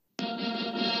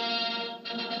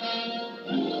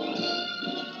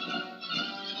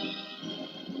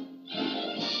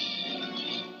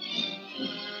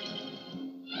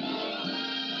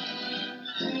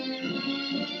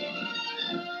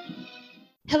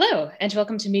Hello, and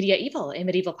welcome to Media Evil, a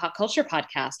medieval pop culture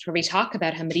podcast where we talk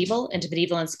about how medieval and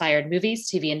medieval inspired movies,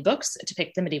 TV, and books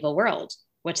depict the medieval world.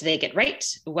 What do they get right?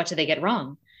 What do they get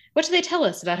wrong? What do they tell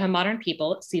us about how modern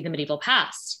people see the medieval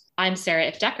past? I'm Sarah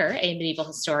Ifdecker, a medieval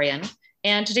historian,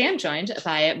 and today I'm joined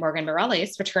by Morgan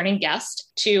Morales, returning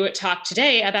guest, to talk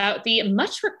today about the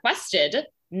much requested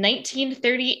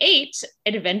 1938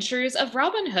 Adventures of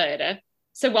Robin Hood.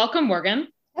 So welcome, Morgan.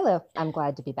 Hello, I'm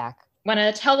glad to be back. Want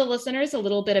to tell the listeners a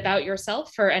little bit about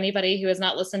yourself for anybody who has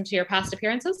not listened to your past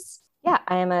appearances? Yeah,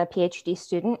 I am a PhD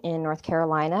student in North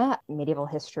Carolina. Medieval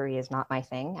history is not my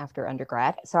thing after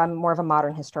undergrad. So I'm more of a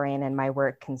modern historian, and my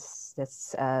work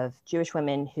consists of Jewish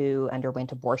women who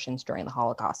underwent abortions during the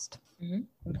Holocaust. Mm-hmm.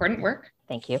 Important work.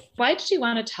 Thank you. Why did you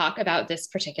want to talk about this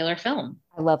particular film?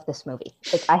 I love this movie.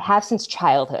 I have since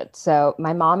childhood. So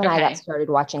my mom and I got started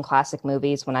watching classic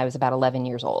movies when I was about 11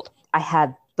 years old. I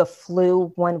had the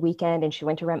flu one weekend and she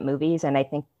went to rent movies, and I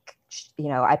think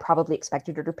I probably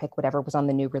expected her to pick whatever was on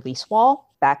the new release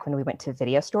wall back when we went to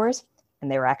video stores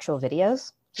and they were actual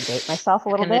videos, to date myself a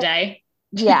little bit. In the day.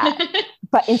 Yeah.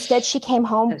 But instead she came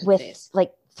home with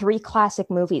like 3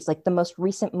 classic movies. Like the most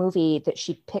recent movie that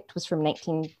she picked was from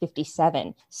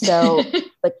 1957. So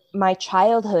like my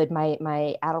childhood,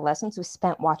 my adolescence was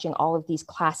spent watching all of these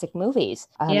classic movies.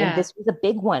 And this was a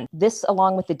big one. This,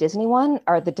 along with the Disney one,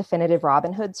 are the definitive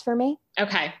Robin Hoods for me.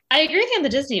 Okay. I agree with you on the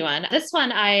Disney one. This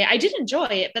one, I did enjoy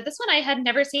it, but this one I had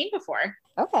never seen before.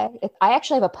 Okay. I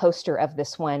actually have a poster of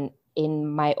this one in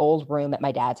my old room at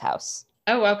my dad's house.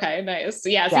 Oh, okay. Nice.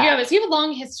 Yeah. So you have a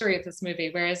long history with this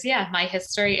movie, whereas, my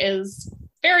history is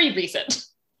very recent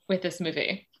with this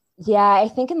movie. Yeah, I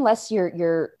think unless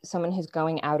you're someone who's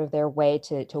going out of their way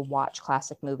to watch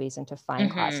classic movies and to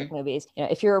find classic movies,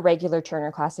 if you're a regular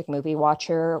Turner Classic Movie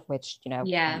watcher, which,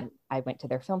 I went to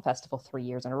their film festival 3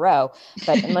 years in a row,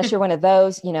 but unless you're one of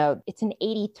those, it's an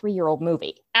 83-year-old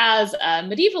movie. As a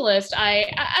medievalist,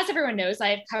 as everyone knows, I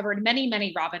have covered many,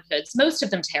 many Robin Hoods, most of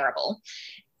them terrible.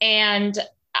 And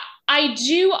I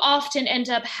do often end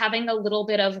up having a little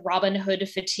bit of Robin Hood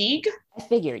fatigue. I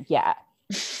figured, yeah.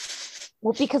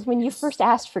 Well, because when you first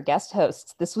asked for guest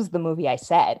hosts, this was the movie I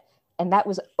said, and that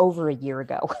was over a year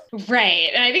ago. Right.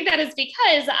 And I think that is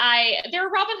because there were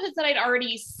Robin Hoods that I'd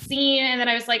already seen, and then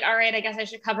I was like, all right, I guess I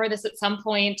should cover this at some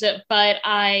point. But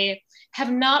I have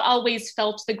not always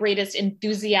felt the greatest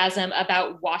enthusiasm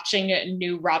about watching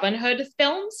new Robin Hood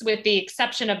films, with the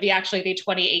exception of the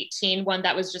 2018 one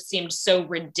that was just seemed so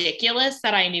ridiculous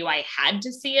that I knew I had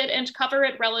to see it and cover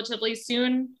it relatively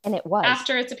soon. And it was.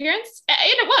 After its appearance. And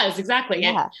it was, exactly.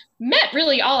 Yeah. It met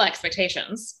really all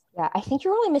expectations. Yeah, I think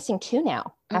you're only missing 2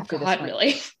 now. After this one.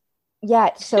 Really?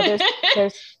 Yeah, so there's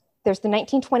the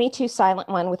 1922 silent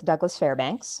one with Douglas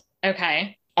Fairbanks.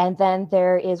 Okay. And then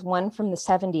there is one from the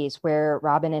 70s where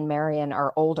Robin and Marian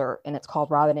are older, and it's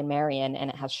called Robin and Marian, and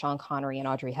it has Sean Connery and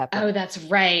Audrey Hepburn. Oh, that's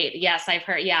right. Yes, I've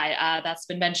heard. Yeah, that's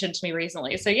been mentioned to me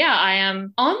recently. So I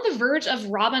am on the verge of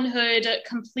Robin Hood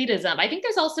completism. I think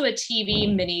there's also a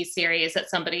TV mini-series that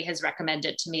somebody has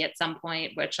recommended to me at some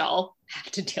point, which I'll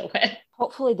have to deal with.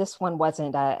 Hopefully this one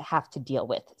wasn't a have to deal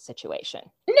with situation.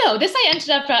 No, this I ended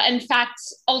up, in fact,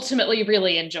 ultimately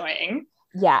really enjoying.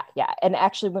 Yeah. And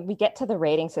actually, when we get to the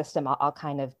rating system, I'll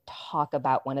kind of talk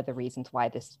about one of the reasons why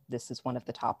this is one of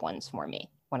the top ones for me,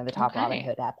 one of the top Robin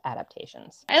Hood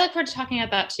adaptations. I look forward to talking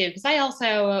about that too, because I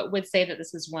also would say that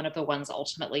this is one of the ones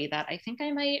ultimately that I think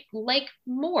I might like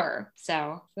more.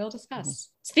 So we'll discuss.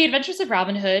 Mm-hmm. So The Adventures of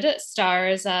Robin Hood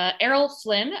stars Errol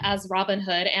Flynn as Robin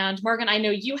Hood. And Morgan, I know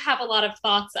you have a lot of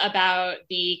thoughts about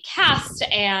the cast,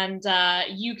 and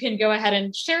you can go ahead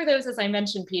and share those as I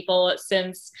mention people,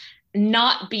 since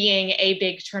not being a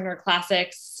big Turner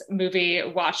Classics movie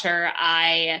watcher,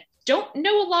 I don't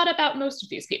know a lot about most of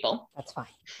these people. That's fine.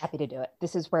 Happy to do it.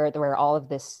 This is where all of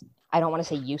this, I don't want to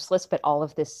say useless, but all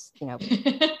of this,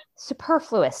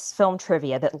 superfluous film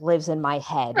trivia that lives in my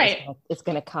head is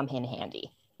going to come in handy.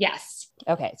 Yes.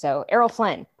 Okay, so Errol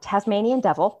Flynn, Tasmanian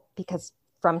devil, because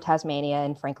from Tasmania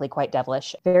and frankly quite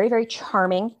devilish. Very, very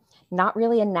charming. Not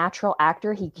really a natural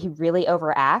actor. He really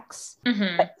overacts,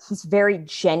 but he's very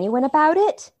genuine about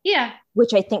it. Yeah.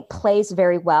 Which I think plays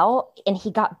very well. And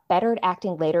he got better at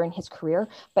acting later in his career,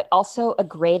 but also a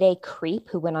grade A creep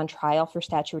who went on trial for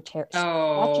statutory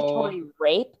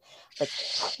rape like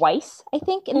twice, I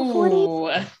think, in the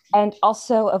 40s. And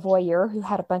also a voyeur who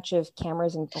had a bunch of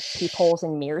cameras and peepholes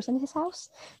and mirrors in his house.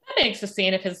 That makes the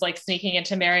scene of his sneaking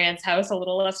into Marianne's house a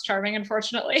little less charming,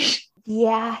 unfortunately.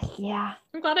 Yeah.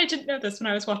 I'm glad I didn't know this when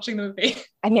I was watching the movie.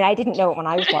 I mean, I didn't know it when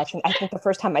I was watching. I think the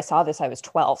first time I saw this, I was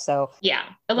 12. So yeah.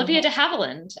 Olivia de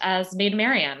Havilland as Maid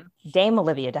Marian. Dame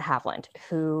Olivia de Havilland,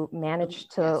 who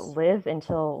managed to live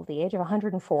until the age of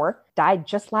 104, died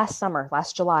just last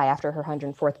July, after her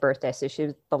 104th birthday. So she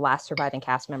was the last surviving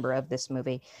cast member of this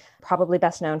movie. Probably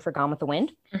best known for Gone with the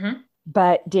Wind,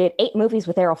 but did 8 movies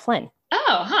with Errol Flynn.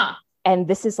 Oh, huh. And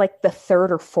this is like the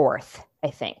 3rd or 4th, I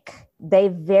think. They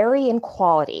vary in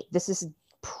quality. This is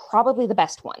probably the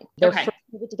best one. Their first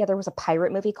movie together was a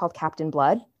pirate movie called Captain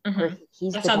Blood. That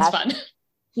sounds fun.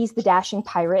 He's the dashing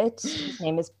pirate. His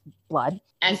name is Blood.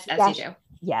 As you do.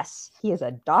 Yes. He is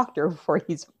a doctor before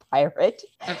he's a pirate.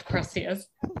 Of course he is.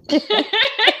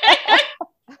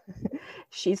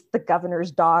 She's the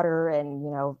governor's daughter,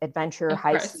 and, adventure,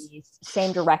 high seas.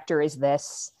 Same director as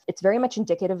this. It's very much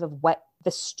indicative of what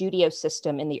the studio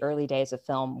system in the early days of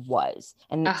film was.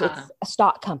 And it's a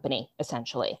stock company,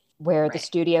 essentially, where the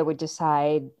studio would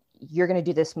decide, you're going to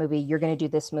do this movie, you're going to do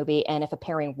this movie. And if a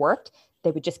pairing worked, they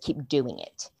would just keep doing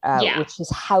it, which is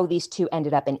how these two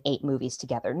ended up in 8 movies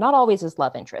together. Not always as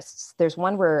love interests. There's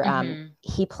one where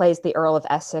he plays the Earl of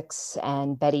Essex,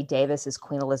 and Bette Davis is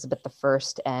Queen Elizabeth I,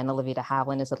 and Olivia de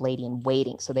Havilland is a lady in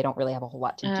waiting. So they don't really have a whole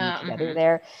lot to do together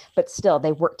there. But still,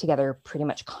 they work together pretty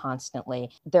much constantly.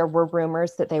 There were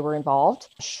rumors that they were involved.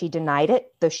 She denied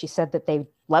it, though she said that they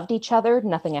loved each other.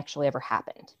 Nothing actually ever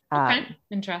happened.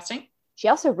 Interesting. She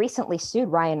also recently sued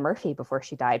Ryan Murphy before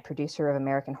she died, producer of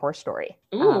American Horror Story.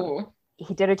 Ooh.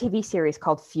 He did a TV series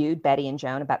called Feud, Betty and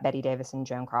Joan, about Bette Davis and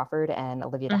Joan Crawford, and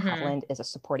Olivia de Havilland is a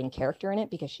supporting character in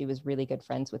it because she was really good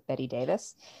friends with Bette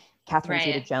Davis. Catherine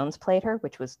Zeta-Jones played her,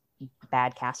 which was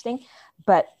bad casting.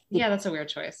 But that's a weird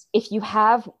choice. If you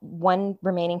have one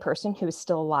remaining person who is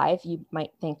still alive, you might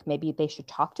think maybe they should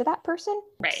talk to that person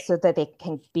so that they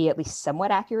can be at least somewhat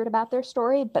accurate about their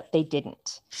story, but they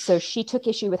didn't. So she took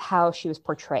issue with how she was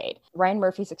portrayed. Ryan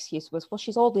Murphy's excuse was, well,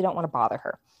 she's old, we don't want to bother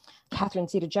her. Catherine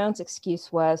Zeta-Jones'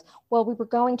 excuse was, well, we were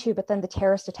going to, but then the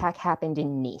terrorist attack happened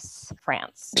in Nice,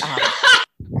 France.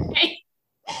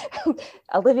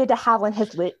 Olivia de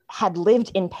Havilland had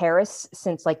lived in Paris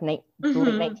since like late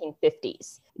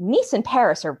 1950s. Nice and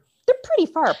Paris they're pretty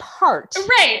far apart.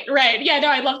 Right. Yeah, no,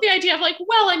 I love the idea of like,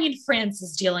 well, I mean, France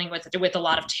is dealing with a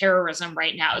lot of terrorism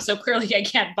right now. So clearly I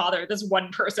can't bother this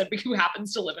one person who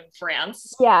happens to live in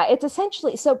France. Yeah, it's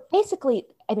essentially, so basically,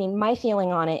 I mean, my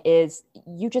feeling on it is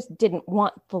you just didn't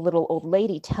want the little old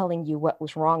lady telling you what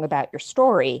was wrong about your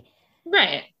story.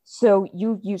 Right. So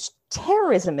you used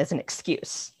terrorism as an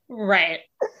excuse. Right.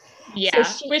 Yeah,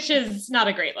 so which is not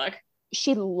a great look.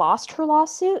 She lost her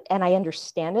lawsuit, and I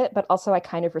understand it, but also I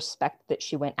kind of respect that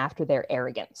she went after their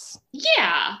arrogance.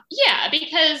 Yeah,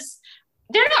 because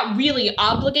they're not really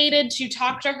obligated to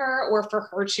talk to her or for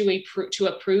her to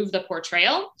approve the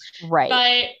portrayal. Right.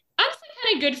 But honestly,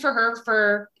 kind of good for her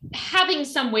for having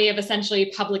some way of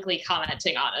essentially publicly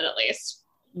commenting on it, at least.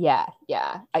 Yeah.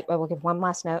 I will give one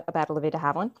last note about Olivia de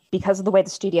Havilland. Because of the way the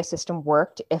studio system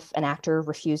worked, if an actor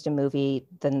refused a movie,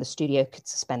 then the studio could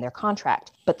suspend their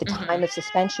contract. But the time of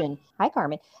suspension, hi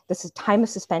Carmen, time of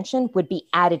suspension would be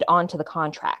added onto the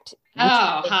contract.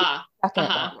 Other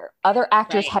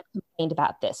actors had complained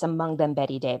about this, among them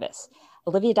Bette Davis.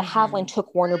 Olivia de Havilland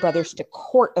took Warner Brothers to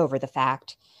court over the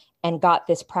fact and got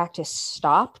this practice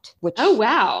stopped, which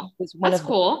was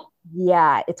cool.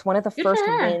 Yeah, it's one of the first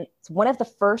wins. It's one of the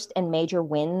first and major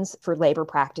wins for labor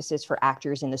practices for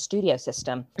actors in the studio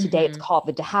system. Today, it's called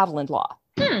the de Havilland Law,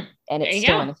 and it's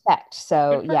still in effect.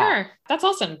 So, her. That's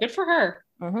awesome. Good for her.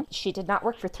 She did not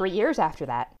work for 3 years after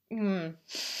that. She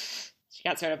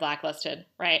got sort of blacklisted,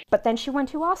 right? But then she won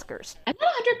 2 Oscars. I'm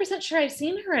not 100% sure I've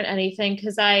seen her in anything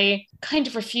because I kind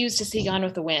of refuse to see Gone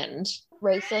with the Wind.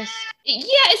 Racist? Yeah,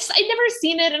 I've never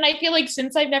seen it, and I feel like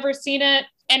since I've never seen it,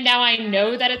 and now I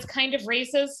know that it's kind of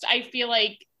racist, I feel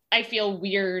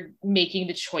weird making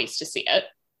the choice to see it.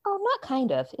 Oh, not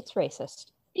kind of. It's racist.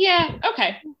 Yeah,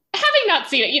 okay. Having not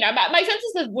seen it, my sense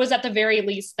was at the very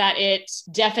least that it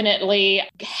definitely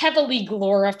heavily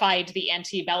glorified the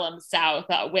antebellum South,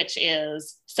 which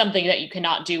is something that you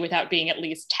cannot do without being at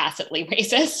least tacitly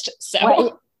racist. So.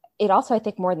 Well, it also, I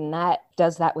think more than that,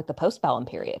 does that with the postbellum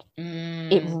period.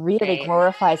 It really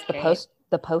glorifies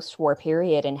the post-war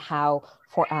period and how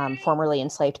formerly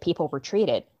enslaved people were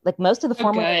treated. Like most of the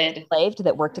formerly enslaved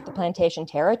that worked at the plantation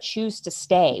Terra choose to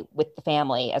stay with the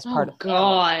family as part of the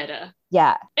family.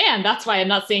 Yeah. And that's why I'm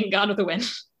not seeing Gone with the Wind.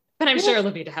 But I'm sure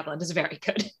Olivia de Havilland is very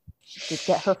good. She did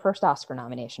get her first Oscar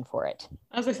nomination for it.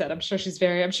 As I said, I'm sure she's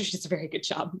a very good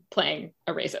job playing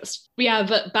a racist. We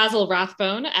have Basil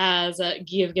Rathbone as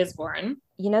Guy of Gisborne.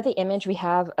 You know the image we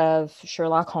have of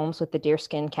Sherlock Holmes with the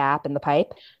deerskin cap and the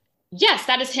pipe? Yes,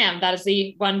 that is him. That is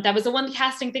the one. That was the one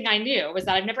casting thing I knew, was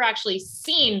that I've never actually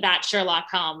seen that Sherlock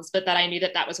Holmes, but that I knew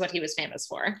that that was what he was famous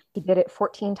for. He did it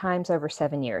 14 times over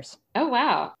 7 years. Oh,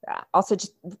 wow. Also,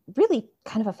 just really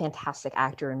kind of a fantastic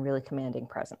actor and really commanding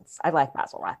presence. I like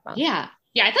Basil Rathbone. Yeah.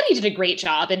 Yeah, I thought he did a great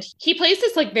job, and he plays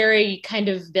this like very kind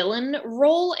of villain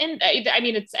role. And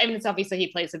it's obviously he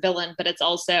plays a villain, but it's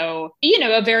also, you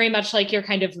know, a very much like your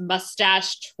kind of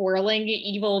mustache twirling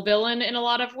evil villain in a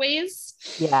lot of ways.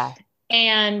 Yeah,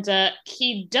 and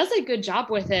he does a good job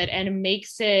with it and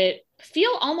makes it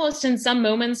feel almost in some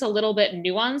moments a little bit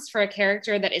nuanced for a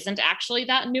character that isn't actually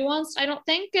that nuanced, I don't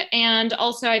think. And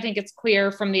also, I think it's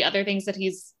clear from the other things that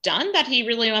he's done that he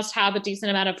really must have a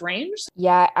decent amount of range.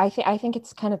 Yeah, I think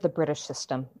it's kind of the British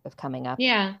system of coming up.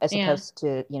 Yeah. As opposed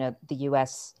to, you know, the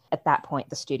US at that point,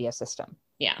 the studio system.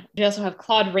 Yeah. We also have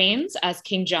Claude Rains as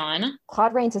King John.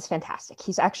 Claude Rains is fantastic.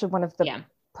 He's actually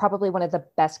probably one of the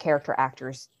best character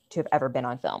actors to have ever been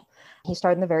on film. He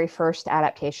starred in the very first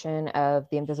adaptation of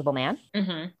The Invisible Man.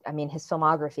 Mm-hmm. I mean, his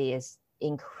filmography is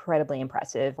incredibly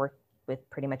impressive. Worked with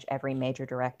pretty much every major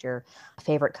director, a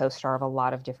favorite co-star of a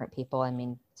lot of different people. I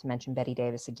mean, to mention Bette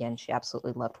Davis again, she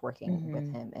absolutely loved working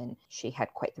with him, and she had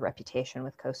quite the reputation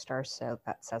with co-stars, so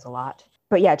that says a lot.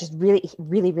 But yeah, just really,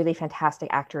 really, really fantastic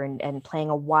actor and playing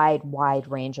a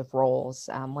wide range of roles.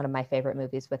 One of my favorite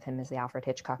movies with him is the Alfred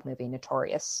Hitchcock movie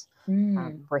Notorious,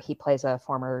 where he plays a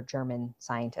former German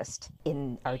scientist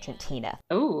in Argentina.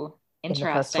 Oh, interesting.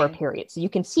 In the post-war period. So you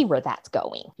can see where that's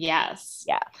going. Yes.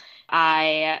 Yeah.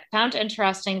 I found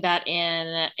interesting that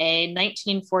in a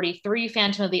 1943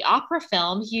 Phantom of the Opera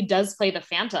film, he does play the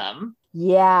Phantom.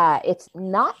 Yeah, it's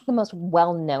not the most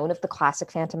well-known of the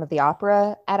classic Phantom of the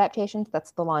Opera adaptations.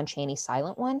 That's the Lon Chaney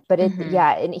silent one. But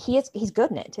and he's good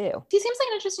in it too. He seems like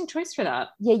an interesting choice for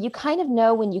that. Yeah, you kind of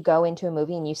know when you go into a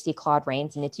movie and you see Claude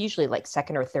Rains, and it's usually like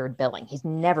second or third billing. He's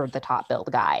never the top billed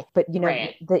guy. But you know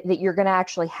that you're going to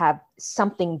actually have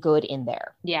something good in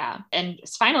there. Yeah. And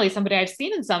finally, somebody I've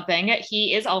seen in something.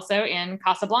 He is also in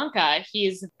Casablanca.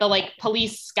 He's the like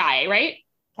police guy, right?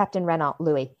 Captain Renault,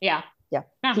 Louis. Yeah. Yeah.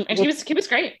 He was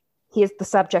great. He is the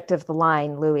subject of the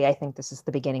line, Louis, I think this is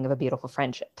the beginning of a beautiful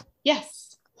friendship.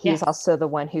 Yes. He's also the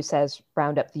one who says,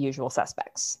 round up the usual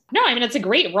suspects. No, I mean, it's a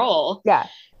great role. Yeah.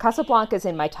 Casablanca is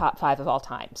in my top 5 of all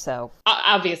time. So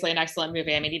obviously an excellent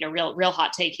movie. I mean, you know, real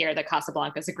hot take here that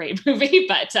Casablanca is a great movie,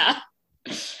 but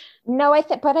no, I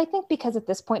think because at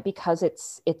this point, because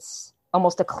it's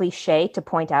almost a cliche to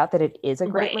point out that it is a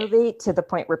great movie, to the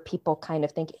point where people kind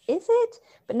of think, is it?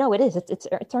 But no, it is.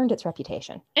 It's earned its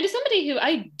reputation. And as somebody who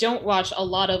I don't watch a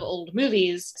lot of old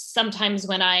movies, sometimes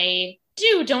when I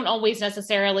don't always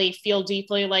necessarily feel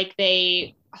deeply like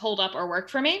they hold up or work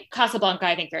for me. Casablanca,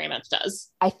 I think very much does.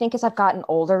 I think as I've gotten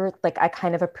older, like I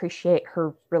kind of appreciate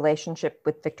her relationship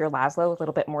with Victor Laszlo a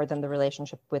little bit more than the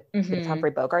relationship with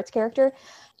Humphrey Bogart's character,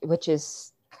 which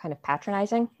is kind of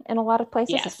patronizing in a lot of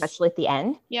places, especially at the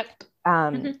end. Yep.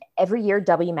 Every year,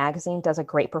 W Magazine does a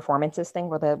great performances thing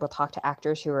where they'll talk to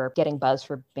actors who are getting buzz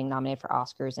for being nominated for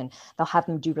Oscars, and they'll have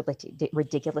them do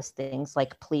ridiculous things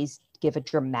like, please give a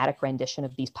dramatic rendition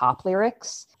of these pop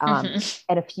lyrics. And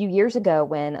a few years ago,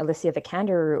 when Alicia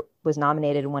Vikander was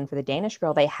nominated and won for The Danish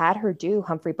Girl, they had her do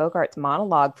Humphrey Bogart's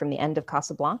monologue from the end of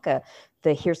Casablanca,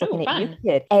 the Here's Looking at You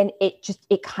kid. And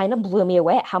it kind of blew me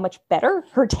away at how much better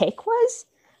her take was.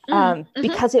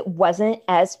 Because it wasn't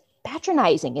as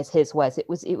patronizing as his was. It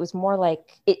was more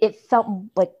like it felt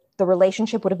like the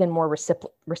relationship would have been more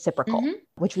reciprocal,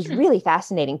 which was really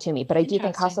fascinating to me. But I do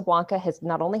think Casablanca has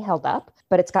not only held up,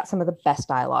 but it's got some of the best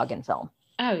dialogue in film.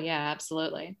 Oh, yeah,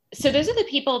 absolutely. So those are the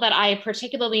people that I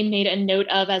particularly made a note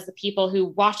of as the people who,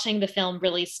 watching the film,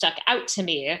 really stuck out to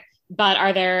me. But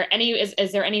are there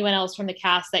is there anyone else from the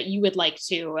cast that you would like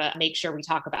to make sure we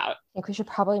talk about? I think we should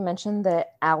probably mention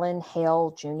that Alan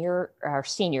Hale Jr., or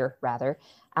Sr. rather,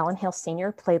 Alan Hale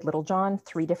Sr. played Little John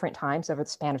 3 different times over the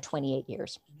span of 28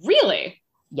 years. Really?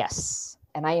 Yes.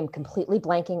 And I am completely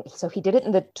blanking. So he did it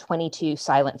in the 22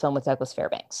 silent film with Douglas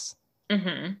Fairbanks.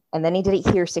 And then he did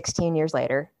it here 16 years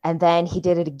later. And then he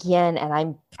did it again.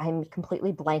 And I'm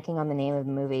completely blanking on the name of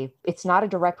the movie. It's not a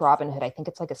direct Robin Hood. I think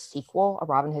it's like a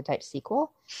Robin Hood type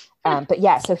sequel. But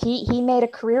yeah, so he made a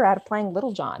career out of playing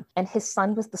Little John. And his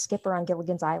son was the skipper on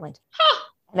Gilligan's Island.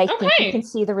 And I think you can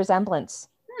see the resemblance.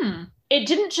 It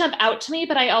didn't jump out to me,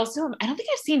 but I don't think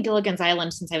I've seen Gilligan's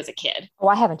Island since I was a kid. Oh,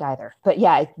 I haven't either. But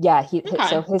yeah.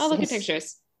 So I'll look at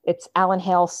pictures. It's Alan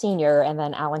Hale Sr. and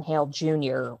then Alan Hale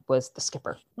Jr. was the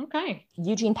skipper. Okay.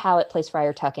 Eugene Pallett plays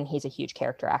Friar Tuck, and he's a huge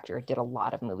character actor. Did a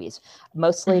lot of movies,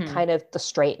 mostly kind of the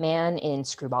straight man in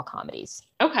screwball comedies.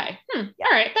 Okay. All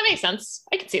right. That makes sense.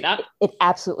 I can see that. It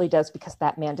absolutely does, because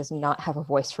that man does not have a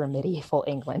voice for medieval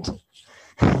England.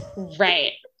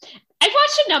 Right. I've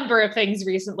watched a number of things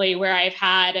recently where I've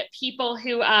had people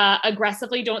who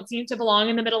aggressively don't seem to belong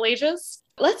in the Middle Ages.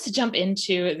 Let's jump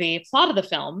into the plot of the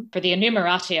film for the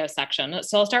enumeratio section.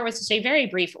 So I'll start with just a very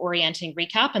brief orienting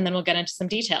recap, and then we'll get into some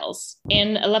details. In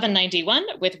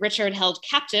 1191, with Richard held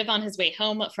captive on his way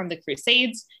home from the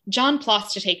Crusades, John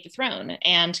plots to take the throne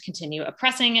and continue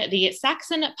oppressing the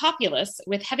Saxon populace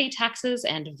with heavy taxes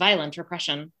and violent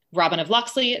repression. Robin of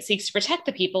Locksley seeks to protect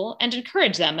the people and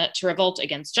encourage them to revolt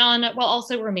against John while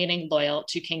also remaining loyal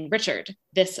to King Richard.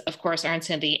 This, of course, earns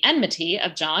him the enmity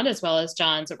of John, as well as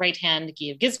John's right hand,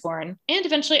 Guy of Gisborne, and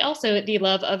eventually also the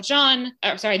love of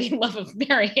the love of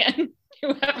Marianne,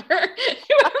 whoever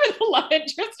the love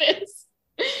interest is.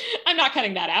 I'm not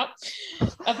cutting that out.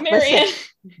 Of Marianne. Listen,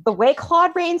 the way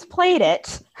Claude Rains played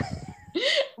it.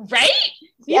 Right?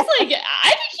 He's like, I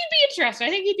think he'd be interested. I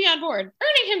think he'd be on board.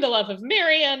 Earning him the love of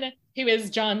Marian, who is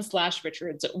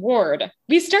John/Richard's ward.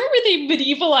 We start with a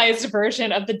medievalized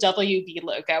version of the WB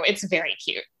logo. It's very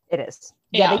cute. It is.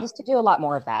 Yeah, they used to do a lot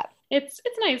more of that. It's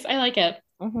nice. I like it.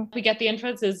 We get the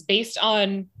influences based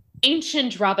on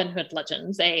ancient Robin Hood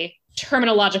legends, a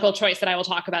terminological choice that I will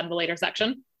talk about in the later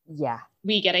section. Yeah.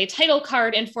 We get a title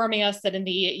card informing us that in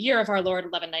the year of our Lord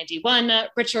 1191,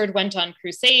 Richard went on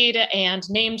crusade and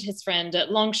named his friend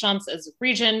Longchamps as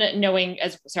regent.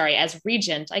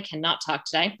 I cannot talk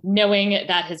today. Knowing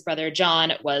that his brother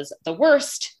John was the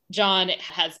worst. John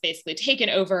has basically taken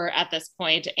over at this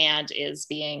point and is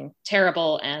being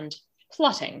terrible and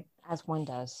plotting. As one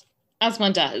does.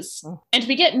 And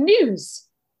we get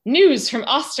news from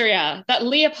Austria that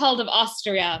Leopold of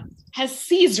Austria has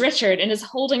seized Richard and is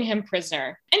holding him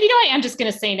prisoner. And I am just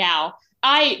going to say now,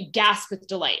 I gasped with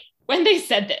delight when they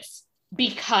said this,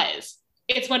 because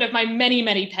it's one of my many,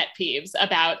 many pet peeves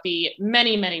about the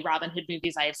many, many Robin Hood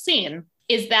movies I have seen,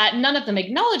 is that none of them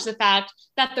acknowledge the fact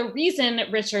that the reason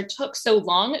Richard took so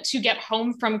long to get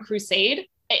home from crusade,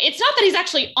 it's not that he's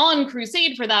actually on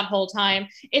crusade for that whole time.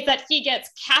 It's that he gets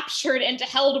captured and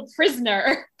held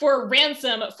prisoner for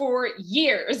ransom for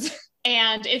years.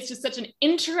 And it's just such an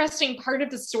interesting part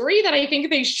of the story that I think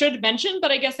they should mention,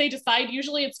 but I guess they decide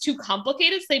usually it's too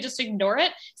complicated, so they just ignore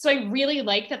it. So I really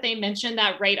like that they mention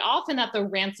that right off, and that the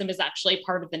ransom is actually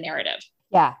part of the narrative.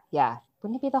 Yeah.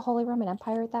 Wouldn't it be the Holy Roman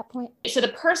Empire at that point? So the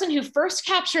person who first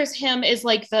captures him is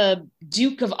like the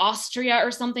Duke of Austria or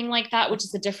something like that, which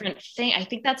is a different thing. I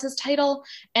think that's his title.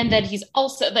 And then he's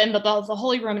also, then the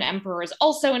Holy Roman Emperor is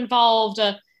also involved.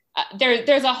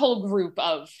 There's a whole group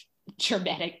of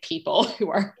Germanic people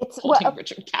who are holding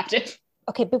Richard captive.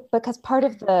 Okay, but because part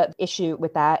of the issue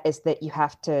with that is that you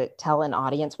have to tell an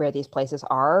audience where these places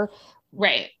are.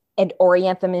 Right. And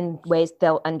orient them in ways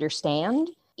they'll understand,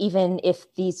 even if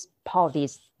these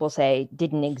polities, we'll say,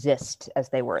 didn't exist as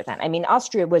they were then. I mean,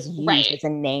 Austria was used as a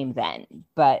name then,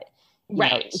 but you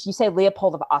know, if you say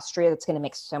Leopold of Austria, that's going to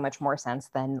make so much more sense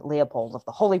than Leopold of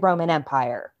the Holy Roman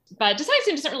Empire. But to some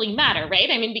extent, it doesn't really matter, right?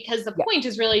 I mean, because the point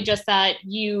is really just that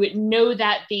you know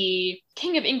that the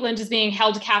King of England is being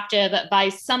held captive by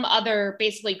some other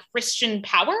basically Christian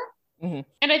power. And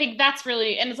I think that's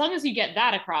really, and as long as you get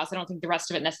that across, I don't think the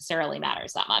rest of it necessarily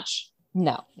matters that much.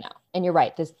 No. And you're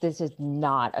right. This is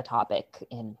not a topic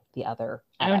in the other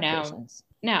adaptations.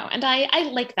 No. And I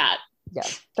like that. Yeah.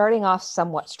 Starting off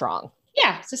somewhat strong.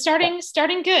 Yeah. So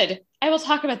starting good. I will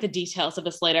talk about the details of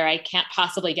this later. I can't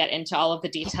possibly get into all of the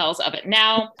details of it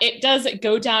now. It does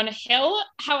go downhill,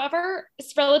 however,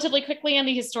 relatively quickly in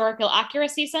the historical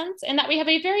accuracy sense, in that we have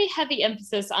a very heavy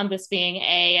emphasis on this being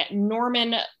a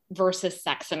Norman versus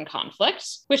Saxon conflict,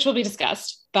 which will be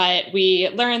discussed. But we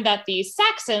learn that the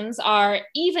Saxons are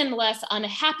even less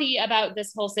unhappy about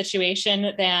this whole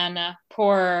situation than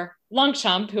poor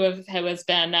Longchamp, who has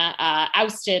been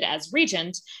ousted as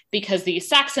regent, because the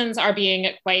Saxons are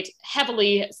being quite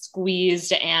heavily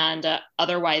squeezed and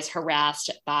otherwise harassed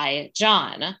by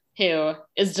John, who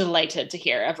is delighted to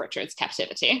hear of Richard's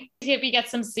captivity. We get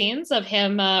some scenes of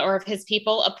him or of his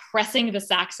people oppressing the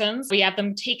Saxons. We have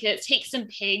them take some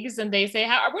pigs, and they say,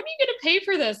 when are you going to pay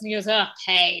for this? And he goes,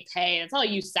 pay. That's all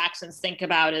you Saxons think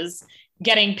about, is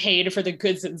getting paid for the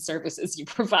goods and services you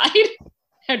provide.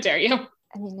 How dare you?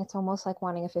 I mean, it's almost like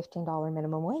wanting a $15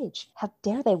 minimum wage. How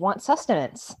dare they want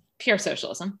sustenance? Pure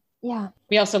socialism. Yeah.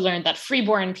 We also learned that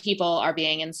freeborn people are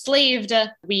being enslaved.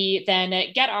 We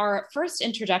then get our first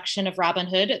introduction of Robin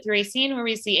Hood through a scene where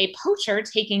we see a poacher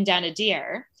taking down a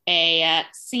deer. a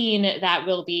scene that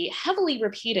will be heavily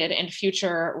repeated in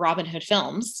future Robin Hood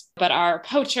films. But our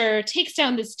poacher takes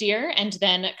down this deer and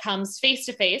then comes face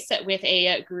to face with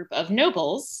a group of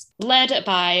nobles led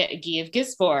by Guy of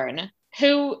Gisborne,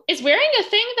 who is wearing a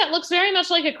thing that looks very much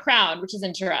like a crown, which is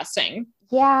interesting.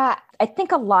 Yeah, I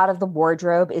think a lot of the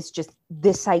wardrobe is just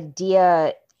this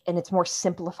idea, and it's more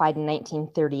simplified in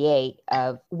 1938,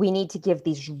 of we need to give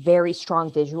these very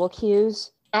strong visual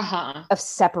cues of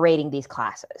separating these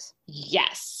classes.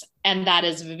 Yes. And that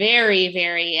is very,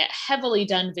 very heavily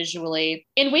done visually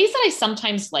in ways that I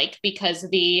sometimes like, because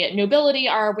the nobility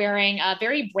are wearing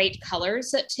very bright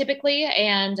colors typically,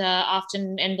 and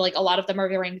often, and like a lot of them are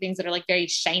wearing things that are like very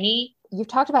shiny. You've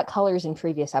talked about colors in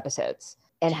previous episodes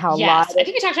and how I think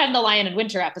we talked about it in the Lion and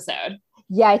Winter episode.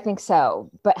 Yeah, I think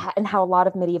so. But and how a lot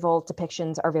of medieval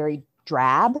depictions are very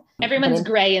drab. Everyone's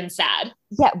gray and sad.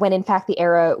 Yeah, when in fact the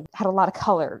era had a lot of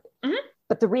color. Mm-hmm.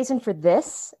 But the reason for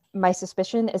this, my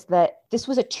suspicion, is that this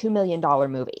was a $2 million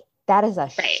movie. That is a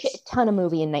shit ton of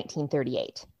movie in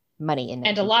 1938. Money in it.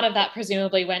 And a lot of that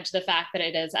presumably went to the fact that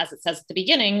it is, as it says at the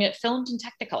beginning, filmed in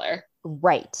Technicolor.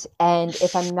 Right. And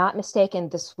if I'm not mistaken,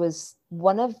 this was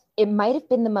it might have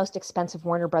been the most expensive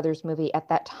Warner Brothers movie at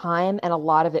that time. And a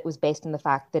lot of it was based on the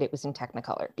fact that it was in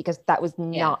Technicolor, because that was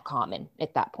not common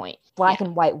at that point. Black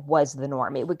and white was the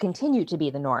norm. It would continue to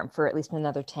be the norm for at least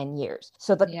another 10 years.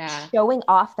 So showing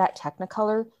off that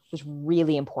Technicolor was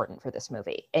really important for this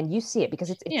movie. And you see it because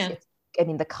it's I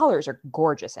mean, the colors are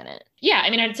gorgeous in it. Yeah, I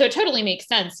mean, so it totally makes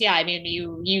sense. Yeah, I mean,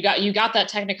 you got that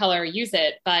Technicolor, use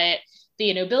it, but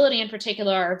the nobility in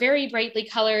particular are very brightly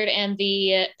colored, and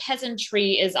the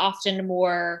peasantry is often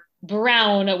more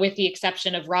brown, with the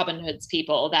exception of Robin Hood's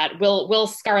people. That Will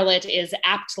Scarlet is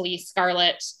aptly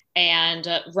scarlet, and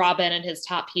Robin and his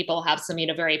top people have some,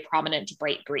 very prominent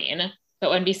bright green. But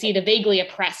when we see the vaguely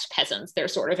oppressed peasants, they're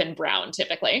sort of in brown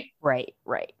typically. Right.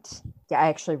 Yeah, I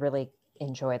actually really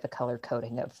enjoy the color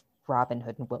coding of Robin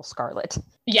Hood and Will Scarlet.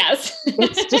 Yes.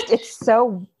 it's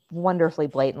so wonderfully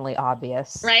blatantly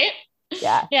obvious. Right?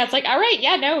 Yeah. Yeah, it's like, all right,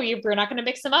 yeah, no, we're not going to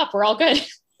mix them up. We're all good.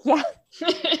 Yeah.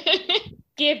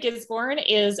 Guy of Gisborne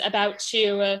is about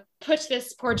to put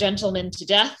this poor gentleman to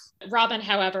death. Robin,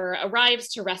 however, arrives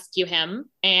to rescue him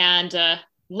and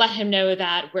let him know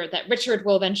that Richard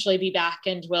will eventually be back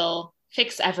and will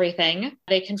fix everything.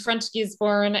 They confront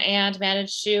Gisborne and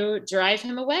manage to drive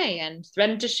him away and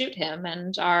threaten to shoot him.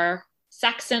 And our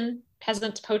Saxon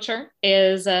peasant poacher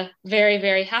is very,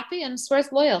 very happy and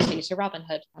swears loyalty to Robin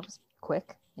Hood. That was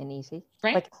quick and easy.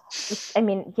 Right? Like, I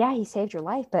mean, yeah, he saved your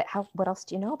life, but what else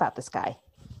do you know about this guy?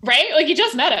 Right? Like, you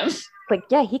just met him. Like,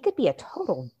 yeah, he could be a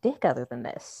total dick other than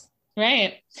this.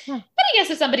 Right. But I guess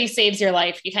if somebody saves your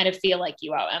life, you kind of feel like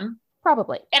you owe him.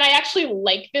 Probably. And I actually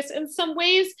like this in some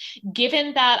ways,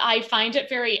 given that I find it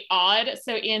very odd.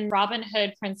 So in Robin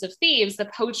Hood, Prince of Thieves, the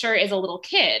poacher is a little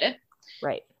kid.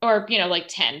 Right. Or, like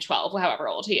 10, 12, however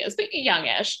old he is, but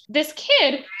youngish. This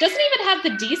kid doesn't even have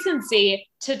the decency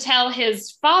to tell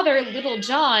his father, Little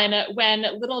John, when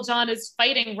Little John is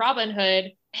fighting Robin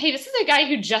Hood, hey, this is a guy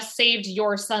who just saved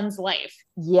your son's life.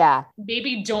 Yeah.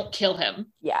 Maybe don't kill him.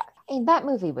 Yeah. I mean, that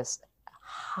movie was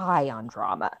high on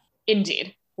drama.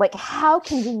 Indeed. Like, how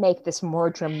can we make this more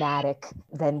dramatic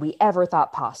than we ever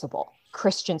thought possible?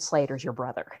 Christian Slater's your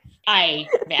brother.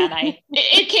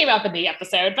 It came up in the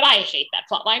episode, but I hate that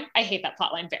plotline. I hate that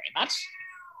plotline very much.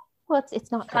 Well,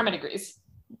 it's not. Carmen agrees.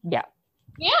 Yeah.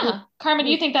 Yeah. Carmen,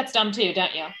 you think that's dumb too,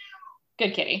 don't you?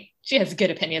 Good kitty. She has good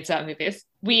opinions about movies.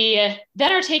 We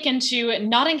then are taken to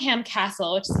Nottingham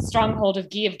Castle, which is a stronghold of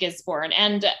Guy of Gisborne.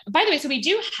 And by the way, so we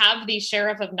do have the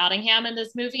Sheriff of Nottingham in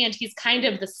this movie, and he's kind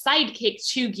of the sidekick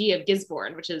to Guy of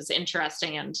Gisborne, which is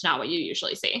interesting and not what you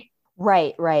usually see.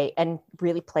 Right. And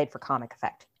really played for comic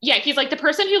effect. Yeah, he's like the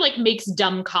person who like makes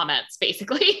dumb comments,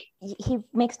 basically. He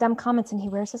makes dumb comments and he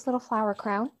wears this little flower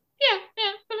crown. Yeah,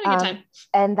 having a good time.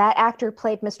 And that actor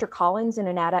played Mr. Collins in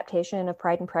an adaptation of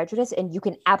Pride and Prejudice, and you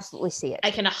can absolutely see it. I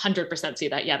can 100% see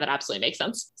that. Yeah, that absolutely makes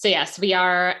sense. So yes, we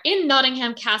are in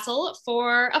Nottingham Castle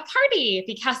for a party.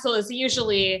 The castle is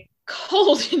usually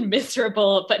cold and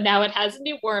miserable, but now it has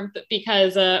new warmth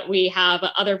because we have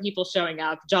other people showing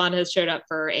up. John has showed up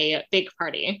for a big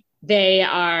party. They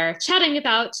are chatting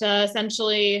about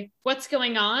essentially what's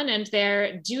going on and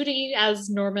their duty as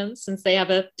Normans, since they have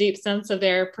a deep sense of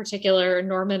their particular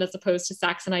Norman as opposed to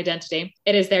Saxon identity.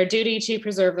 It is their duty to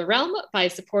preserve the realm by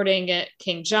supporting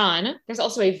King John. There's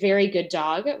also a very good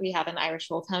dog. We have an Irish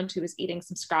wolfhound who is eating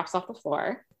some scraps off the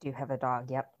floor. Do you have a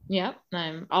dog? Yep. Yep.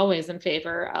 I'm always in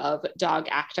favor of dog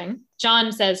acting.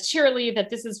 John says cheerily that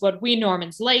this is what we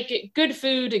Normans like: good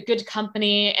food, good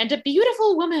company, and a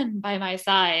beautiful woman by my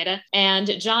side. And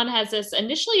John has this,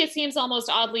 initially it seems almost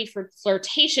oddly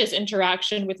flirtatious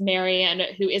interaction with Marian,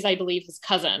 who is, I believe, his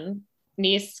cousin,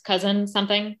 niece, cousin,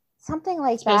 something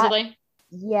like supposedly. That.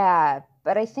 Yeah,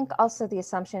 but I think also the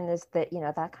assumption is that,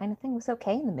 that kind of thing was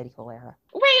okay in the medieval era.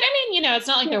 Right. I mean, it's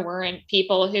not like there weren't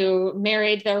people who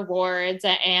married their wards,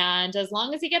 and as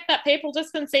long as you get that papal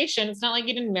dispensation, it's not like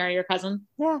you didn't marry your cousin.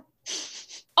 Yeah.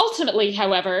 Ultimately,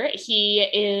 however, he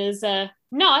is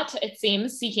not, it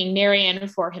seems, seeking Marian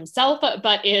for himself,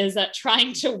 but is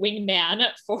trying to wingman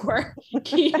for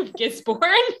Guy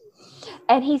Gisborne.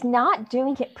 And he's not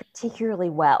doing it particularly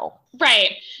well.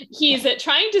 Right. He's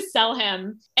trying to sell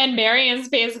him, and Marian's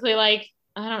basically like,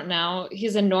 I don't know,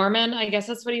 he's a Norman. I guess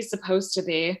that's what he's supposed to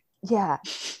be. Yeah.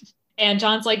 And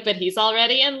John's like, but he's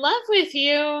already in love with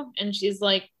you. And she's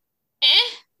like,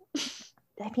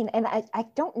 I mean, and I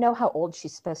don't know how old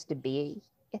she's supposed to be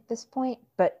at this point,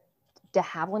 but de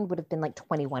Havilland would have been like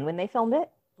 21 when they filmed it.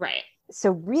 Right.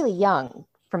 So really young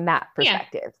from that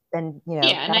perspective. Yeah. And, yeah,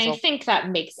 and I think that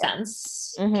makes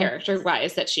sense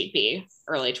character-wise, that she'd be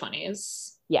early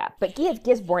 20s. Yeah, but Guy of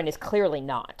Gisborne is clearly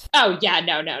not. Oh, yeah,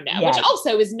 no. Yeah. Which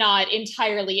also is not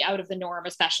entirely out of the norm,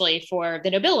 especially for the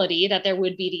nobility, that there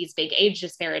would be these big age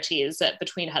disparities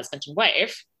between husband and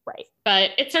wife. Right.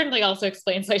 But it certainly also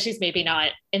explains why she's maybe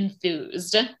not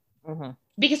enthused.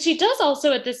 Because she does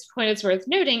also, at this point, it's worth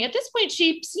noting, at this point,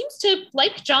 she seems to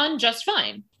like John just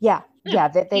fine. Yeah.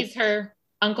 He's her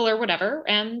uncle or whatever,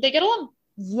 and they get along.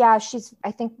 Yeah, she's,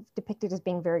 I think, depicted as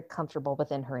being very comfortable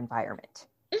within her environment.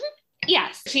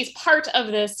 Yes, she's part of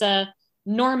this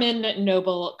Norman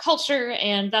noble culture,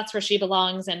 and that's where she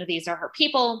belongs, and these are her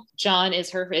people. John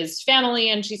is his family,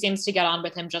 and she seems to get on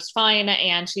with him just fine,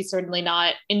 and she's certainly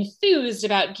not enthused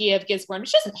about Guy of Gisborne.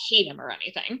 She doesn't hate him or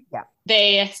anything. Yeah.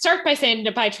 They start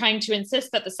by trying to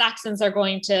insist that the Saxons are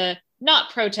going to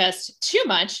not protest too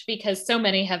much because so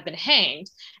many have been hanged.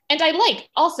 And I like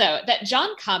also that John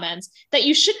comments that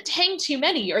you shouldn't hang too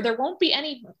many or there won't be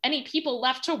any people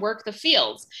left to work the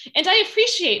fields. And I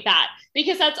appreciate that,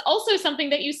 because that's also something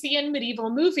that you see in medieval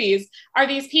movies, are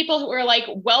these people who are like,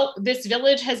 well, this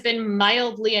village has been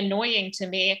mildly annoying to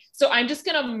me, so I'm just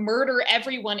going to murder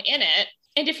everyone in it.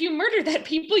 And if you murder that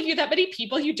many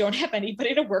people, you don't have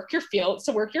anybody to work your fields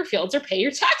or pay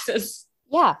your taxes.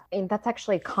 Yeah, and that's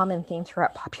actually a common theme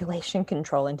throughout population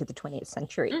control into the 20th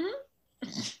century.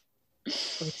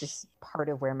 Which is part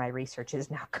of where my research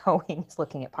is now going, is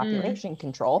looking at population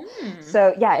control.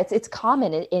 So yeah, it's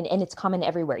common, and it's common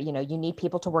everywhere. You need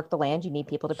people to work the land, you need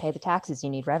people to pay the taxes, you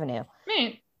need revenue.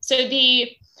 Right. So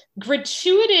the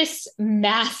gratuitous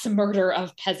mass murder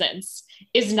of peasants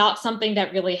is not something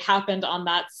that really happened on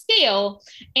that scale,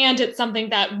 and it's something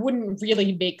that wouldn't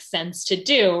really make sense to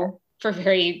do for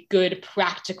very good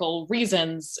practical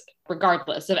reasons,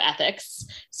 regardless of ethics.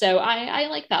 So I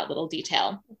like that little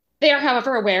detail. They are,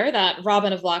 however, aware that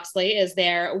Robin of Locksley is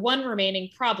their one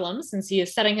remaining problem, since he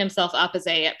is setting himself up as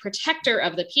a protector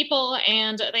of the people,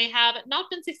 and they have not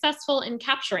been successful in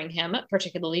capturing him,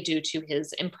 particularly due to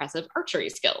his impressive archery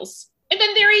skills. And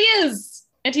then there he is!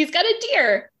 And he's got a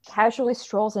deer! Casually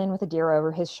strolls in with a deer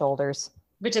over his shoulders.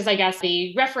 Which is, I guess,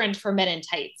 the referent for Men in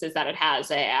Tights, is that it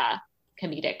has a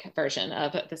comedic version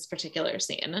of this particular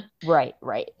scene. Right.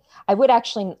 I would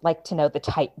actually like to know the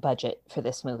tight budget for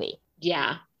this movie.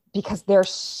 Yeah. Because there's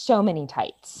so many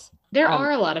tights. There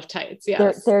are a lot of tights,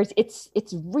 yes.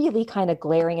 It's really kind of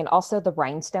glaring, and also the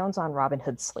rhinestones on Robin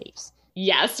Hood's sleeves.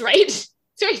 Yes, right? It's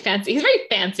very fancy. He's very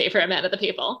fancy for a man of the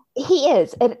people. He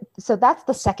is. And so that's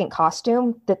the second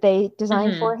costume that they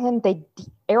designed for him.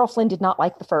 Errol Flynn did not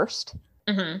like the first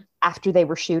after they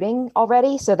were shooting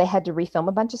already, so they had to refilm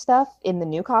a bunch of stuff in the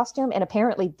new costume, and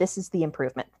apparently this is the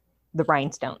improvement, the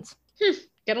rhinestones.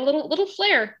 Get a little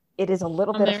flair. It is a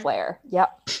little bit of flair.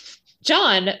 Yep.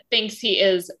 John thinks he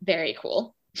is very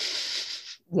cool.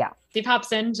 Yeah. He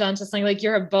pops in, John's just like,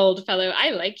 you're a bold fellow. I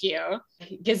like you.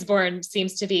 Gisborne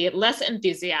seems to be less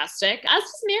enthusiastic, as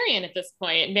is Marian at this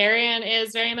point. Marian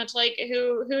is very much like,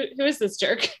 who is this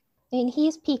jerk? And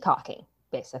he's peacocking,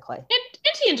 basically.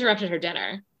 And he interrupted her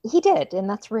dinner. He did, and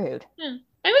that's rude. Yeah.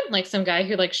 I wouldn't like some guy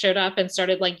who showed up and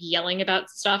started yelling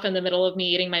about stuff in the middle of me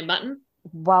eating my mutton.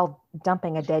 While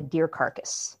dumping a dead deer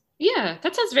carcass. Yeah,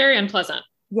 that sounds very unpleasant.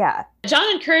 Yeah. John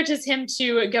encourages him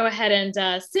to go ahead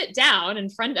and sit down in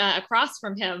front, across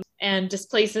from him. and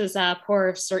displaces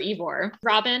poor Sir Ivor.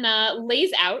 Robin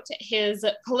lays out his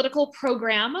political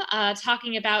program,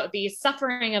 talking about the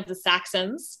suffering of the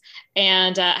Saxons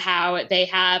and how they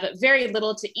have very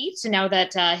little to eat now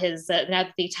that now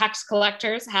that the tax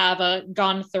collectors have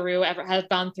gone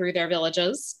through their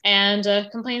villages, and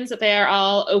complains that they are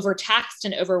all overtaxed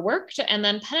and overworked, and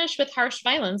then punished with harsh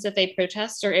violence if they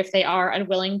protest or if they are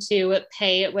unwilling to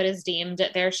pay what is deemed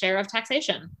their share of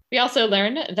taxation. We also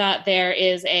learn that there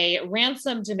is a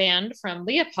ransom demand from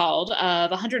Leopold of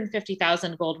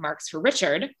 150,000 gold marks for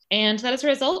Richard, and that as a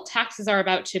result, taxes are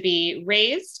about to be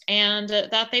raised and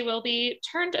that they will be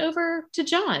turned over to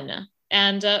John.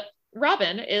 And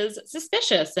Robin is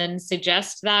suspicious and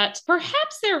suggests that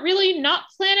perhaps they're really not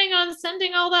planning on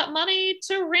sending all that money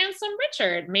to ransom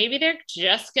Richard. Maybe they're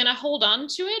just going to hold on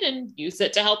to it and use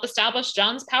it to help establish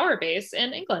John's power base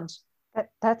in England.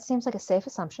 That seems like a safe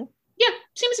assumption. Yeah,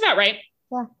 seems about right.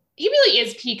 Yeah. He really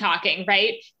is peacocking,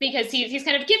 right? Because he's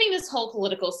kind of giving this whole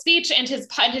political speech, and his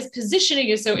positioning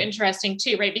is so interesting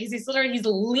too, right? Because he's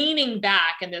leaning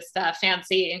back in this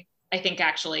fancy, I think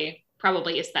actually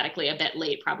probably aesthetically a bit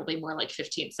late, probably more like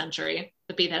 15th century,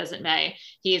 but be that as it may.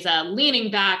 He's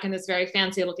leaning back in this very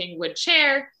fancy looking wood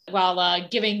chair while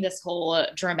giving this whole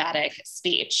dramatic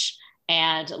speech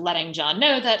and letting John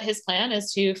know that his plan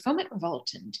is to foment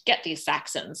revolt and get these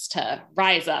Saxons to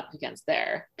rise up against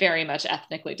their very much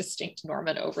ethnically distinct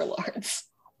Norman overlords.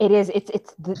 It is.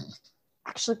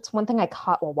 Actually, it's one thing I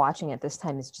caught while watching it this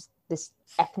time is just this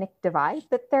ethnic divide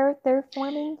that they're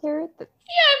forming here. I'm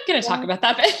going to talk about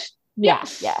that bit. Yeah.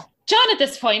 John at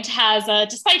this point has,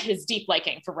 despite his deep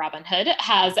liking for Robin Hood,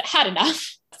 has had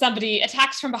enough. Somebody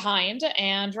attacks from behind,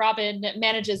 and Robin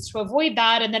manages to avoid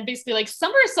that, and then basically like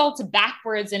somersaults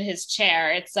backwards in his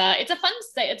chair. It's a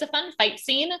fun fight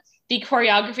scene. The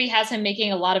choreography has him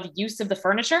making a lot of use of the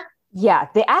furniture. Yeah,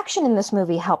 the action in this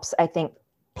movie helps, I think,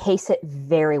 pace it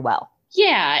very well.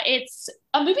 Yeah, it's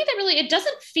a movie that really, it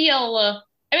doesn't feel,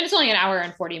 it's only an hour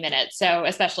and 40 minutes, so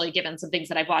especially given some things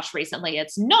that I've watched recently,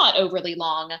 it's not overly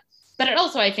long, but it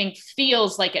also, I think,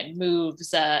 feels like it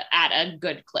moves at a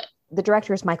good clip. The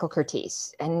director is Michael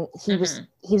Curtiz, and he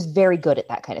was very good at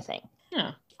that kind of thing.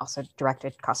 Yeah. Also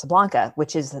directed Casablanca,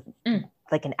 which is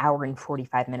like an hour and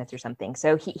 45 minutes or something.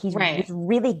 So he's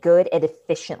really good at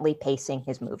efficiently pacing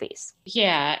his movies.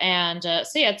 Yeah, and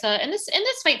it's in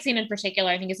this fight scene in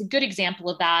particular, I think is a good example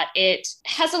of that. It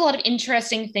has a lot of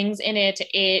interesting things in it.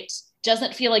 It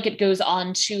doesn't feel like it goes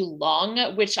on too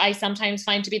long, which I sometimes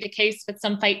find to be the case with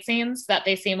some fight scenes, that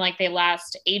they seem like they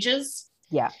last ages.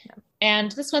 Yeah.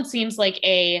 And this one seems like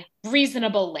a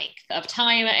reasonable length of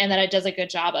time, and that it does a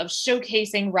good job of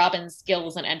showcasing Robin's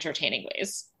skills in entertaining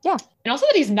ways. Yeah. And also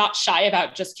that he's not shy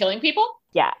about just killing people.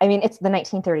 Yeah. I mean, it's the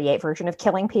 1938 version of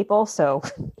killing people, so...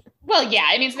 Well,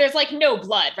 yeah. So there's like no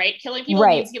blood, right? Killing people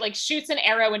means he like shoots an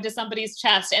arrow into somebody's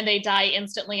chest and they die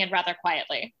instantly and rather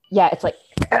quietly. Yeah, it's like,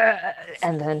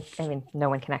 and then, no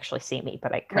one can actually see me,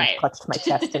 but I kind of clutched my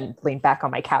chest and leaned back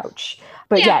on my couch.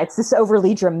 But yeah, it's this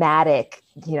overly dramatic,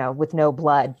 with no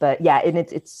blood. But yeah,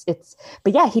 and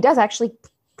but yeah, he does actually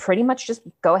pretty much just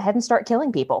go ahead and start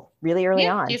killing people really early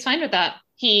on. He's fine with that.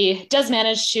 He does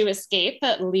manage to escape,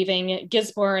 leaving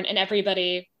Gisborne and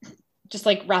everybody just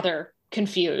like rather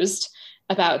confused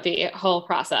about the whole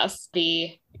process.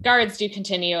 The guards do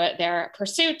continue their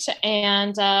pursuit,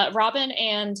 and Robin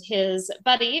and his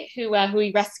buddy, who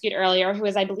he rescued earlier, who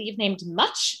is, I believe, named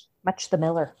Much the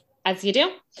Miller. As you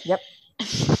do. Yep.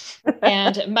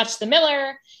 And Much the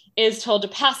Miller is told to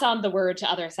pass on the word to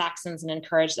other Saxons and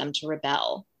encourage them to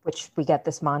rebel. Which we get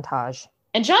this montage.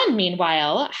 And John,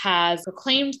 meanwhile, has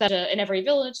proclaimed that in every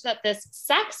village that this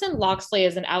Saxon Locksley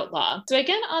is an outlaw. So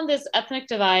again, on this ethnic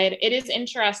divide, it is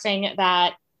interesting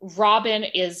that Robin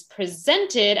is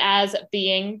presented as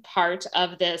being part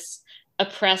of this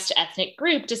oppressed ethnic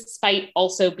group, despite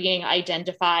also being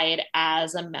identified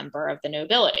as a member of the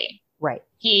nobility. Right.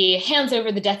 He hands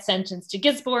over the death sentence to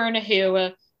Gisborne,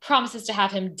 who promises to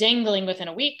have him dangling within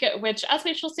a week, which, as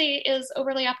we shall see, is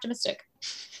overly optimistic.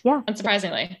 Yeah.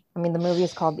 Unsurprisingly. The movie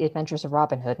is called The Adventures of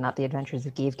Robin Hood, not The Adventures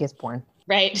of Guy of Gisborne.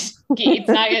 Right. Guy's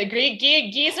not going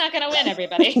to win,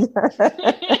 everybody.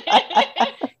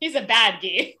 He's a bad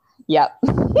Guy. Yep.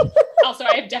 Also,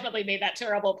 I have definitely made that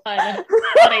terrible pun on a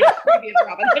previous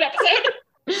Robin Hood episode.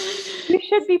 You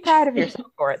should be proud of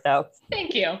yourself for it, though.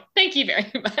 Thank you. Thank you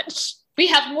very much. We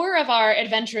have more of our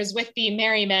adventures with the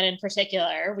merry men in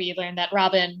particular. We learn that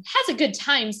Robin has a good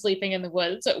time sleeping in the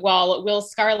woods, while Will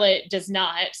Scarlet does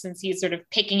not, since he's sort of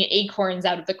picking acorns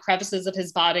out of the crevices of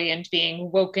his body and being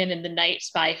woken in the night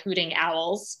by hooting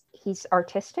owls. He's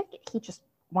artistic. He just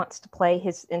wants to play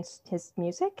his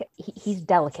music. He's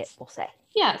delicate, we'll say.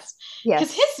 Yes.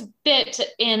 Because his bit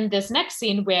in this next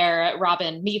scene where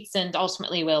Robin meets and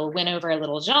ultimately will win over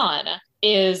little John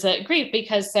is great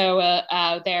because they're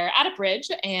at a bridge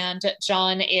and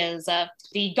John is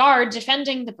the guard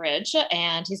defending the bridge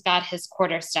and he's got his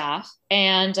quarterstaff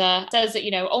and says that,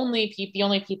 the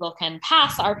only people can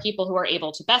pass are people who are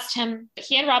able to best him.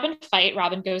 He and Robin fight.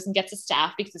 Robin goes and gets a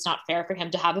staff because it's not fair for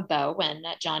him to have a bow when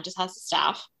John just has a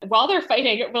staff. While they're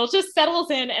fighting, Will just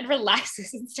settles in and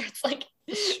relaxes and starts like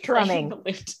strumming the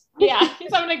lute. Yeah,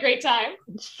 he's having a great time.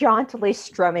 Jauntily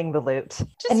strumming the lute.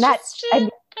 Kind of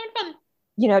fun.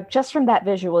 Just from that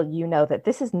visual, that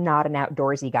this is not an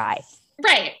outdoorsy guy.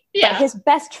 Right. Yeah. But his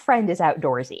best friend is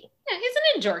outdoorsy. Yeah, he's an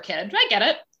indoor kid. I get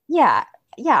it. Yeah,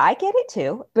 I get it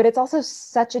too. But it's also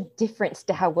such a difference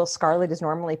to how Will Scarlet is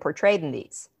normally portrayed in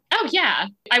these. Oh, yeah.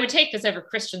 I would take this over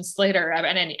Christian Slater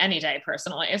any day,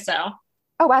 personally. So.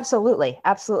 Oh, absolutely.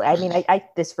 Absolutely. I mean,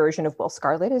 this version of Will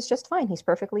Scarlet is just fine. He's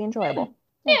perfectly enjoyable.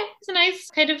 Yeah, he's a nice,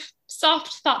 kind of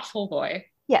soft, thoughtful boy.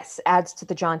 Yes, adds to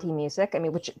the jaunty music. I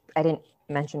mean, which I didn't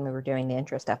mention we were doing the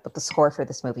intro stuff, but the score for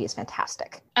this movie is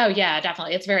fantastic. Oh yeah,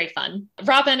 definitely. It's very fun.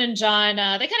 Robin and John,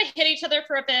 they kind of hit each other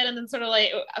for a bit and then sort of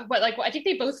I think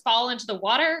they both fall into the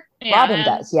water. Yeah, Robin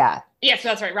does, yeah. Yes,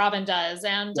 that's right. Robin does.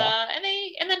 And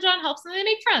then John helps and they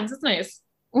make friends. It's nice.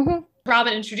 Mm-hmm.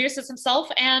 Robin introduces himself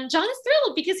and John is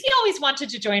thrilled because he always wanted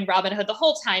to join Robin Hood the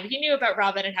whole time. He knew about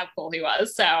Robin and how cool he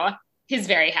was. So he's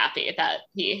very happy that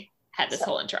he had this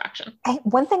whole interaction.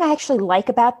 One thing I actually like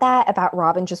about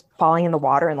Robin just falling in the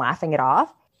water and laughing it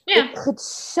off, it could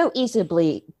so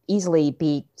easily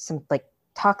be some like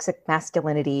toxic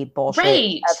masculinity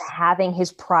bullshit of having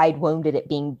his pride wounded at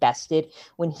being bested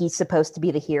when he's supposed to be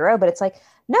the hero. But it's like,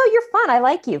 no, you're fun. I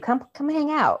like you. Come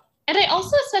hang out. And I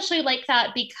also especially like that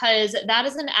because that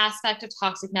is an aspect of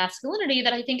toxic masculinity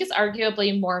that I think is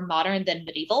arguably more modern than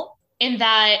medieval. In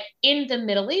that in the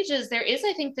Middle Ages, there is,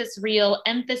 I think, this real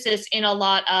emphasis in a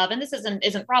lot of, and this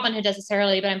isn't Robin Hood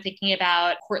necessarily, but I'm thinking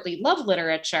about courtly love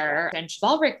literature and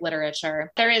chivalric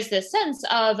literature. There is this sense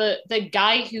of the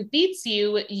guy who beats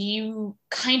you, you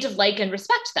kind of like and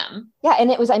respect them. Yeah,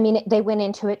 and they went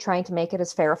into it trying to make it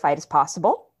as fair a fight as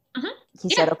possible. Mm-hmm.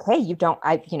 He said, okay,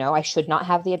 I should not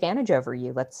have the advantage over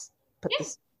you. Let's put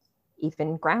this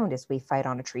even ground as we fight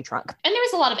on a tree trunk. And there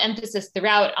was a lot of emphasis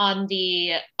throughout on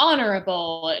the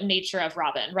honorable nature of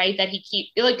Robin, right? That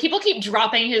people keep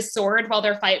dropping his sword while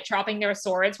they're dropping their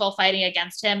swords while fighting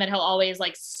against him. And he'll always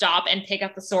stop and pick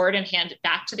up the sword and hand it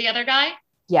back to the other guy.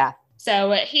 Yeah.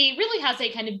 So he really has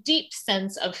a kind of deep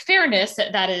sense of fairness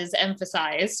that is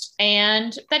emphasized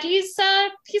and that he's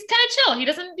kind of chill. He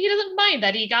doesn't mind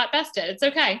that he got bested. It's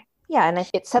okay. Yeah. And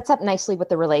it sets up nicely what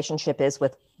the relationship is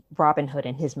with Robin Hood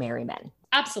and his merry men.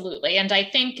 Absolutely. And I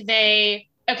think I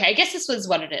guess this was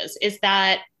what it is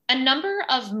that a number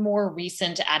of more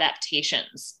recent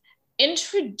adaptations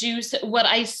introduce what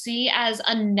I see as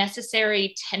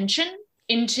unnecessary tension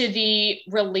into the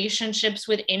relationships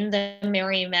within the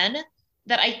merry men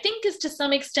that I think is to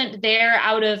some extent there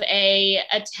out of a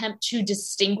attempt to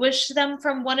distinguish them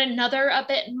from one another a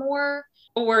bit more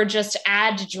or just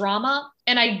add drama.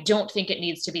 And I don't think it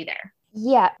needs to be there.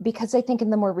 Yeah, because I think in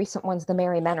the more recent ones, the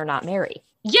merry men are not merry.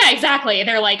 Yeah, exactly.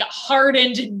 They're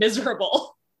hardened and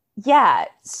miserable. Yeah.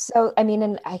 So, I mean,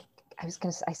 and I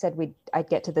said I'd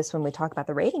get to this when we talk about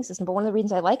the rating system, but one of the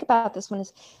reasons I like about this one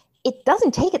is it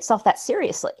doesn't take itself that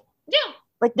seriously.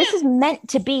 Yeah. This is meant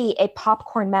to be a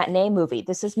popcorn matinee movie.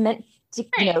 This is meant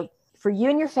to, for you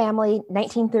and your family,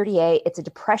 1938, it's a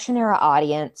Depression era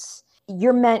audience.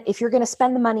 If you're going to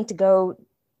spend the money to go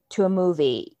to a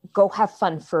movie, go have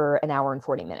fun for an hour and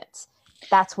 40 minutes.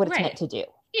 That's what it's meant to do.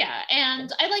 Yeah.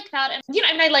 And I like that.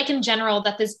 And I like in general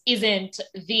that this isn't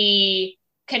the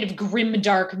kind of grim,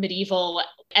 dark medieval,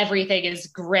 everything is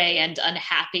gray and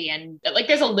unhappy. And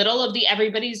there's a little of the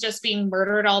everybody's just being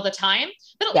murdered all the time,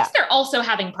 but at least they're also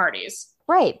having parties.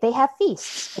 Right. They have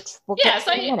feasts. So I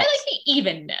like the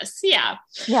evenness. Yeah.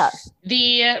 Yeah.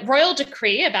 The royal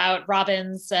decree about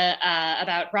Robin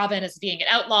as being an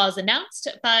outlaw is announced,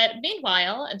 but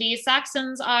meanwhile, the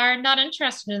Saxons are not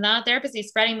interested in that. They're busy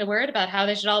spreading the word about how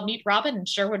they should all meet Robin in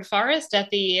Sherwood Forest at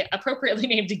the appropriately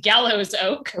named Gallows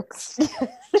Oak.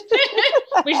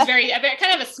 Which is very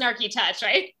kind of a snarky touch,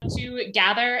 right? To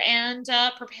gather and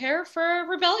prepare for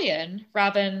rebellion.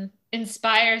 Robin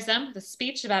inspires them with a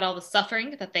speech about all the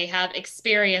suffering that they have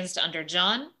experienced under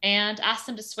John and asks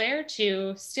them to swear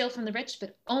to steal from the rich,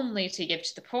 but only to give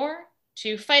to the poor,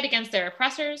 to fight against their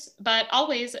oppressors, but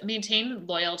always maintain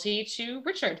loyalty to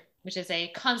Richard, which is a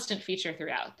constant feature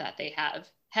throughout, that they have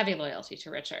heavy loyalty to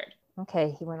Richard.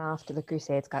 okay, he went off to the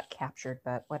Crusades, got captured,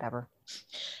 but whatever.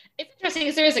 It's interesting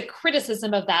because there is a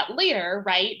criticism of that later,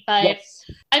 right? But yes.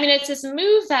 I mean, it's this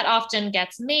move that often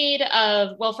gets made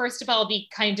of, well, first of all, be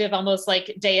kind of almost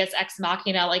like Deus ex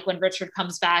machina, like when Richard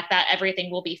comes back, that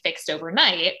everything will be fixed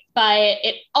overnight. But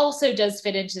it also does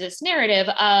fit into this narrative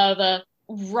of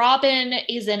Robin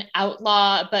is an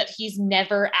outlaw, but he's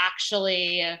never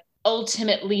actually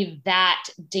ultimately that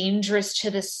dangerous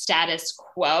to the status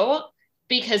quo,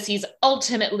 because he's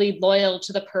ultimately loyal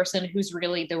to the person who's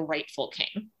really the rightful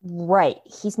king. Right.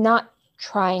 He's not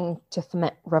trying to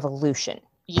foment revolution.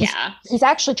 Yeah. He's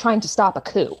actually trying to stop a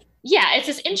coup. Yeah, it's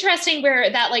this interesting where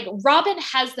that like Robin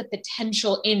has the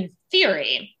potential in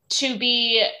theory to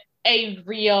be a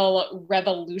real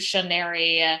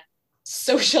revolutionary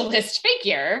socialist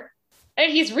figure,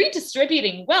 and he's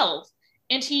redistributing wealth,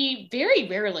 and he very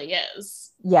rarely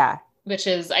is. Yeah. Which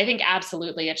is, I think,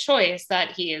 absolutely a choice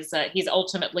that he's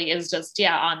ultimately is just,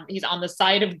 he's on the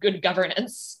side of good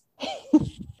governance.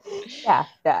 Yeah.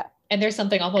 And there's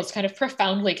something almost kind of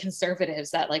profoundly conservative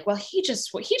that like, well, he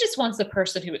just wants the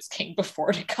person who was king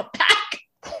before to come back.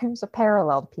 There's a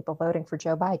parallel to people voting for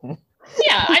Joe Biden.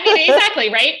 Yeah, I mean,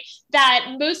 exactly, right?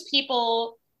 That most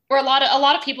people, or a lot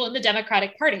of people in the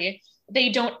Democratic Party, they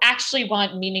don't actually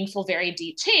want meaningful, very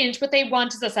deep change. What they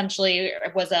want is essentially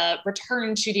was a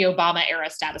return to the Obama era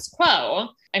status quo.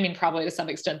 I mean, probably to some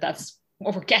extent that's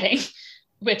what we're getting,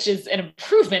 which is an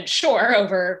improvement, sure,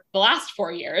 over the last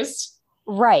 4 years.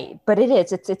 Right. But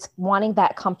it's wanting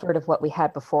that comfort of what we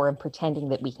had before and pretending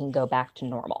that we can go back to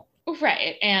normal.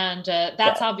 Right. And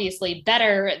that's obviously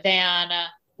better than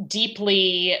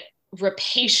deeply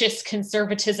rapacious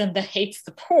conservatism that hates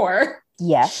the poor.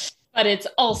 Yes. But it's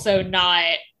also not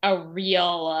a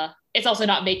real, he's also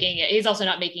not making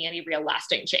any real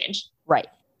lasting change. Right.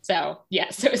 So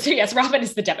yes, Robin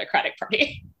is the Democratic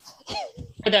Party.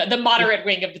 the moderate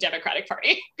wing of the Democratic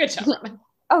Party. Good job, Robin.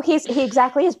 Oh, he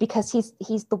exactly is, because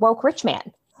he's the woke rich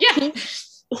man. Yeah.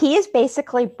 He is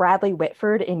basically Bradley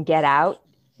Whitford in Get Out,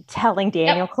 telling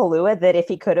Daniel Kaluuya that if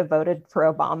he could have voted for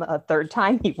Obama a third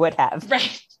time, he would have.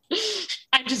 Right.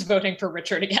 I'm just voting for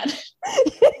Richard again.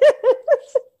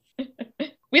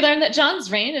 We learn that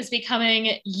John's reign is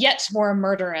becoming yet more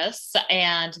murderous,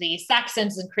 and the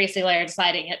Saxons increasingly are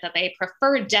deciding that they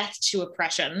prefer death to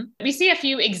oppression. We see a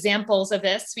few examples of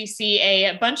this. We see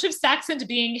a bunch of Saxons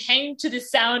being hanged to the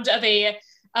sound of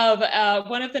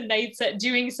one of the knights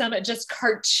doing some just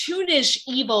cartoonish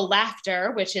evil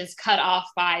laughter, which is cut off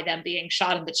by them being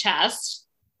shot in the chest.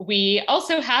 We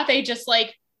also have a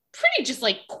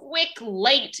pretty quick,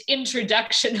 light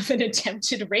introduction of an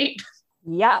attempted rape.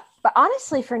 Yeah, but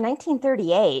honestly, for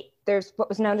 1938, there's what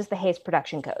was known as the Hays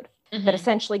Production Code that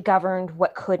essentially governed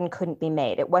what could and couldn't be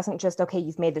made. It wasn't just, okay,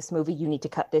 you've made this movie, you need to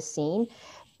cut this scene.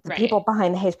 The people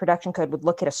behind the Hays Production Code would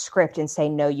look at a script and say,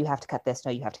 no, you have to cut this.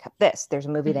 No, you have to cut this. There's a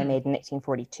movie they made in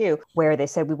 1942 where they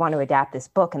said, we want to adapt this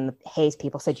book. And the Hays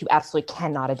people said, you absolutely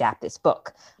cannot adapt this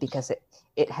book because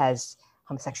it has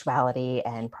homosexuality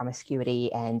and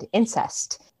promiscuity and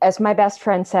incest. As my best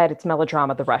friend said, it's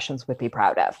melodrama the Russians would be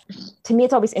proud of. To me,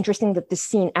 it's always interesting that this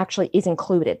scene actually is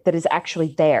included, that is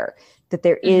actually there, that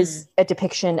there is a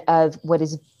depiction of what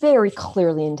is very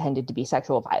clearly intended to be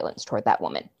sexual violence toward that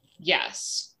woman.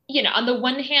 Yes. You know, on the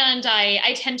one hand,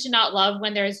 I tend to not love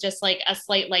when there's just like a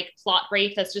slight like plot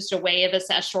rape that's just a way of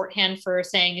a shorthand for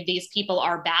saying these people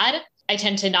are bad. I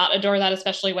tend to not adore that,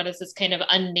 especially when it's this kind of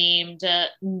unnamed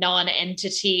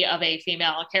non-entity of a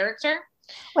female character.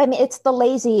 Well, I mean, it's the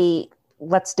lazy,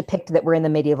 let's depict that we're in the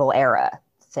medieval era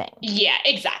thing. Yeah,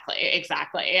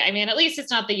 exactly. I mean, at least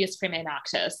it's not the jus primae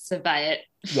noctis, but...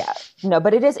 Yeah, no,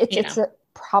 but it's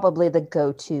probably the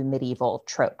go-to medieval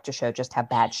trope to show just how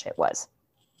bad shit was.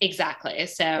 Exactly.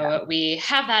 So we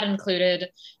have that included,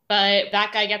 but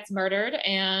that guy gets murdered,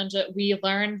 and we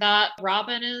learn that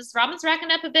Robin's racking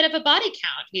up a bit of a body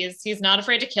count. He's not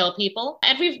afraid to kill people,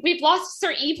 and we've lost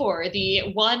Sir Ivor,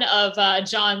 the one of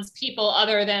John's people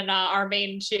other than our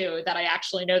main two that I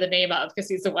actually know the name of, because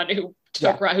he's the one who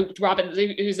took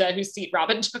whose seat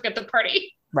Robin took at the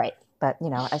party. Right. But,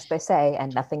 you know, as they say,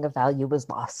 and nothing of value was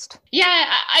lost. Yeah,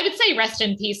 I would say rest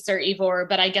in peace, Sir Ivor,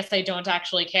 but I guess I don't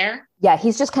actually care. Yeah,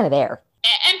 he's just kind of there.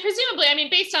 And presumably, I mean,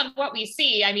 based on what we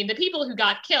see, I mean, the people who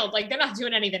got killed, like, they're not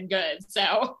doing anything good.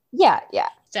 So yeah.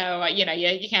 So, you know,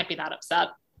 you can't be that upset.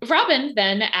 Robin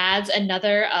then adds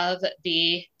another of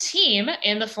the team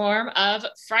in the form of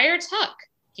Friar Tuck.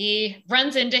 He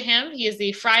runs into him. He is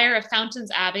the Friar of Fountains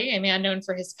Abbey, a man known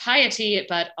for his piety,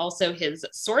 but also his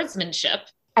swordsmanship.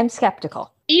 I'm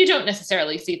skeptical. You don't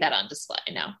necessarily see that on display,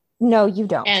 no. No, you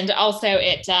don't. And also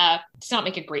it does not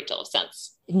make a great deal of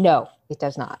sense. No, it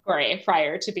does not. For a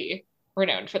friar to be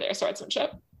renowned for their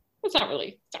swordsmanship. It's not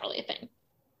really a thing.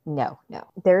 No, no.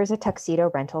 There is a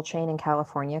tuxedo rental chain in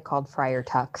California called Friar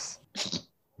Tux.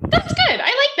 That's good. I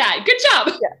like that. Good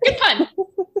job. Yeah. Good pun.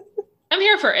 I'm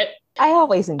here for it. I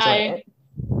always enjoy it.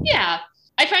 Yeah.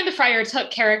 I find the Friar Tuck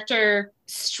character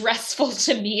stressful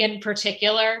to me in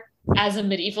particular as a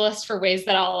medievalist for ways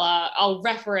that I'll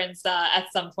reference at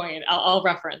some point. I'll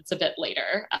reference a bit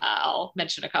later. I'll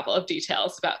mention a couple of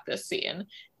details about this scene.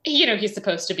 He's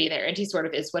supposed to be there and he sort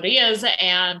of is what he is.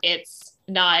 And it's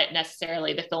not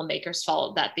necessarily the filmmaker's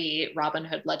fault that the Robin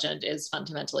Hood legend is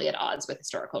fundamentally at odds with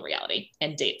historical reality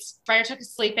and dates. Friar Tuck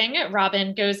is sleeping.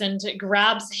 Robin goes and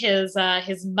grabs his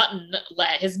mutton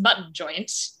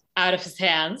joint out of his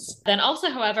hands. Then also,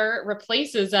 however,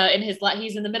 replaces he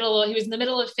was in the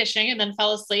middle of fishing and then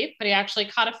fell asleep, but he actually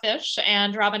caught a fish,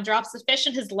 and Robin drops the fish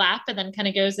in his lap and then kind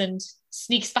of goes and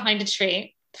sneaks behind a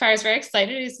tree. Friar's very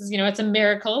excited. He says, it's a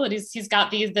miracle that he's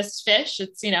got this fish.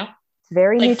 It's,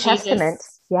 very like New Testament.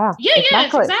 Jesus. Yeah. Yeah,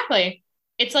 exactly.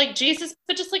 It's like Jesus,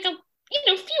 but just like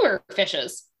fewer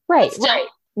fishes. Right. Right.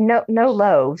 No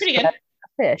loaves. Pretty good.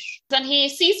 Fish. Then he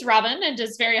sees Robin and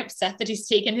is very upset that he's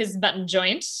taken his mutton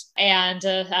joint and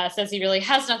says he really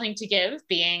has nothing to give,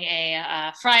 being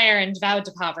a friar and vowed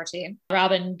to poverty.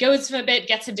 Robin goes for a bit,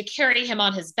 gets him to carry him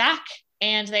on his back,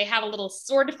 and they have a little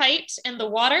sword fight in the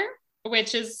water,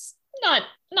 which is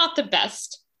not the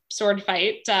best sword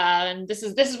fight. And this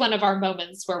is one of our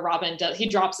moments where Robin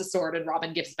drops a sword and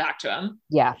Robin gives it back to him.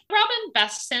 Yeah. Robin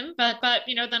bests him, but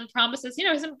then promises,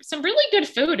 some really good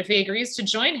food if he agrees to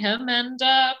join him. And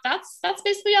that's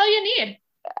basically all you need.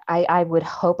 I would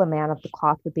hope a man of the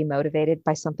cloth would be motivated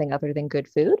by something other than good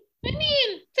food. I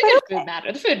mean, food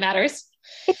matters. The food matters.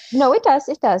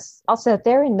 It does. Also,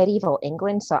 they're in medieval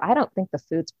England, so I don't think the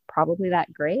food's probably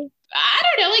that great. I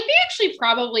don't know. Like, they actually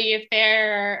probably, if they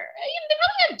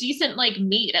probably have decent, like,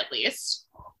 meat at least.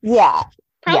 Yeah.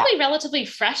 Probably relatively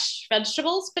fresh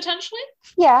vegetables, potentially.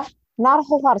 Yeah. Not a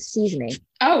whole lot of seasoning.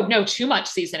 Oh, no, too much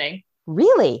seasoning.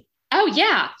 Really? Oh,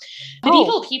 yeah.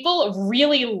 Medieval people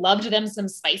really loved them some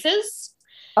spices.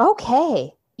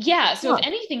 Okay. Yeah, so if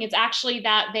anything, it's actually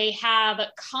that they have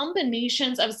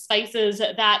combinations of spices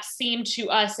that seem to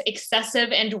us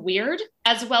excessive and weird,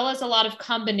 as well as a lot of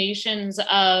combinations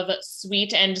of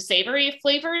sweet and savory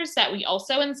flavors that we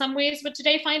also in some ways would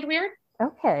today find weird.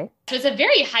 Okay. So it's a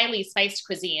very highly spiced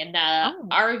cuisine.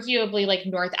 Arguably, like,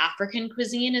 North African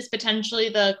cuisine is potentially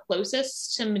the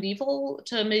closest to medieval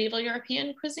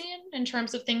European cuisine in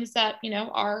terms of things that,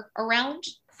 are around.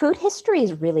 Food history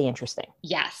is really interesting.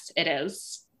 Yes, it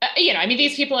is.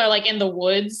 These people are like in the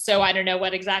woods, so I don't know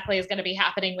what exactly is going to be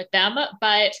happening with them.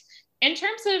 But in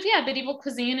terms of, medieval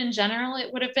cuisine in general,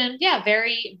 it would have been,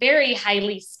 very, very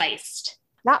highly spiced.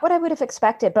 Not what I would have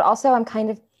expected, but also I'm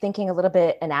kind of thinking a little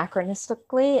bit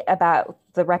anachronistically about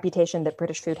the reputation that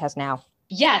British food has now.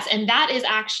 Yes, and that is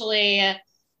actually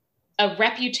a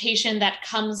reputation that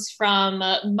comes from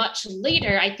much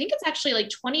later. I think it's actually like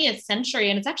 20th century,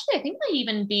 and it's actually, I think, might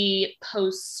even be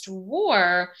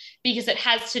post-war, because it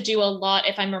has to do a lot,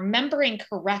 if I'm remembering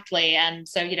correctly, and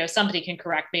so, somebody can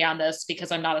correct me on this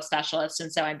because I'm not a specialist,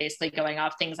 and so I'm basically going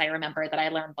off things I remember that I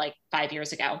learned like 5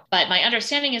 years ago. But my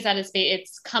understanding is that it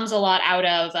comes a lot out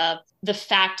of the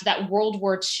fact that World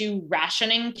War II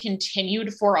rationing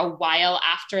continued for a while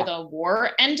after the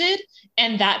war ended,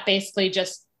 and that basically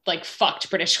just like fucked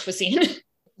British cuisine.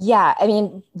 Yeah, I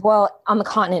mean, well, on the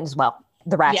continent as well,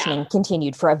 the rationing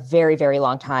continued for a very, very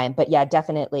long time. But yeah,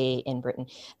 definitely in Britain.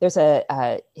 There's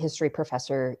a history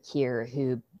professor here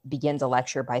who begins a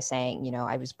lecture by saying,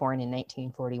 I was born in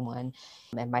 1941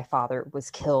 and my father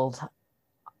was killed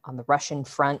on the Russian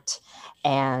front,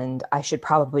 and I should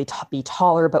probably be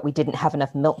taller, but we didn't have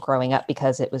enough milk growing up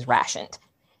because it was rationed.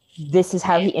 This is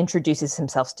how he introduces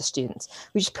himself to students,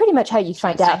 which is pretty much how you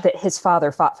find out that his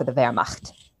father fought for the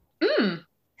Wehrmacht.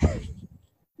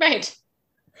 Right.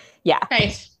 Yeah.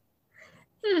 Right.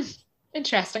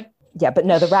 Interesting. Yeah, but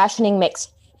no, the rationing makes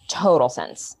total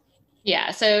sense.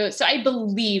 Yeah, so I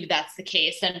believe that's the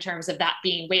case in terms of that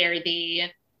being where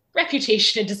the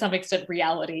reputation and to some extent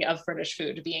reality of British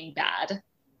food being bad.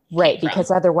 Right,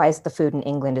 because otherwise the food in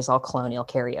England is all colonial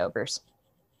carryovers.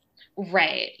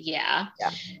 Right, yeah.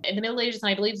 In the Middle Ages,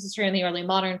 and I believe this is true in the early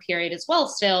modern period as well,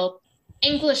 still,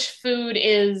 English food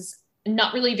is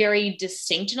not really very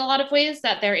distinct in a lot of ways,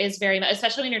 that there is very much,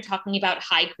 especially when you're talking about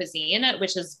high cuisine,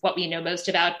 which is what we know most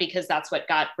about because that's what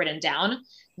got written down.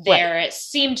 There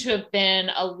seem to have been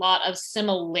a lot of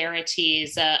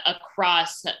similarities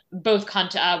across both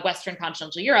Western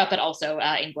continental Europe, but also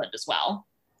England as well.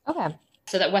 Okay.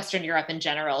 So that Western Europe in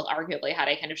general arguably had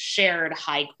a kind of shared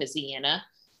high cuisine.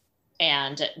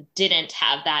 and didn't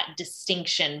have that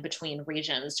distinction between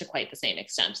regions to quite the same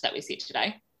extent that we see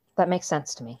today. That makes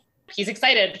sense to me. He's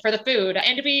excited for the food,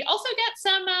 and we also get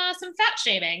some fat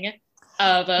shaming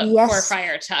of poor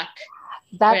Friar Tuck,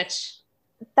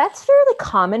 that's fairly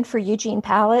common for Eugene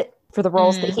Pallette for the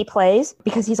roles that he plays,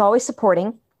 because he's always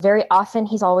supporting. Very often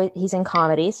he's in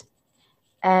comedies,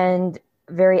 and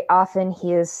very often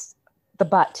he is the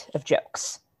butt of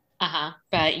jokes.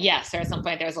 But yes, at some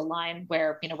point there's a line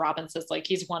where, Robin says, like,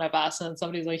 he's one of us, and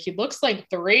somebody's like, he looks like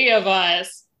three of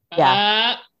us.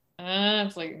 Yeah.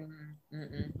 It's like,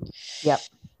 Yep.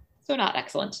 So not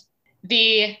excellent.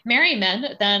 The merry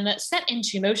men then set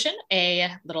into motion a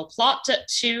little plot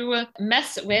to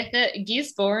mess with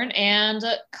Gisborne and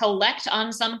collect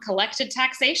on some collected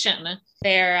taxation.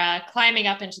 They're climbing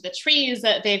up into the trees.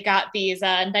 They've got these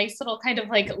nice little kind of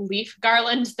like leaf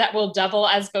garlands that will double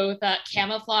as both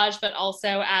camouflage, but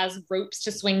also as ropes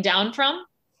to swing down from.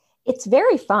 It's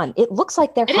very fun. It looks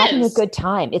like they're having a good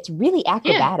time. It's really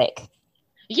acrobatic.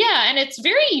 Yeah, and it's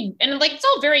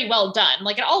all very well done.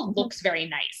 Like, it all looks very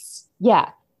nice.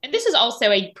 Yeah. And this is also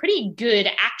a pretty good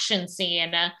action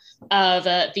scene of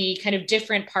the kind of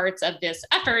different parts of this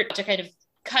effort to kind of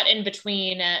cut in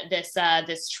between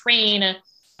this train,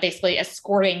 basically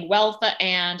escorting wealth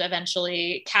and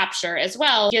eventually capture as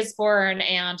well Gisborne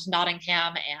and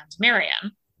Nottingham and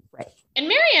Marion. Right. And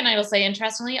Marion, I will say,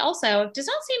 interestingly, also does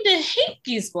not seem to hate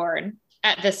Gisborne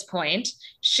at this point.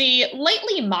 She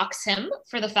lightly mocks him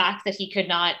for the fact that he could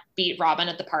not beat Robin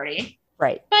at the party.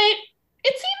 Right. But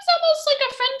it seems almost like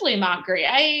a friendly mockery.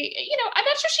 I'm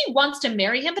not sure she wants to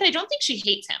marry him, but I don't think she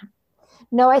hates him.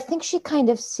 No, I think she kind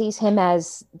of sees him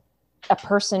as a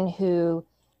person who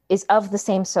is of the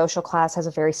same social class, has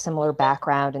a very similar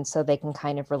background, and so they can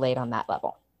kind of relate on that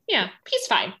level. Yeah, he's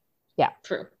fine. Yeah.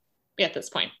 True. At this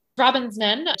point. Robin's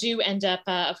men do end up,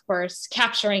 of course,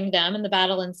 capturing them, and the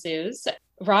battle ensues.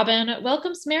 Robin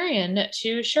welcomes Marion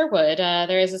to Sherwood.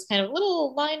 There is this kind of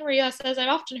little line where he says, I've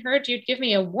often heard you'd give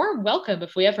me a warm welcome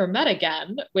if we ever met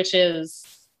again, which is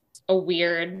a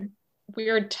weird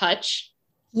touch.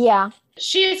 Yeah.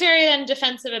 She is very then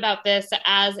defensive about this,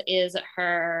 as is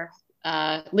her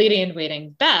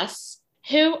lady-in-waiting, Bess,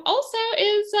 who also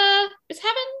is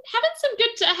having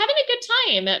a good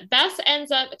time. Bess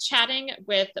ends up chatting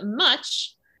with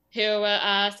Much, who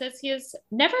says he has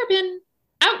never been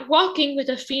out walking with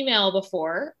a female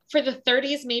before. For the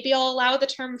 30s, maybe I'll allow the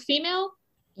term female.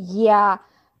 Yeah.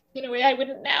 In a way I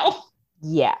wouldn't now.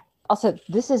 Yeah. Also,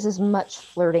 this is as much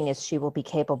flirting as she will be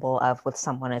capable of with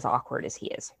someone as awkward as he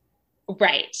is.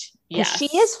 Right. Yeah. She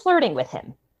is flirting with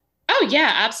him. Oh,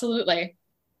 yeah, absolutely.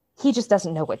 He just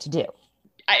doesn't know what to do.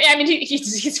 I mean,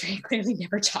 he's very clearly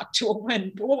never talked to a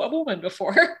woman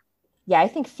before. Yeah, I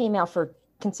think female, for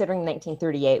considering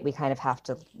 1938, we kind of have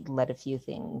to let a few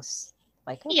things,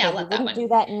 like, okay, we wouldn't do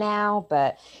that now,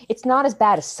 but it's not as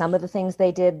bad as some of the things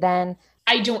they did then.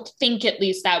 I don't think, at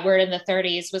least, that word in the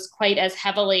 30s was quite as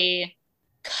heavily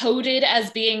coded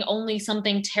as being only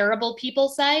something terrible people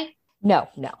say. No.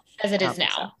 As it is now.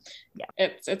 So. Yeah.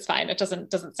 It's fine. It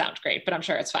doesn't sound great, but I'm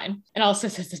sure it's fine. And also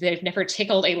says that they've never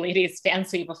tickled a lady's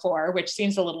fancy before, which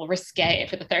seems a little risque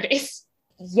for the 30s.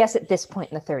 Yes, at this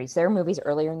point in the 30s. There are movies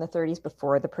earlier in the 30s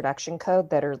before the production code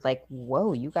that are like,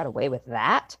 whoa, you got away with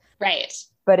that? Right.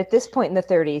 But at this point in the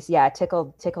 30s, yeah,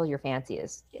 tickle your fancy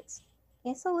is it's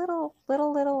a little it's a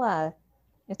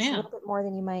little bit more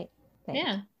than you might think.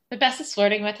 Yeah. But Bess is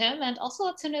flirting with him and also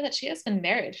lets him know that she has been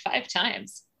married 5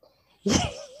 times.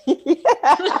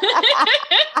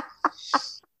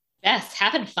 Bess,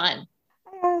 having fun.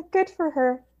 Good for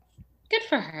her. Good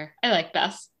for her. I like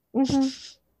Bess. Mm-hmm.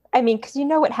 I mean, because you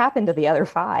know what happened to the other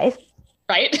 5.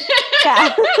 Right?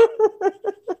 Yeah.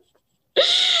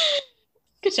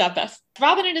 Good job, Bess.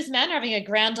 Robin and his men are having a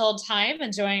grand old time,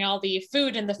 enjoying all the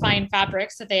food and the fine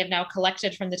fabrics that they have now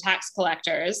collected from the tax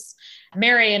collectors.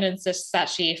 Marion insists that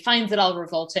she finds it all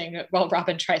revolting, while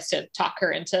Robin tries to talk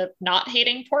her into not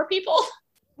hating poor people.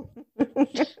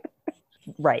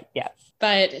 Right, yeah.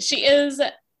 But she is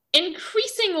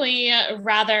increasingly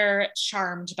rather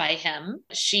charmed by him.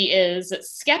 She is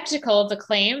skeptical of the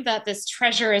claim that this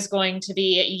treasure is going to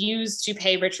be used to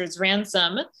pay Richard's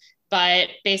ransom. But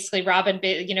basically Robin,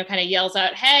 kind of yells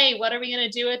out, hey, what are we going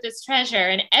to do with this treasure?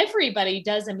 And everybody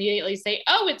does immediately say,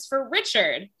 oh, it's for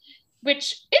Richard,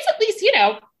 which is at least,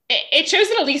 it shows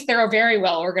that at least they're very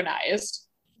well organized.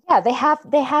 Yeah, they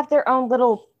have their own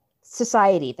little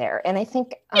society there. And I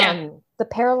think the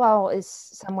parallel is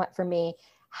somewhat, for me,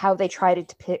 how they try to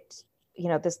depict,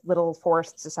 this little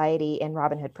forest society in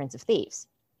Robin Hood, Prince of Thieves.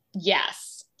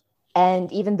 Yes.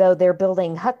 And even though they're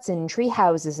building huts and tree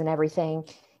houses and everything,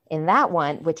 In that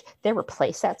one, which there were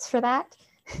play sets for that.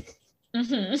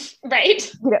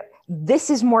 Right.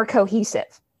 This is more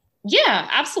cohesive. Yeah,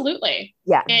 absolutely.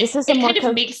 Yeah, this is a more kind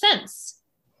of makes sense.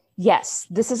 Yes,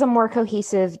 this is a more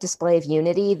cohesive display of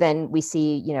unity than we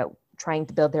see, trying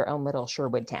to build their own little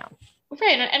Sherwood town.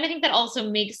 Right. And I think that also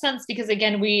makes sense because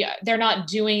again, they're not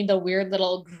doing the weird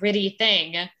little gritty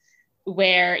thing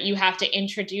where you have to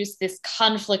introduce this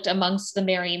conflict amongst the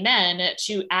merry men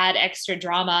to add extra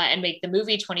drama and make the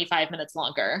movie 25 minutes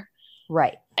longer.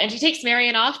 Right. And she takes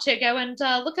Marion off to go and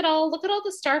look at all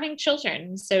the starving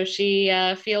children. So she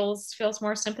feels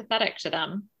more sympathetic to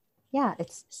them. Yeah,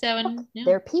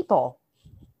 they're people.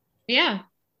 Yeah,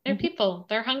 they're people.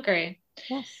 They're hungry.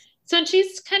 Yes. So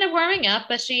she's kind of warming up,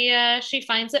 but she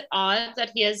finds it odd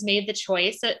that he has made the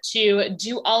choice to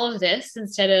do all of this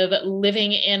instead of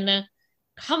living in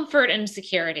comfort and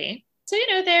security. So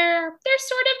they're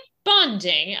sort of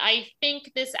bonding. I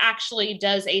think this actually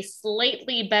does a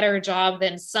slightly better job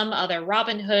than some other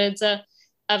Robin Hoods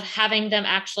of having them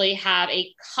actually have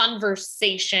a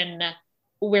conversation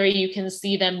where you can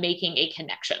see them making a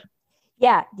connection.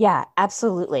 Yeah,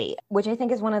 absolutely. Which I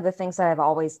think is one of the things that I've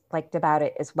always liked about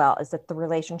it as well, is that the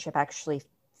relationship actually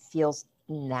feels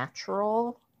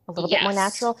natural, a little bit more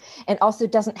natural, and also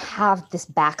doesn't have this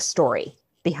backstory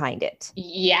behind it.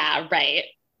 Yeah, right.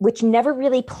 Which never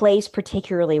really plays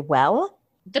particularly well.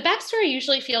 The backstory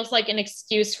usually feels like an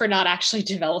excuse for not actually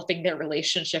developing their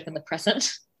relationship in the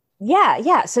present.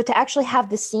 Yeah. So to actually have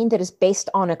this scene that is based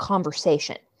on a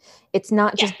conversation. It's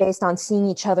not just based on seeing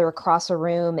each other across a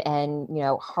room and,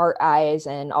 heart eyes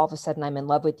and all of a sudden I'm in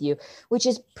love with you, which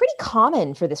is pretty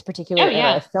common for this particular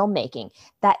era of filmmaking.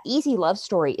 That easy love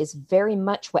story is very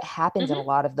much what happens in a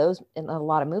lot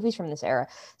of movies from this era.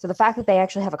 So the fact that they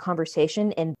actually have a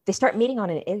conversation and they start meeting on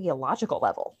an ideological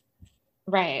level.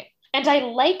 Right. And I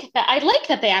like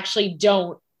that they actually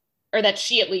don't, or that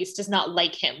she at least does not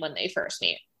like him when they first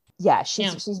meet. Yeah,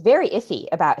 she's very iffy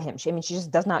about him. She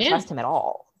just does not trust him at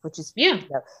all. Which is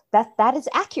that is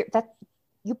accurate. That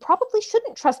you probably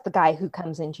shouldn't trust the guy who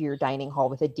comes into your dining hall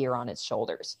with a deer on his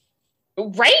shoulders.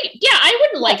 Right? Yeah, I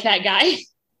wouldn't like that guy.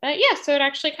 But so it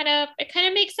actually kind of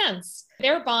makes sense.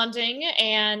 They're bonding,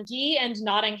 and Guy and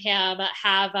Nottingham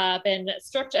have been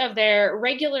stripped of their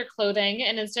regular clothing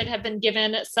and instead have been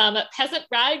given some peasant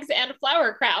rags and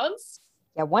flower crowns.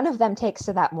 Yeah, one of them takes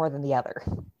to that more than the other.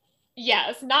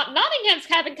 Yes, Nottingham's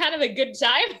having kind of a good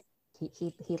time.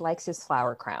 He likes his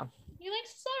flower crown. He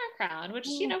likes his flower crown, which,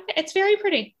 it's very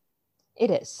pretty. It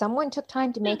is. Someone took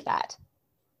time to make that.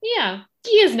 Yeah.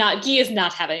 Guy is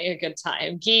not having a good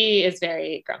time. Guy is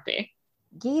very grumpy.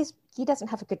 Guy doesn't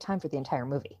have a good time for the entire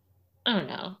movie. Oh,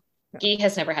 no. Guy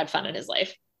has never had fun in his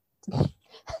life.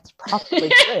 That's probably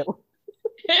true.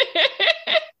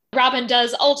 Robin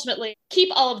does ultimately keep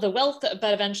all of the wealth,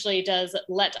 but eventually does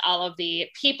let all of the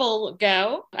people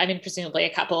go. I mean, presumably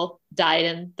a couple died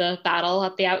in the battle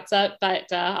at the outset,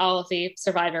 but all of the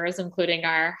survivors, including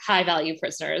our high-value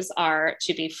prisoners, are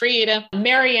to be freed.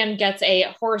 Marion gets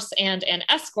a horse and an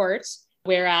escort,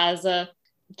 whereas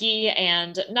Guy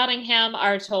and Nottingham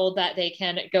are told that they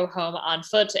can go home on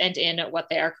foot and in what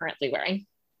they are currently wearing.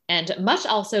 And Mutt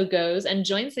also goes and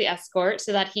joins the escort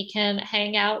so that he can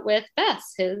hang out with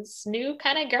Bess, his new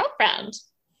kind of girlfriend.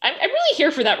 I'm really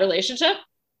here for that relationship.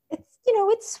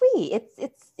 It's sweet.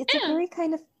 It's a very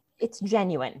kind of, it's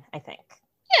genuine, I think.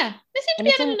 Yeah, they seem to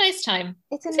be having a nice time.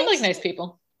 They seem like nice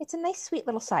people. It's a nice, sweet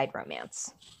little side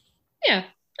romance. Yeah,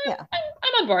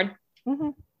 I'm on board. Mm-hmm.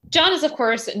 John is, of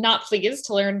course, not pleased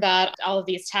to learn that all of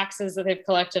these taxes that they've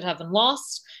collected have been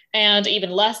lost, and even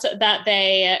less that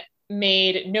they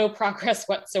made no progress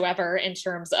whatsoever in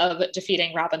terms of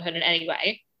defeating Robin Hood in any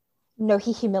way. No,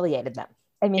 he humiliated them.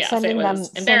 I mean,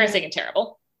 embarrassing and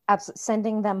terrible. Absolutely,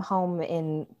 sending them home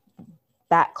in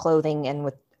that clothing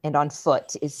and on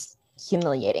foot is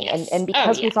humiliating. Yes. And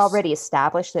because we've already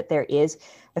established that there is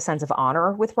a sense of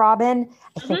honor with Robin,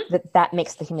 I think that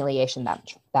makes the humiliation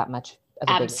that much of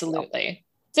a absolutely big deal.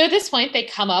 So at this point, they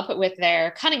come up with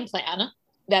their cunning plan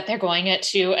that they're going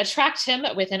to attract him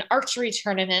with an archery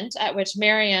tournament at which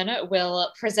Marion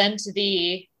will present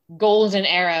the golden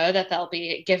arrow that they'll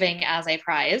be giving as a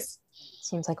prize.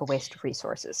 Seems like a waste of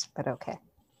resources, but okay.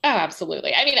 Oh,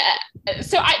 absolutely. I mean,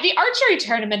 the archery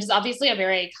tournament is obviously a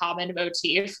very common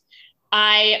motif.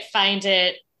 I find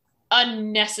it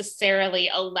unnecessarily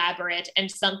elaborate and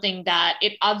something that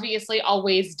it obviously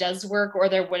always does work or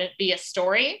there wouldn't be a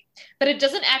story, but it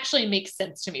doesn't actually make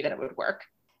sense to me that it would work.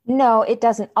 No, it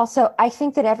doesn't. Also, I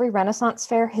think that every Renaissance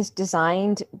fair has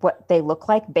designed what they look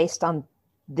like based on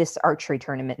this archery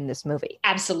tournament in this movie.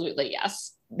 Absolutely,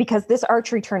 yes. Because this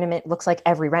archery tournament looks like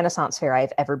every Renaissance fair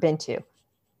I've ever been to.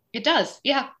 It does.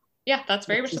 Yeah. Yeah. That's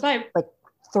very much the vibe. Like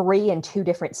 3 in 2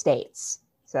 different states.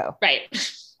 So right.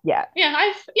 Yeah.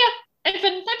 I've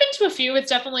been to a few. It's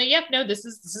definitely, no, this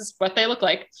is what they look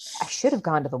like. I should have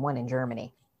gone to the one in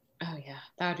Germany. Oh yeah,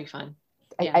 that would be fun.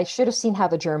 I should have seen how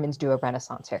the Germans do a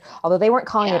Renaissance fair. Although they weren't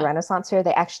calling it a Renaissance fair,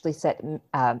 they actually said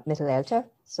Mittelalter,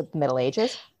 so the Middle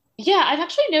Ages. Yeah, I've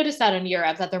actually noticed that in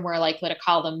Europe, that they're more likely to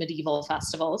call them medieval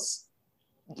festivals.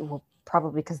 Well,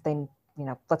 probably because they,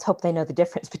 let's hope they know the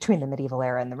difference between the medieval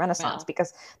era and the Renaissance,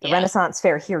 because the Renaissance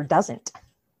fair here doesn't.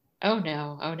 Oh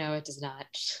no, it does not.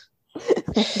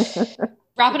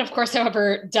 Robin, of course,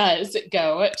 however, does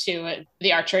go to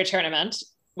the archery tournament,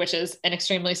 which is an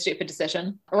extremely stupid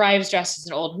decision. Arrives dressed as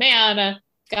an old man,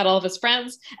 got all of his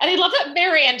friends. And I love that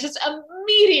Marianne just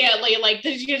immediately, like,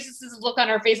 there's just this look on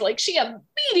her face, like she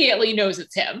immediately knows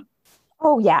it's him.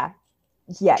 Oh, yeah.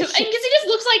 Yeah. Because he just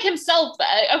looks like himself.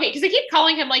 Okay, because they keep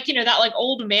calling him, like, that, like,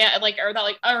 old man, like, or that,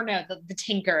 like, oh no, the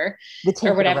tinker. The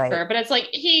tinker, or whatever. Right. But it's like,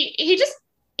 he just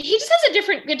has a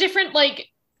different, like,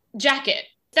 jacket.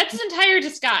 That's his entire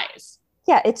disguise.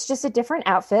 Yeah, it's just a different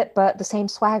outfit, but the same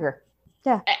swagger.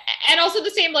 Yeah. And also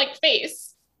the same, like,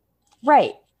 face.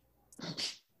 Right.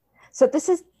 So this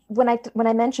is when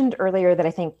I mentioned earlier that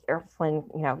I think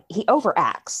Erflin, he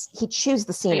overacts. He chews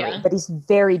the scenery, but he's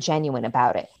very genuine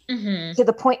about it. Mm-hmm. To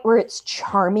the point where it's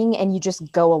charming and you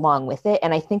just go along with it.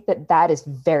 And I think that is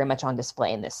very much on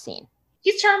display in this scene.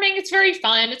 He's charming. It's very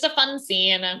fun. It's a fun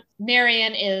scene.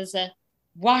 Marianne is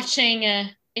watching,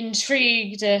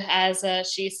 intrigued as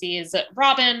she sees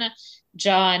Robin.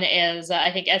 John is,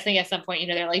 I think at some point,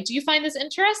 they're like, do you find this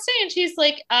interesting? And she's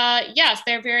like, yes,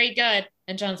 they're very good.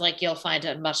 And John's like, you'll find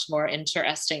it much more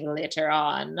interesting later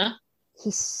on.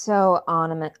 He's so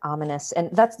ominous.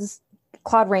 And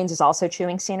Claude Rains is also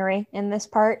chewing scenery in this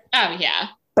part. Oh, yeah.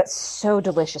 But so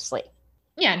deliciously.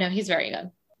 Yeah, no, he's very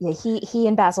good. Yeah, he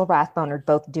and Basil Rathbone are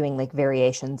both doing like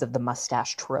variations of the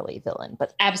mustache twirly villain.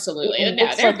 But absolutely.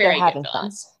 They're very good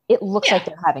villains. Fun. It looks like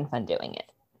they're having fun doing it.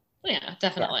 Yeah,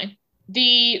 definitely. Yeah.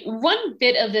 The one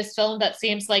bit of this film that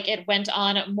seems like it went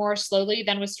on more slowly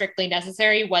than was strictly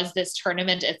necessary was this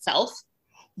tournament itself.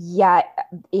 Yeah,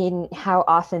 in how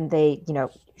often they,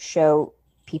 show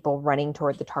people running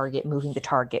toward the target, moving the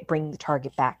target, bringing the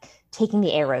target back, taking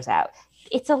the arrows out.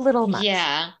 It's a little much.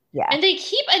 Yeah. And they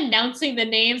keep announcing the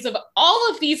names of all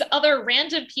of these other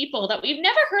random people that we've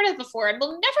never heard of before and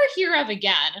will never hear of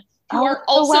again, who are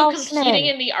also competing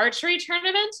in the archery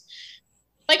tournament.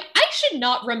 Like, I should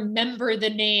not remember the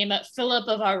name Philip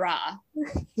of Arras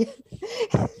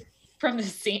from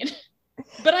this scene,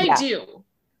 but I do.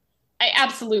 I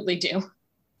absolutely do.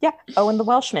 Yeah, Owen the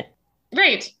Welshman.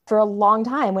 Right. For a long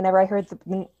time, whenever I heard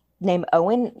the name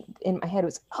Owen, in my head it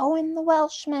was Owen the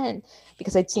Welshman,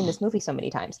 because I'd seen this movie so many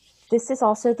times. This is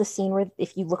also the scene where,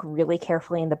 if you look really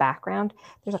carefully in the background,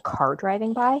 there's a car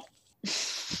driving by.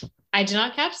 I did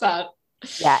not catch that.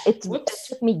 Yeah, it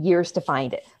took me years to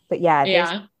find it. But yeah,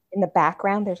 in the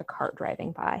background, there's a car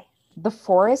driving by. The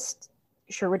forest,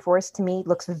 Sherwood Forest, to me,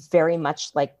 looks very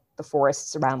much like the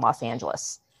forests around Los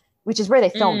Angeles, which is where they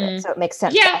filmed it. So it makes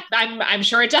sense. Yeah, I'm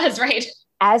sure it does, right?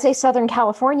 As a Southern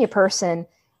California person,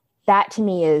 that to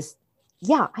me is,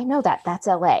 yeah, I know that. That's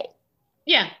LA.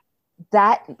 Yeah.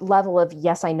 That level of,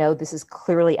 yes, I know this is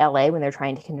clearly LA when they're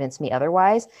trying to convince me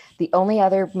otherwise. The only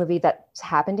other movie that's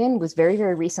happened in was very,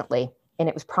 very recently. And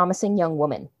it was Promising Young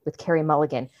Woman with Carey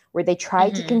Mulligan, where they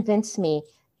tried to convince me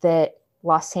that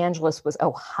Los Angeles was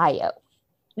Ohio.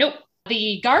 Nope.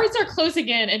 The guards are closing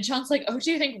in, and John's like, oh,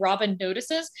 do you think Robin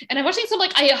notices? And I'm watching, so I'm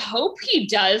like, I hope he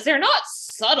does. They're not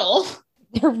subtle.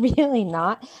 They're really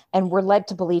not. And we're led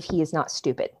to believe he is not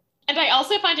stupid. And I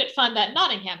also find it fun that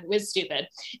Nottingham, who is stupid,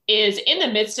 is in the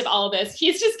midst of all of this.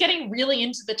 He's just getting really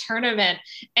into the tournament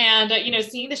and,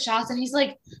 seeing the shots, and he's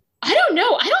like, I don't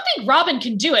know. I don't think Robin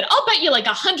can do it. I'll bet you like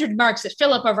 100 marks that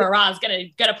Philip of Arras is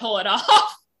gonna pull it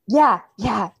off. Yeah.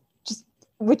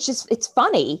 It's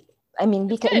funny. I mean,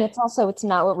 because it's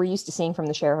not what we're used to seeing from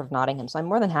the Sheriff of Nottingham. So I'm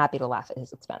more than happy to laugh at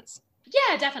his expense.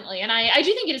 Yeah, definitely. And I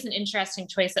do think it is an interesting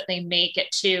choice that they make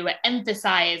to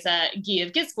emphasize Guy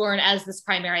of Gisborne as this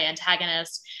primary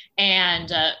antagonist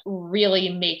and really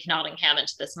make Nottingham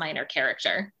into this minor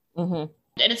character. Mm-hmm.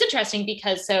 And it's interesting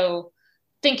because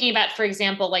thinking about, for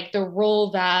example, like the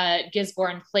role that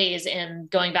Gisborne plays in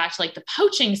going back to like the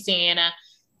poaching scene,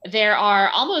 there are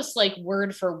almost like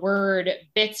word for word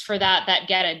bits for that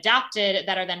get adapted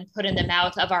that are then put in the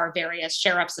mouth of our various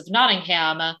sheriffs of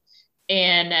Nottingham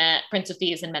in Prince of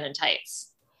Thieves and Men in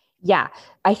Tights. Yeah,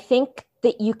 I think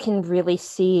that you can really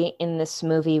see in this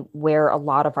movie where a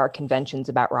lot of our conventions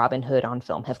about Robin Hood on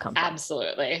film have come from.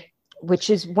 Absolutely. which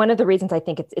is one of the reasons I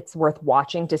think it's worth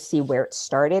watching, to see where it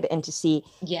started and to see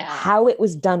how it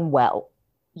was done well.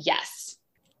 Yes.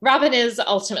 Robin is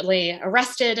ultimately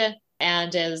arrested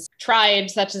and is tried,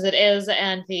 such as it is,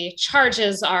 and the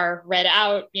charges are read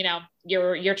out,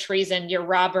 your treason, your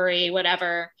robbery,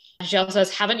 whatever. She also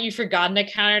says, haven't you forgotten a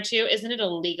count or two? Isn't it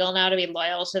illegal now to be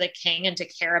loyal to the king and to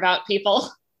care about people?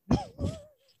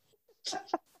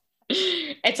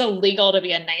 It's illegal to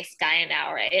be a nice guy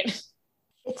now, right?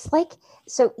 It's like,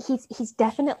 so he's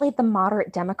definitely the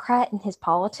moderate Democrat in his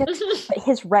politics, but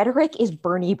his rhetoric is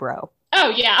Bernie bro. Oh,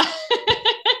 yeah.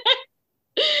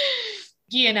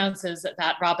 He announces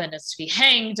that Robin is to be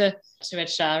hanged, to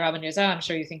which Robin goes, I'm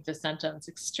sure you think this sentence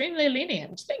extremely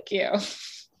lenient. Thank you.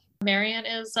 Marian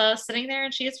is sitting there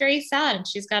and she is very sad, and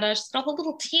she's got a whole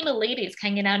little team of ladies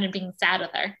hanging out and being sad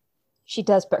with her. She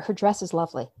does, but her dress is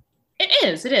lovely. It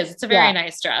is. It's a very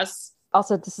nice dress.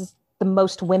 Also, this is the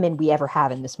most women we ever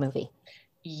have in this movie.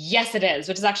 Yes, it is,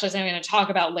 which is actually something I'm going to talk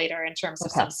about later in terms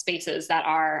of some spaces that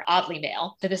are oddly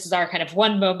male. But this is our kind of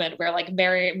one moment where like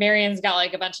Marian's got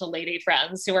like a bunch of lady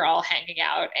friends who are all hanging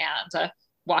out and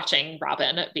watching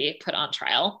Robin be put on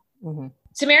trial. Mm-hmm.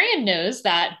 So Marian knows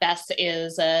that Bess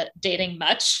is dating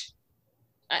Much.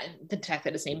 The fact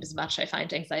that his name is Much, I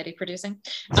find anxiety producing.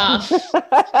 I've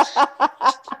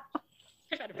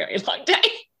had a very long day.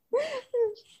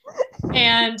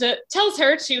 And tells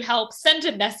her to help send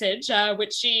a message,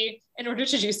 which she, in order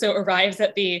to do so, arrives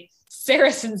at the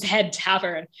Saracen's Head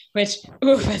Tavern, which,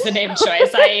 is a name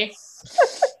choice.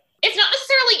 It's not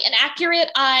necessarily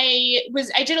inaccurate.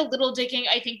 I did a little digging.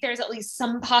 I think there's at least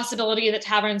some possibility that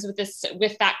taverns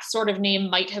with that sort of name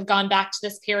might have gone back to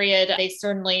this period. They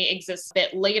certainly exist a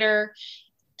bit later.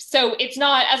 So it's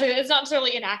not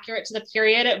necessarily inaccurate to the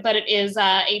period, but it is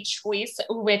a choice,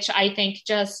 which I think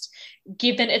just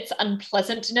given its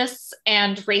unpleasantness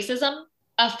and racism,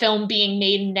 a film being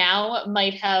made now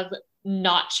might have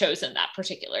not chosen that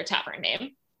particular tavern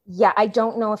name. Yeah, I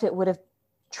don't know if it would have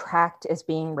tracked as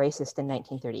being racist in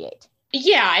 1938.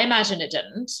 Yeah, I imagine it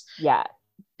didn't. Yeah.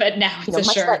 But now it's a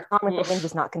much sure. Like Gone with the Wind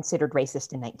was not considered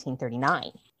racist in 1939.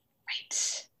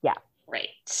 Right. Yeah.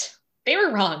 Right. They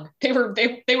were wrong. They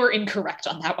were incorrect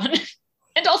on that one.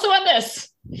 And also on this.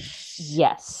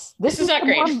 Yes. This is not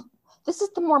great. This is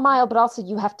the more mild, but also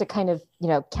you have to kind of,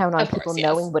 count on people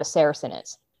knowing what a Saracen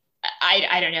is.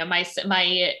 I don't know.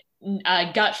 My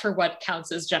gut for what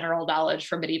counts as general knowledge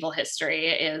from medieval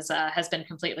history has been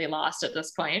completely lost at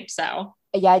this point. So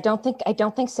yeah, I don't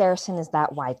think Saracen is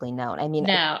that widely known. I mean,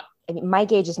 no. I mean, my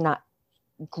gauge is not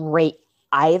great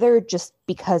either, just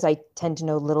because I tend to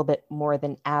know a little bit more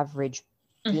than average,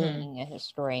 being a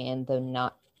historian, though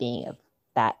not being of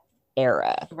that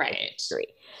era. Right. History.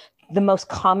 The most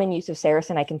common use of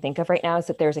Saracen I can think of right now is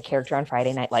that there's a character on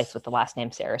Friday Night Lights with the last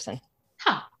name Saracen.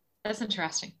 Huh. That's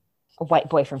interesting. A white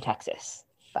boy from Texas,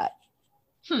 but.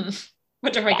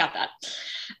 Wonder if I got that.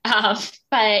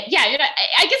 But yeah,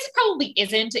 I guess it probably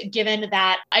isn't, given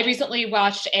that I recently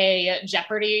watched a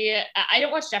Jeopardy. I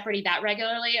don't watch Jeopardy that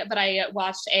regularly, but I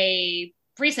watched a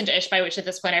recent-ish, by which at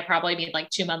this point I probably mean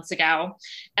like 2 months ago,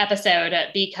 episode,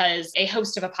 because a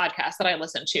host of a podcast that I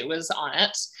listened to was on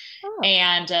it. Oh.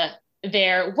 And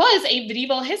there was a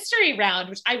medieval history round,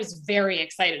 which I was very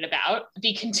excited about.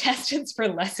 The contestants were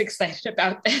less excited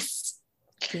about this.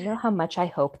 Do you know how much I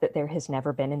hope that there has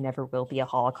never been and never will be a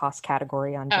Holocaust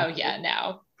category on Jeopardy? Oh, yeah,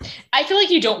 no. I feel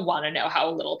like you don't want to know how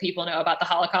little people know about the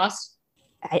Holocaust.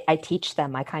 I teach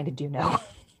them. I kind of do know.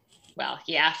 Well,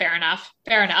 yeah, fair enough.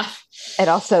 Fair enough. And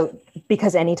also,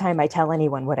 because anytime I tell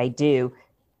anyone what I do,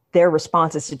 their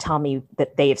response is to tell me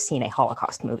that they have seen a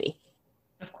Holocaust movie.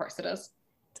 Of course it is.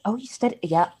 Oh, you said,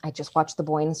 yeah, I just watched The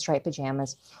Boy in the Striped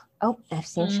Pajamas. Oh, I've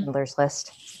seen Schindler's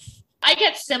List. I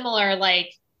get similar,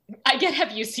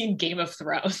 have you seen Game of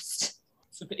Thrones?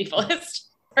 It's a medievalist.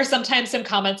 Or sometimes some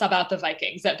comments about the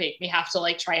Vikings that make me have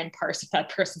to try and parse if that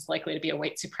person's likely to be a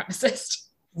white supremacist.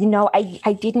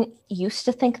 I didn't used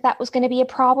to think that was going to be a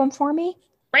problem for me.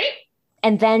 Right.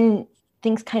 And then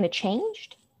things kind of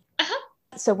changed. Uh-huh.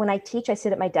 So when I teach, I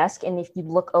sit at my desk, and if you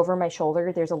look over my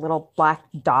shoulder, there's a little black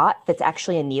dot that's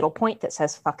actually a needlepoint that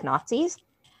says "fuck Nazis."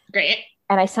 Great.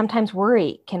 And I sometimes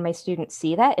worry, can my students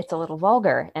see that? It's a little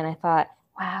vulgar. And I thought,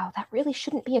 wow, that really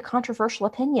shouldn't be a controversial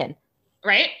opinion.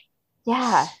 Right?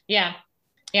 Yeah. Yeah.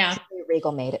 Yeah. Jerry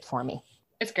Regal made it for me.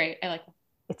 It's great. I like it.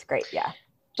 It's great. Yeah.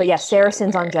 But yeah,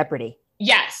 Saracen's on Jeopardy.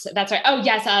 Yes, that's right. Oh,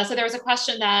 yes. So there was a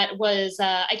question that was,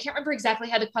 I can't remember exactly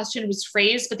how the question was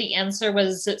phrased, but the answer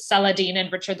was Saladin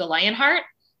and Richard the Lionheart,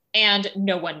 and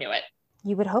no one knew it.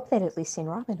 You would hope they'd at least seen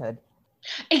Robin Hood.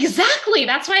 Exactly.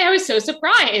 That's why I was so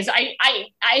surprised.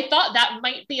 I thought that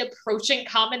might be approaching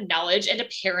common knowledge, and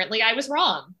apparently I was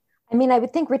wrong. I mean, I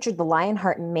would think Richard the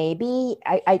Lionheart, maybe.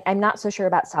 I'm not so sure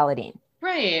about Saladin.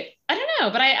 Right. I don't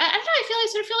know, but I don't know. I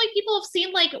sort of feel like people have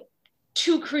seen like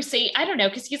two Crusade. I don't know,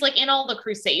 because he's like in all the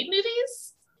Crusade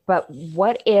movies. But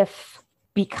what if,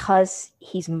 because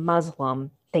he's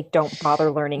Muslim, they don't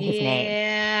bother learning his name?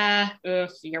 Yeah.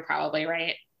 You're probably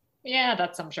right. Yeah,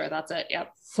 I'm sure that's it.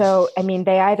 Yep. So, I mean,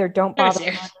 they either don't bother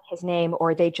learning his name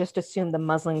or they just assume the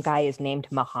Muslim guy is named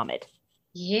Muhammad.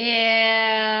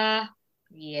 Yeah.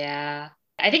 Yeah.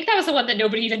 I think that was the one that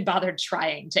nobody even bothered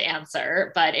trying to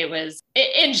answer, but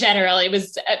in general, it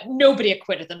was nobody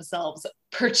acquitted themselves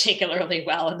particularly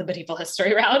well in the medieval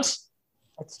history round.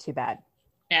 That's too bad.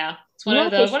 Yeah. It's one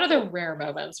of the rare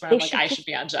moments where I'm like, I should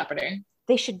be on Jeopardy.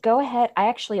 They should go ahead. I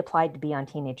actually applied to be on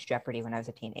Teenage Jeopardy when I was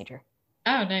a teenager.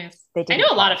 Oh, nice. I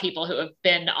know a lot of people who have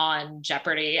been on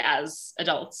Jeopardy as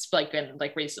adults, like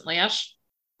recently-ish.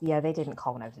 Yeah, they didn't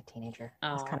call when I was a teenager.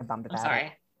 I was kind of bummed about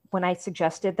it. When I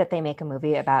suggested that they make a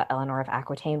movie about Eleanor of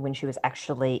Aquitaine when she was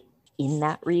actually in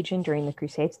that region during the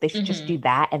Crusades, they should just do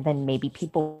that, and then maybe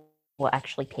people will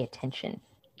actually pay attention.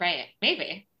 Right,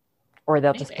 maybe. Or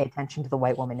they'll just pay attention to the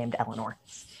white woman named Eleanor.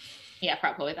 Yeah,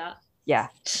 probably that. Yeah.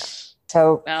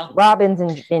 So Robin's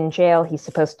in jail. He's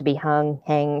supposed to be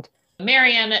hanged.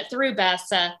 Marion, through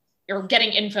Bess, or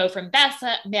getting info from Bess,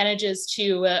 manages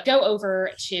to go over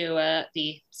to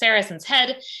the Saracen's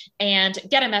Head and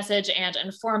get a message and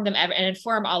inform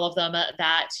all of them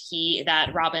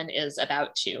that Robin is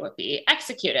about to be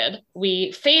executed.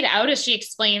 We fade out as she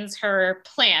explains her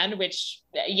plan, which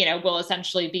will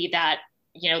essentially be that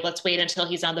let's wait until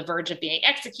he's on the verge of being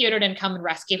executed and come and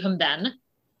rescue him then,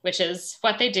 which is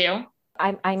what they do.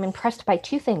 I'm impressed by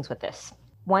two things with this.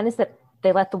 One is that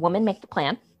they let the woman make the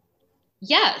plan.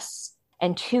 Yes.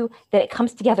 And two, that it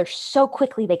comes together so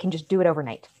quickly they can just do it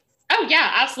overnight. Oh,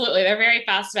 yeah, absolutely. They're very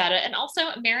fast about it. And also,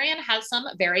 Marion has some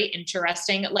very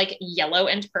interesting, like, yellow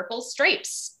and purple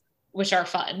stripes, which are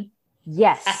fun.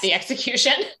 Yes. At the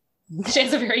execution. She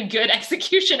has a very good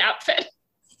execution outfit.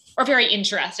 Or very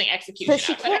interesting execution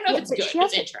outfit. I don't know if it's good, but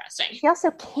it's interesting. She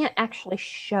also can't actually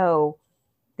show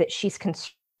that she's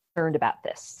concerned about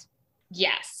this.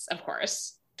 Yes, of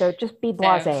course. So just be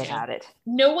blasé about it.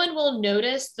 No one will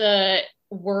notice the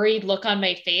worried look on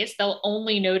my face. They'll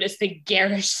only notice the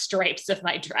garish stripes of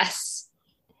my dress.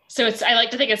 So I like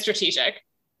to think it's strategic.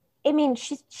 I mean,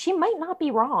 she might not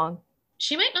be wrong.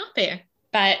 She might not be.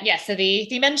 But yeah, so the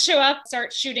men show up,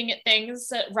 start shooting at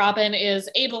things. Robin is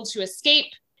able to escape.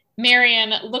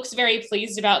 Marion looks very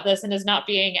pleased about this and is not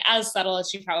being as subtle as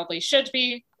she probably should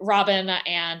be. Robin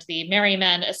and the merry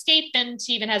men escape, and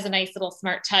he even has a nice little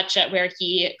smart touch at where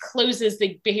he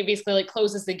basically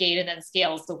closes the gate and then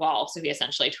scales the wall. So he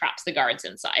essentially traps the guards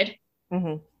inside.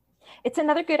 Mm-hmm. It's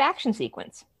another good action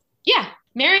sequence. Yeah.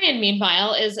 Marion,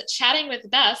 meanwhile, is chatting with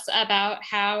Bess about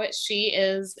how she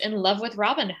is in love with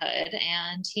Robin Hood,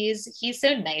 and he's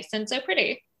so nice and so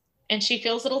pretty. And she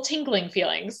feels little tingling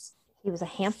feelings. He was a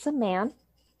handsome man,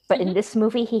 but in this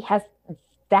movie, he has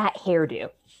that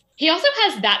hairdo. He also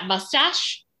has that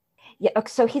mustache. Yeah,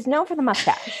 so he's known for the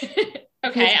mustache.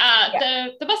 Okay,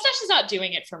 the mustache is not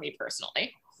doing it for me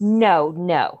personally.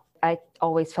 No. I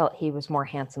always felt he was more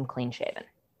handsome, clean-shaven.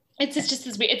 It's just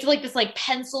this weird, it's like this like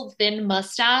penciled thin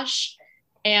mustache,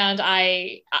 and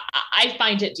I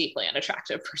find it deeply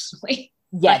unattractive personally.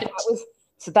 Yeah,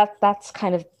 that's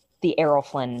kind of the Errol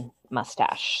Flynn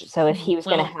mustache. So if he was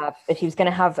going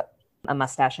to have a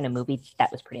mustache in a movie,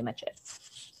 that was pretty much it.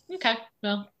 Okay,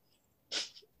 well,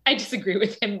 I disagree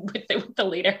with him with the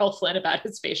late Errol Flynn about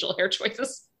his facial hair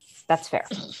choices. That's fair.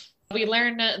 We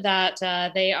learn that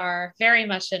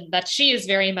that she is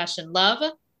very much in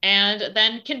love, and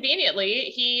then conveniently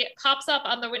he pops up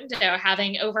on the window,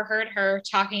 having overheard her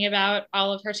talking about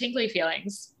all of her tingly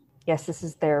feelings. Yes, this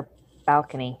is their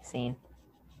balcony scene.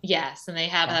 Yes, and they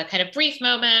have a kind of brief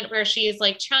moment where she's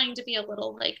like trying to be a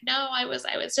little like, no, I was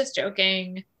just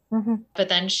joking. Mm-hmm. But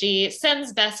then she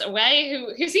sends Bess away,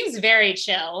 who seems very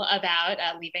chill about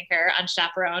leaving her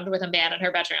unchaperoned with a man in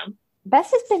her bedroom.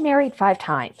 Bess has been married 5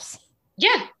 times.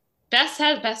 Yeah, Bess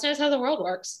knows how the world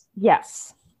works.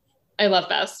 Yes. I love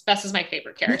Bess. Bess is my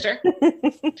favorite character.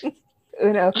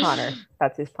 Una O'Connor,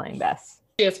 that's who's playing Bess.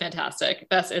 She is fantastic.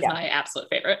 Bess is my absolute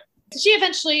favorite. She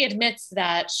eventually admits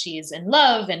that she's in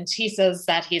love, and he says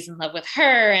that he's in love with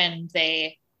her, and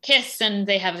they kiss and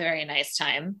they have a very nice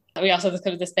time. We also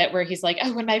have this bit where he's like,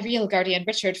 oh, when my real guardian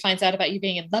Richard finds out about you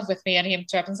being in love with me, and he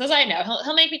interrupts and says, I know,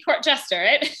 he'll make me court jester,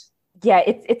 right? Yeah,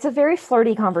 it's a very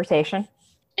flirty conversation.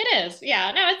 It is.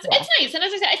 Yeah, no, it's nice. And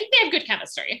as I said, I think they have good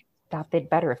chemistry. thought they'd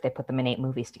better if they put them in 8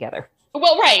 movies together.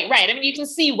 Well, right. I mean, you can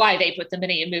see why they put them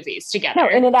in 8 movies together. No,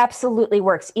 and it absolutely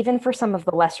works, even for some of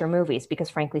the lesser movies, because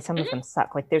frankly, some of them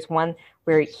suck. Like there's one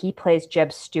where he plays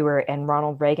Jeb Stewart and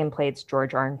Ronald Reagan plays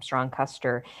George Armstrong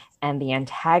Custer, and the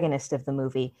antagonist of the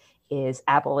movie is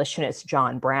abolitionist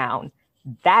John Brown.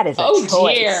 That is a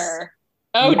choice. Dear.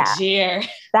 Oh, yeah. Dear.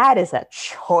 That is a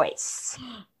choice.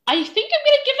 I think I'm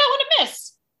going to give that one a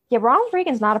miss. Yeah, Ronald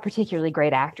Reagan's not a particularly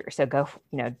great actor, so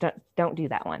don't do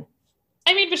that one.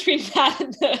 I mean, between that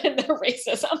and the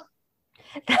racism.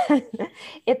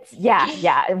 It's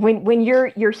yeah. When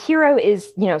your hero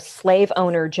is, slave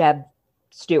owner Jeb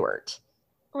Stewart.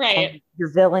 Right. And your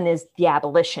villain is the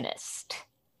abolitionist.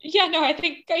 Yeah, no, I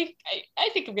think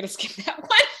I'm going to skip that one.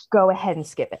 Go ahead and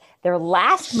skip it. Their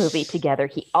last movie together,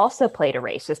 he also played a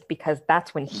racist because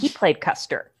that's when he played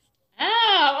Custer.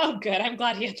 Oh, good. I'm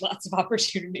glad he had lots of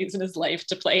opportunities in his life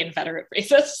to play inveterate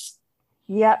racists.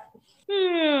 Yep.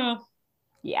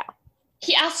 Yeah.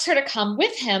 He asks her to come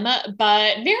with him,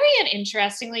 but Marion,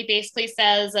 interestingly, basically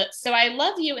says, so I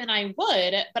love you and I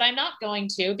would, but I'm not going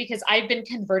to because I've been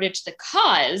converted to the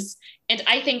cause, and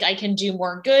I think I can do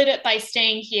more good by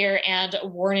staying here and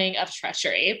warning of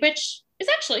treachery, which is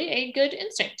actually a good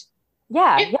instinct.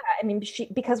 Yeah. I mean,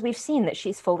 because we've seen that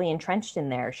she's fully entrenched in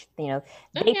there.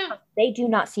 They do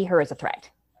not see her as a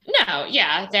threat. No,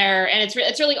 yeah, and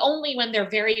it's really only when they're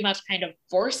very much kind of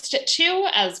forced to,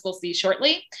 as we'll see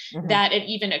shortly, that it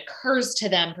even occurs to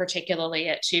them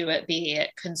particularly to be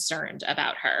concerned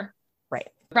about her. Right.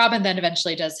 Robin then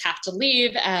eventually does have to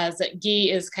leave as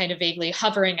Guy is kind of vaguely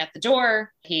hovering at the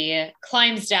door. He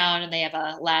climbs down and they have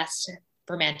a last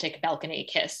romantic balcony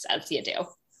kiss, as you do.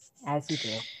 As you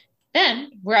do.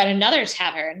 Then we're at another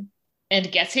tavern,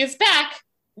 and guess who's back?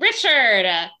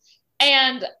 Richard.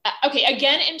 And okay,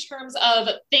 again, in terms of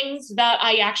things that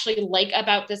I actually like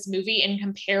about this movie and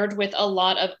compared with a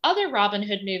lot of other Robin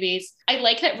Hood movies, I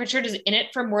like that Richard is in it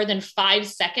for more than 5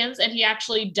 seconds and he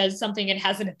actually does something and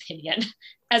has an opinion,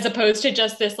 as opposed to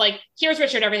just this like, here's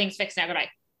Richard, everything's fixed now, goodbye.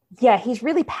 Yeah, he's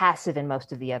really passive in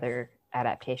most of the other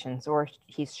adaptations, or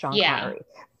he's Sean Connery.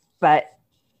 But...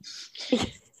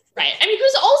 Right. I mean,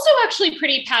 who's also actually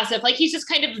pretty passive. Like, he's just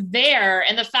kind of there.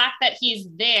 And the fact that he's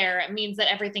there means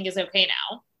that everything is okay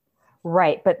now.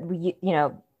 Right. But,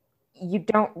 you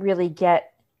don't really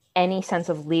get any sense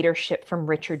of leadership from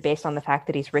Richard based on the fact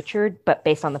that he's Richard, but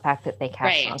based on the fact that they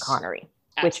cast Sean Connery.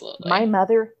 Absolutely. Which my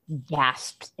mother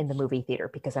gasped in the movie theater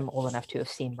because I'm old enough to have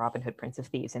seen Robin Hood, Prince of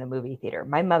Thieves in a movie theater.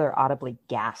 My mother audibly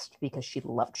gasped because she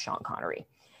loved Sean Connery.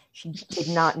 She did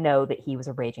not know that he was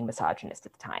a raging misogynist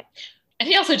at the time. And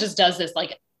he also just does this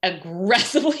like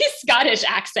aggressively Scottish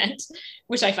accent,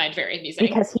 which I find very amusing.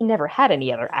 Because he never had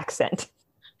any other accent.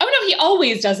 Oh no, he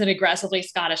always does an aggressively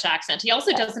Scottish accent. He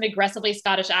also does an aggressively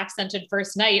Scottish accent in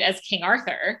First Night as King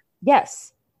Arthur.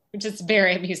 Yes. Which is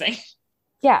very amusing.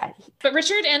 Yeah. But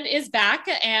Richard is back,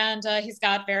 and he's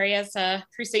got various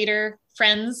Crusader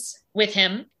friends with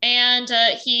him. And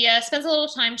he spends a little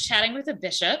time chatting with the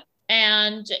bishop.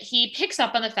 And he picks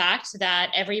up on the fact that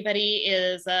everybody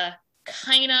is...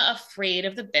 kind of afraid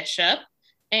of the bishop,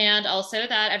 and also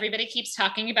that everybody keeps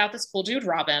talking about this cool dude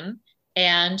Robin,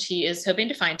 and he is hoping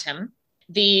to find him.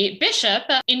 The bishop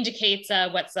indicates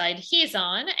what side he's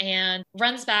on and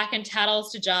runs back and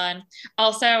tattles to John.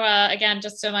 Also, again,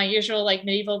 just my usual like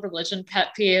medieval religion pet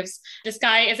peeves. This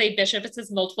guy is a bishop. It says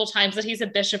multiple times that he's a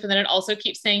bishop, and then it also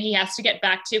keeps saying he has to get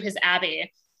back to his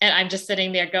abbey. And I'm just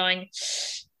sitting there going,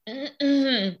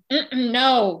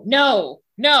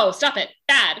 no, stop it,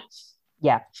 bad.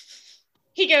 Yeah.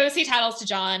 He tattles to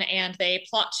John, and they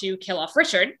plot to kill off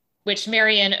Richard, which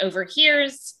Marion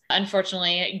overhears.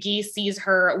 Unfortunately, Guy sees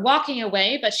her walking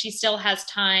away, but she still has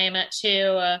time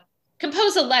to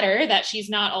compose a letter that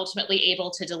she's not ultimately able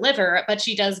to deliver, but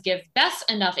she does give Bess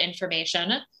enough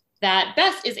information that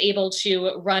Bess is able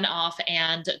to run off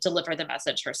and deliver the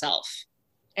message herself.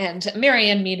 And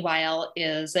Marion, meanwhile,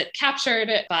 is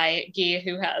captured by Guy,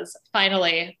 who has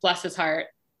finally, bless his heart,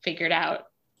 figured out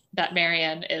that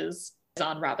Marion is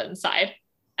on Robin's side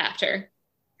after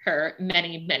her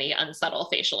many, many unsubtle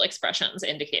facial expressions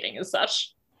indicating as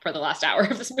such for the last hour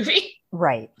of this movie.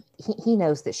 Right. He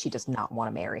knows that she does not want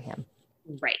to marry him.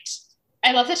 Right.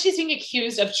 I love that she's being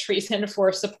accused of treason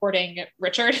for supporting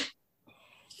Richard,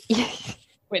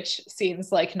 which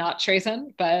seems like not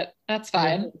treason, but that's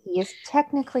fine. He is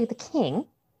technically the king.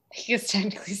 He is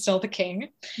technically still the king.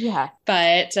 Yeah.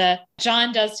 But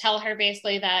John does tell her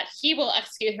basically that he will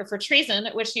execute her for treason,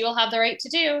 which he will have the right to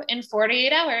do in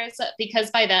 48 hours,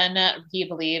 because by then he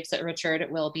believes that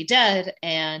Richard will be dead,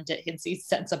 and he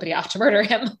sent somebody off to murder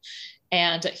him,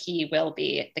 and he will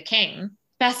be the king.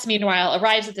 Bess, meanwhile,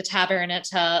 arrives at the tavern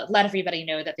to let everybody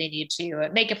know that they need to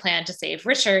make a plan to save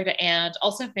Richard, and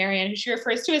also Marianne, who she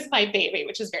refers to as my baby,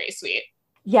 which is very sweet.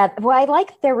 Yeah, well, I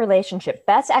like their relationship.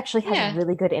 Bess actually has Yeah. a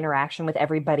really good interaction with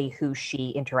everybody who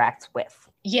she interacts with.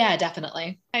 Yeah,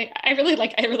 definitely. I really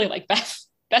like Bess.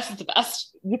 Bess is the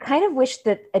best. You kind of wish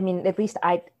that, I mean, at least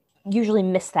I usually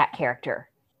miss that character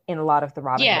in a lot of the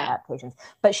Robin Hood adaptations,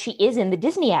 but she is in the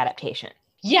Disney adaptation.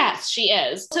 Yes, she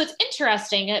is. So it's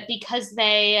interesting because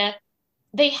they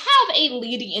have a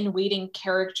lady in waiting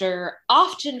character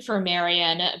often for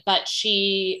Marian, but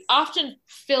she often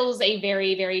fills a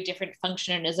very, very different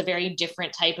function and is a very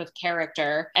different type of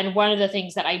character. And one of the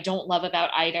things that I don't love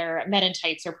about either Men in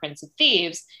Tights or Prince of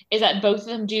Thieves is that both of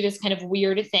them do this kind of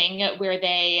weird thing where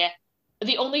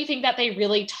the only thing that they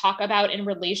really talk about in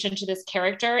relation to this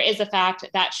character is the fact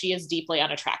that she is deeply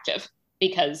unattractive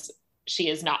because she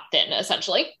is not thin,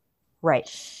 essentially. Right.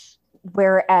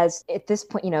 Whereas at this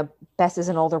point, you know, Bess is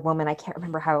an older woman. I can't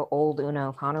remember how old Una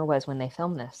O'Connor was when they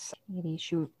filmed this. Maybe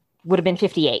she would have been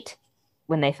 58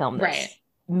 when they filmed this. Right.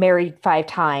 Married 5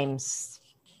 times.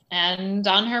 And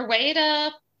on her way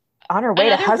to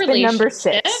husband number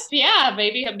 6. Yeah,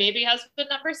 maybe husband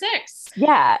number 6.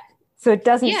 Yeah. So it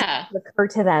doesn't occur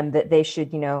to them that they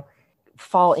should, you know,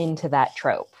 fall into that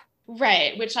trope.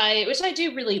 Right, which I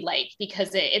do really like because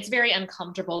it's very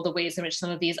uncomfortable the ways in which some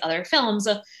of these other films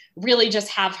really just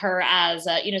have her as,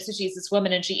 so she's this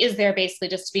woman and she is there basically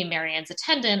just to be Marianne's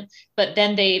attendant. But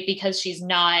then because she's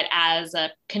not as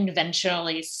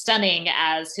conventionally stunning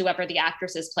as whoever the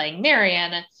actress is playing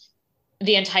Marianne,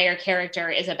 the entire character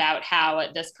is about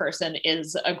how this person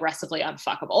is aggressively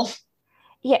unfuckable.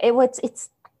 Yeah, it's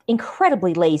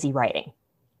incredibly lazy writing.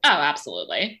 Oh,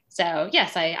 absolutely. So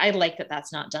yes, I like that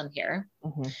that's not done here.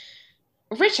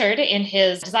 Mm-hmm. Richard, in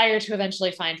his desire to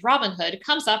eventually find Robin Hood,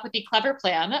 comes up with the clever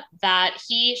plan that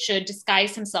he should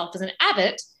disguise himself as an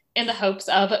abbot in the hopes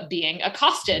of being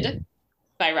accosted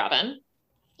by Robin.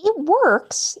 It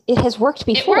works. It has worked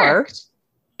before. It worked.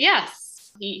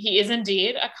 Yes, he is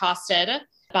indeed accosted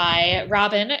by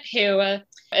Robin, who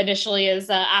initially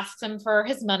asks him for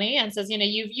his money and says,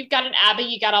 you've got an abbey,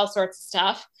 you got all sorts of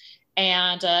stuff.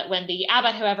 And when the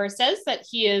abbot, however, says that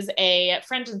he is a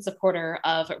friend and supporter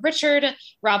of Richard,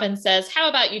 Robin says, how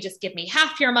about you just give me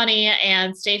half your money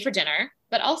and stay for dinner?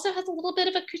 But also has a little bit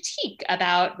of a critique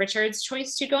about Richard's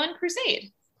choice to go on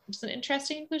crusade, which is an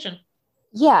interesting inclusion.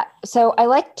 Yeah. So I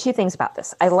like 2 things about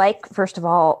this. I like, first of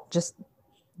all, just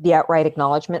the outright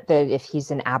acknowledgement that if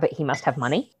he's an abbot, he must have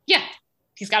money. Yeah.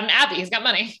 He's got an abbey. He's got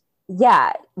money.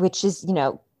 Yeah. Which is,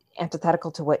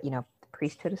 antithetical to what,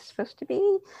 priesthood is supposed to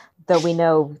be, though we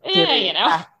know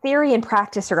theory and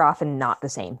practice are often not the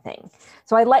same thing.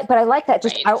 So I like that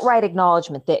just outright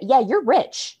acknowledgement that, yeah, you're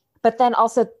rich, but then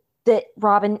also that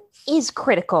Robin is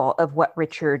critical of what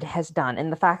Richard has done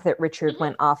and the fact that Richard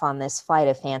went off on this flight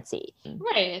of fancy.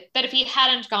 Right. That if he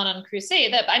hadn't gone on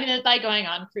crusade, that by going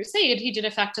on crusade, he did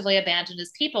effectively abandon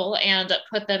his people and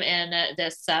put them in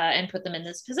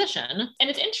this position. And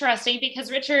it's interesting because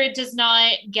Richard does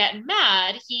not get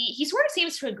mad. He sort of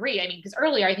seems to agree. Because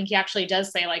earlier I think he actually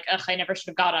does say like, ugh, I never should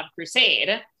have gone on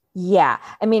crusade. Yeah.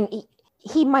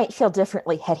 He might feel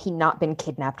differently had he not been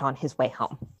kidnapped on his way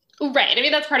home. Right.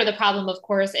 That's part of the problem, of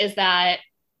course, is that,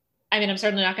 I'm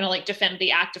certainly not going to like defend the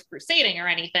act of crusading or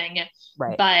anything.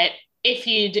 Right. But if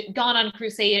he'd gone on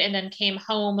crusade and then came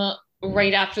home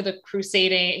right after his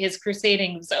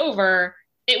crusading was over,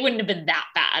 it wouldn't have been that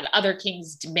bad. Other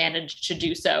kings managed to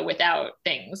do so without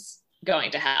things going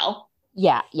to hell.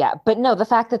 Yeah. But no, the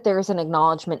fact that there is an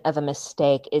acknowledgement of a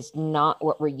mistake is not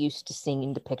what we're used to seeing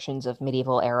in depictions of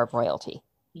medieval era royalty.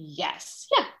 Yes.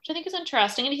 Yeah, which I think is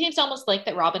interesting. And he seems almost like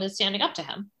that Robin is standing up to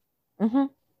him. Mm-hmm.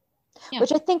 Yeah.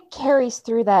 Which I think carries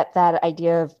through that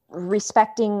idea of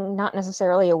respecting not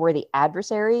necessarily a worthy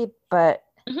adversary, but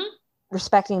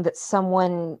respecting that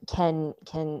someone can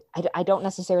I don't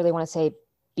necessarily want to say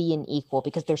be an equal,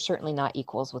 because they're certainly not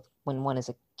equals when one is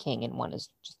a king and one is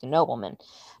just a nobleman.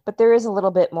 But there is a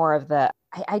little bit more of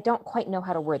I don't quite know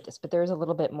how to word this, but there is a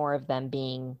little bit more of them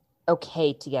being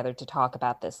okay together to talk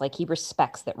about this. Like, he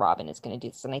respects that Robin is going to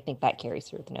do this, and I think that carries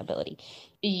through the nobility.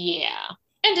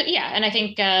 And I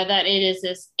think that it is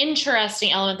this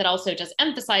interesting element that also does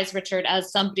emphasize Richard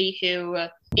as somebody who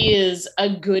is a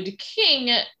good king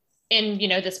in,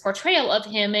 this portrayal of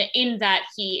him, in that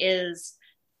he is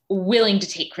willing to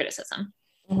take criticism.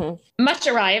 Mm-hmm. Much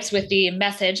arrives with the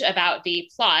message about the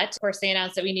plot. Of course, they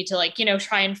announce that we need to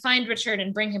try and find Richard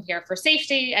and bring him here for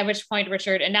safety, at which point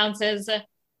Richard announces,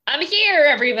 I'm here,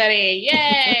 everybody.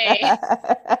 Yay.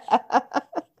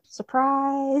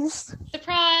 Surprise.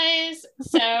 Surprise.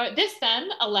 So this then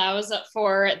allows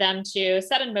for them to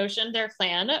set in motion their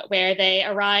plan, where they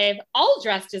arrive all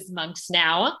dressed as monks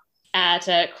now at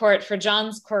court for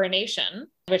John's coronation,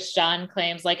 which John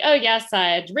claims like, oh yes,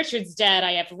 Richard's dead.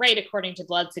 I have right according to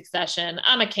blood succession.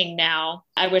 I'm a king now.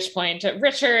 At which point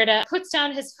Richard puts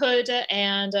down his hood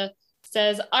and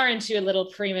says, aren't you a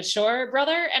little premature,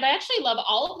 brother? And I actually love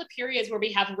all of the periods where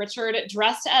we have Richard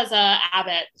dressed as a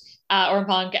abbot or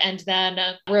monk, and then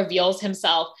reveals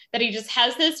himself that he just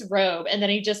has this robe, and then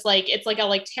he just like, it's like a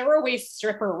like tearaway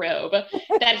stripper robe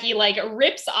that he like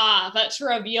rips off to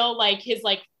reveal like his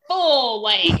like full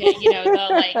like, you know,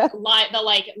 the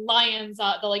like lions,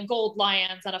 the like gold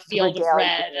lions on a field of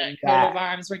red, coat of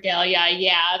arms regalia,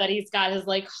 that he's got his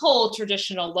like whole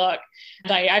traditional look.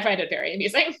 And I find it very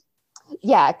amusing.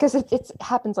 Yeah, because it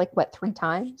happens like what, 3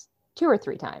 times? 2 or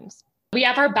 3 times. We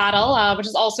have our battle, which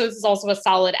is also a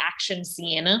solid action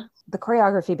scene. The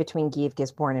choreography between Guy of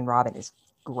Gisborne and Robin is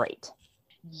great.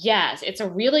 Yes, it's a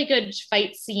really good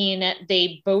fight scene.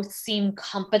 They both seem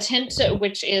competent,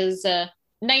 which is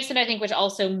nice, and I think which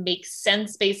also makes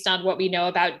sense based on what we know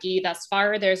about Guy thus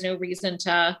far. There's no reason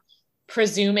to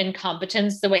presume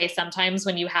incompetence the way sometimes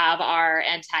when you have our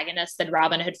antagonists in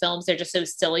Robin Hood films, they're just so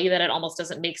silly that it almost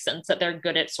doesn't make sense that they're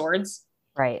good at swords.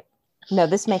 Right. No,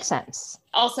 this makes sense.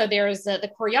 Also, there's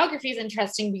the choreography is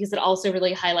interesting because it also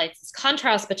really highlights this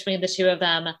contrast between the two of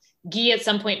them. Guy at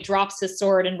some point drops his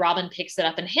sword and Robin picks it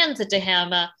up and hands it to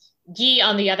him. Guy,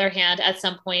 on the other hand, at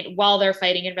some point while they're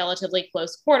fighting in relatively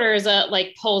close quarters,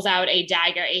 like pulls out a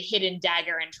dagger, a hidden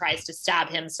dagger, and tries to stab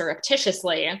him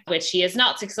surreptitiously, which he is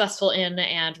not successful in,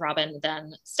 and Robin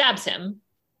then stabs him,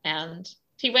 and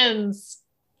he wins.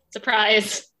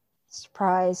 Surprise.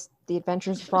 Surprise. The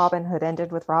adventures of Robin Hood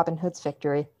ended with Robin Hood's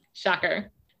victory. Shocker.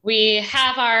 We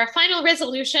have our final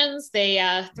resolutions.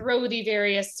 They throw the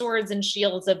various swords and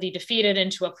shields of the defeated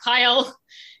into a pile.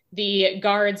 The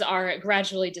guards are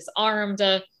gradually disarmed.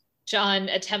 John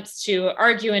attempts to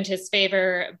argue in his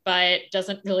favor, but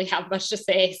doesn't really have much to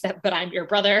say except, but I'm your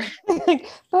brother.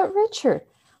 But Richard,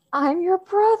 I'm your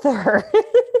brother.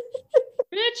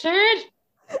 Richard!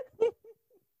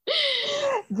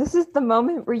 This is the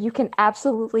moment where you can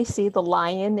absolutely see the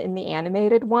lion in the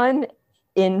animated one.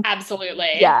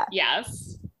 Absolutely. Yeah.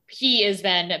 Yes. He is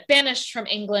then banished from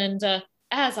England,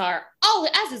 as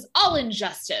is all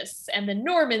injustice, and the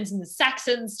Normans and the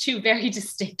Saxons, 2 very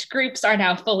distinct groups, are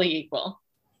now fully equal.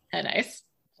 How nice.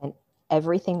 And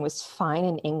everything was fine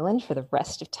in England for the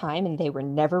rest of time, and they were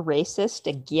never racist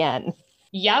again.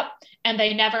 Yep. And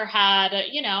they never had,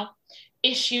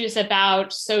 issues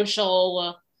about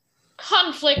social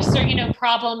conflicts or,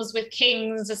 problems with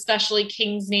kings, especially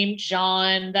kings named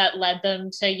John, that led them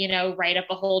to, write up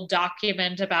a whole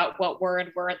document about what were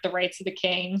and weren't the rights of the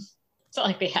king. It's not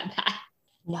like they had that.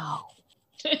 No.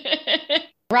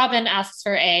 Robin asks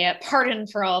for a pardon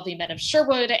for all the men of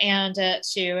Sherwood and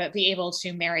to be able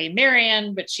to marry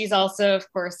Marian, which she's also, of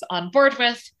course, on board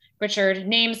with. Richard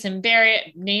names him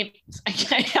I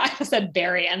said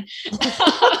Barian.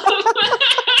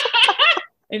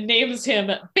 It names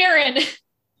him Baron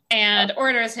and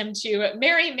orders him to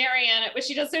marry Marian, which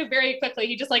he does so very quickly.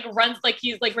 He just runs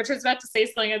he's Richard's about to say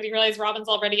something and he realizes Robin's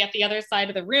already at the other side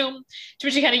of the room, to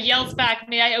which he kind of yells back,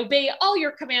 "May I obey all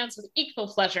your commands with equal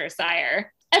pleasure,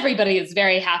 sire?" Everybody is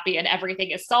very happy and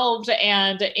everything is solved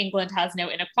and England has no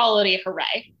inequality.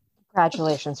 Hooray.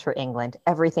 Congratulations for England.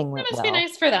 Everything went well. It must be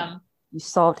nice for them. You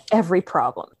solved every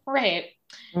problem. Right.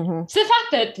 Mm-hmm. So the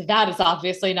fact that is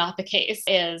obviously not the case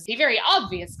is the very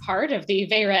obvious part of the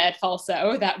Vera et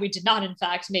Falso, that we did not in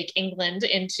fact make England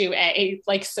into a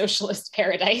socialist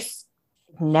paradise.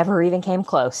 Never even came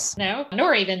close. No,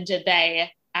 nor even did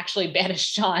they actually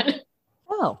banish John.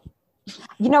 Oh.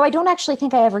 I don't actually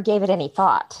think I ever gave it any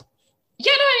thought.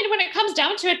 Yeah, no, when it comes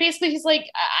down to it, basically he's like,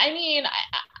 I'm not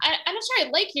sure I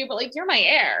like you, but you're my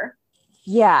heir.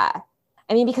 Yeah.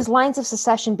 Because lines of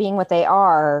succession being what they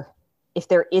are, if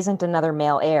there isn't another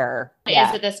male heir. Is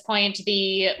at this point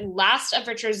the last of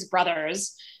Richard's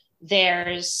brothers.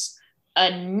 There's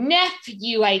a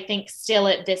nephew, I think, still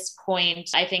at this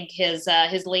point. I think his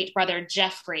late brother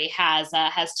Geoffrey has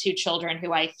 2 children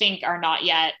who I think are not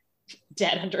yet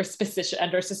dead under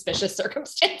suspicious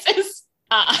circumstances,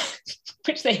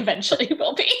 which they eventually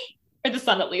will be, or the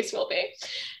son at least will be.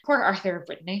 Poor Arthur of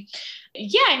Brittany.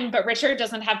 Yeah, but Richard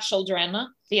doesn't have children.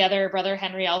 The other brother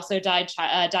Henry also died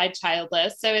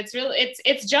childless. So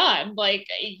it's John.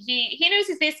 He knows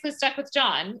he's basically stuck with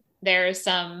John. There's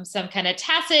some kind of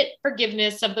tacit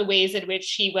forgiveness of the ways in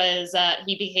which he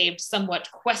behaved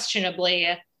somewhat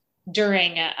questionably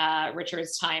during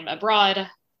Richard's time abroad.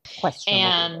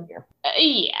 Questionable.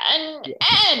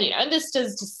 And this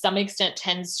does to some extent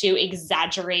tends to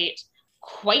exaggerate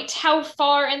quite how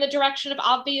far in the direction of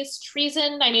obvious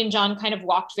treason. I mean, John kind of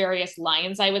walked various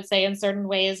lines, I would say, in certain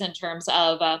ways in terms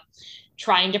of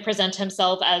trying to present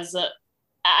himself as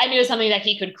I knew something that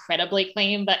he could credibly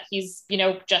claim that he's,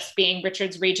 just being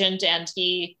Richard's regent, and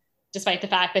he, despite the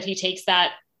fact that he takes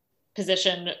that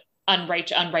position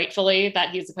unrightfully, that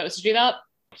he's supposed to do that,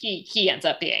 he ends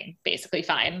up being basically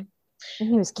fine. And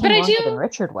he was king longer than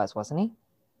Richard was, wasn't he?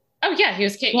 Oh yeah, he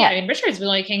was king. Yeah, I mean, Richard's been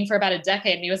only king for about a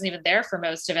decade, and he wasn't even there for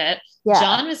most of it. Yeah.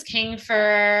 John was king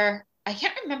for I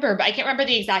can't remember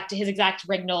his exact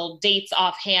regnal dates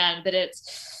offhand, but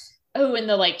it's in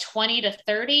the 20 to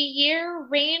 30 year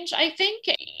range, I think.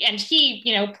 And he,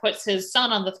 puts his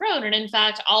son on the throne, and in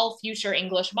fact, all future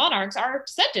English monarchs are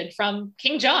descended from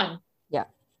King John. Yeah.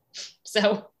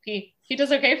 So he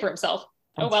does okay for himself.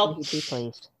 I'm sure he'd be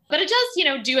pleased. But it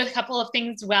does, do a couple of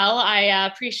things well. I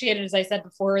appreciate it, as I said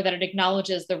before, that it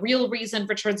acknowledges the real reason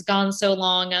Richard's gone so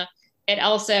long. It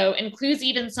also includes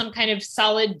even some kind of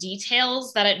solid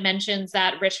details that it mentions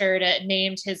that Richard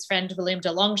named his friend William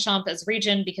de Longchamp as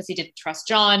regent because he didn't trust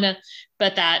John,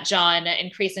 but that John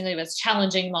increasingly was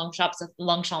challenging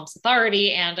Longchamp's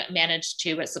authority and managed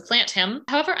to supplant him.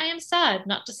 However, I am sad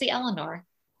not to see Eleanor.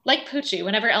 Like Poochie,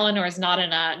 whenever Eleanor is not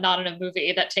in a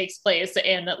movie that takes place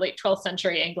in late 12th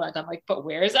century England, I'm like, but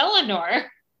where's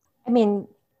Eleanor? I mean,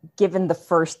 given the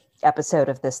first episode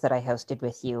of this that I hosted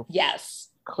with you. Yes.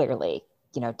 Clearly,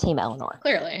 Team Eleanor.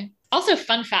 Clearly. Also,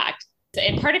 fun fact,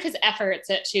 in part of his efforts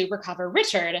to recover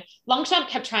Richard, Longchamp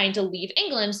kept trying to leave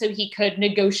England so he could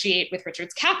negotiate with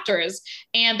Richard's captors.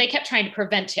 And they kept trying to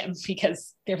prevent him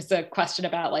because there was a question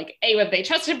about whether they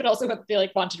trusted him, but also whether they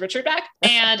wanted Richard back.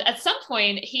 And at some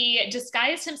point he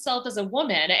disguised himself as a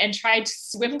woman and tried to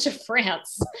swim to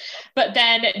France, but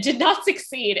then did not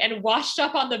succeed and washed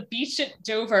up on the beach at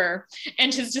Dover.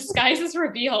 And his disguise is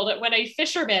revealed when a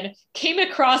fisherman came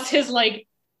across his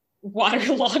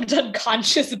waterlogged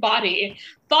unconscious body,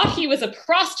 thought he was a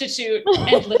prostitute,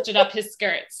 and lifted up his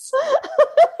skirts.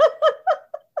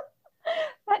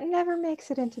 That never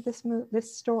makes it into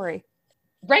this story.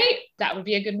 Right? That would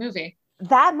be a good movie.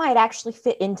 That might actually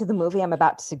fit into the movie I'm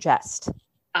about to suggest.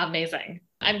 Amazing.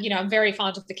 I'm very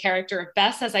fond of the character of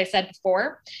Bess, as I said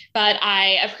before, but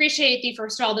I appreciate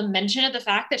first of all, the mention of the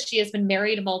fact that she has been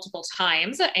married multiple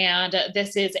times. And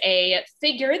this is a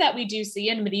figure that we do see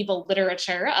in medieval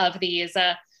literature of these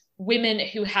women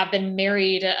who have been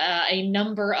married a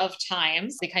number of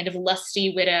times, the kind of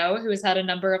lusty widow who has had a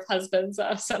number of husbands,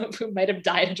 some of whom might have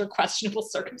died under questionable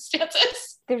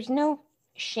circumstances. There's no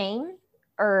shame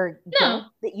or guilt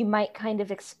that you might kind of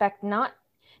expect, not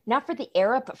for the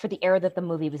era, but for the era that the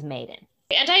movie was made in.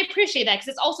 And I appreciate that because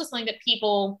it's also something that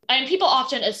people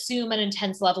often assume an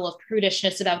intense level of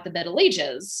prudishness about the Middle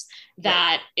Ages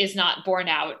that is not borne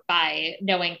out by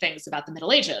knowing things about the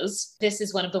Middle Ages. This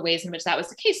is one of the ways in which that was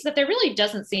the case, that there really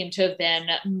doesn't seem to have been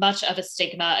much of a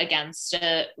stigma against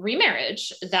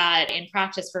remarriage, that in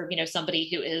practice for, somebody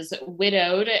who is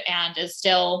widowed and is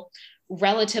still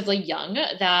relatively young,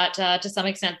 that to some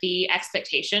extent the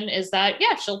expectation is that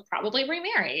she'll probably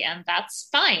remarry, and that's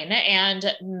fine.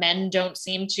 And men don't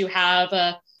seem to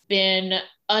have been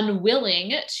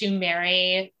unwilling to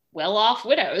marry well-off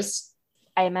widows.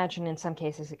 I imagine in some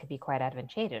cases it could be quite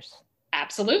advantageous.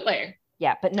 Absolutely.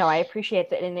 Yeah, but no, I appreciate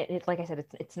that, and it like I said,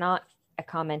 it's not a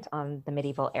comment on the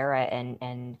medieval era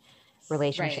and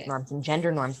relationship norms and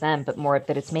gender norms then, but more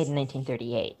that it's made in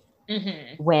 1938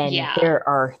 when there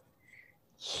are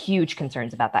huge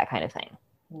concerns about that kind of thing.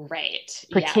 Right.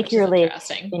 Particularly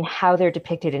in how they're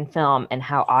depicted in film and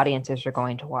how audiences are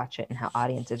going to watch it and how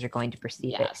audiences are going to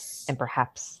perceive it and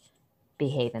perhaps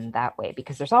behave in that way,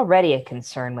 because there's already a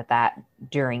concern with that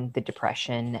during the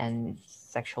Depression and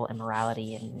sexual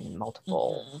immorality and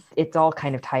multiple. It's all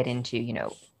kind of tied into,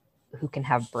 who can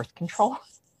have birth control.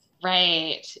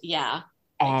 Right. Yeah.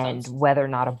 And whether or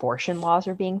not abortion laws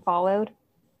are being followed.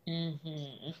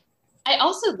 I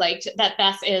also liked that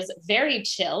Bess is very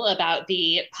chill about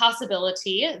the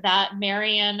possibility that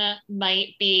Marian might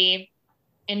be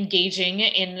engaging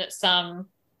in some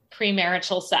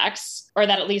premarital sex, or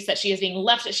that at least that she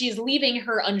is leaving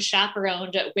her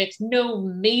unchaperoned with no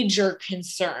major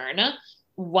concern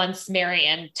once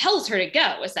Marian tells her to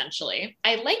go, essentially.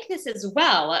 I like this as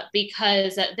well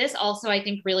because this also, I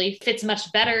think, really fits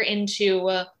much better into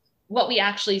what we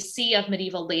actually see of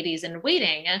medieval ladies in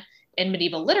waiting in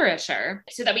medieval literature,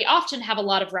 so that we often have a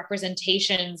lot of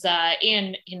representations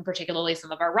in particularly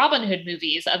some of our Robin Hood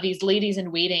movies of these ladies in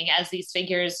waiting as these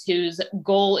figures whose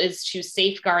goal is to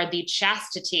safeguard the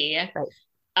chastity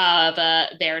of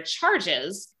their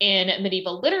charges. In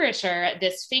medieval literature,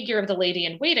 this figure of the lady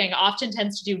in waiting often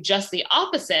tends to do just the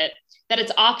opposite, that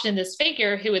it's often this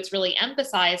figure who, it's really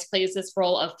emphasized, plays this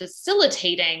role of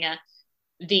facilitating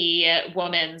the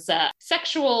woman's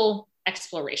sexual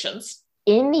explorations.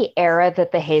 In the era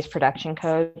that the Hays Production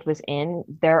Code was in,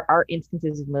 there are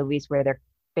instances of movies where they're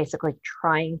basically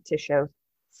trying to show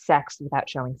sex without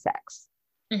showing sex.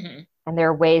 Mm-hmm. And there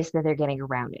are ways that they're getting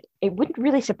around it. It wouldn't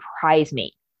really surprise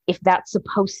me if that's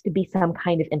supposed to be some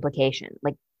kind of implication.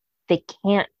 Like they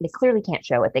clearly can't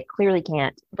show it. They clearly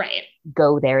can't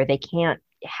go there. They can't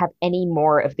have any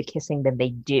more of the kissing than they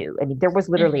do. I mean, there was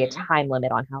literally a time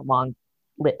limit on how long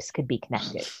lips could be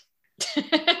connected.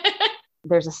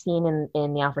 There's a scene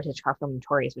in the Alfred Hitchcock film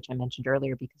Notorious, which I mentioned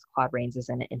earlier because Claude Rains is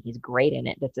in it and he's great in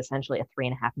it. That's essentially a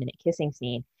 3.5-minute kissing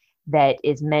scene that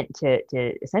is meant to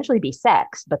essentially be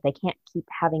sex, but they can't keep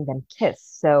having them kiss.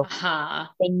 So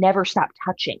they never stop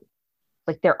touching.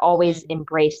 Like they're always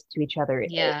embraced to each other.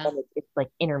 Yeah. It's like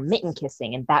intermittent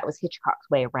kissing. And that was Hitchcock's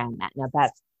way around that. Now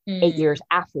that's 8 years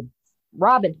after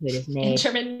Robin Hood is made.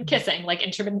 Intermittent kissing, like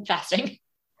intermittent fasting.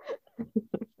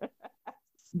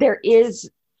 There is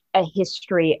a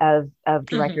history of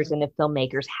directors and of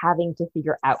filmmakers having to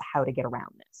figure out how to get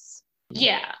around this.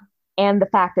 Yeah. And the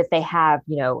fact that they have,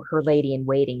 her lady in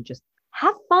waiting, just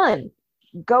have fun,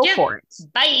 go for it.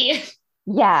 Bye.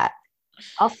 Yeah.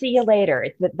 I'll see you later.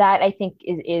 That I think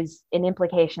is an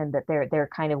implication that they're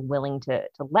kind of willing to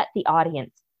let the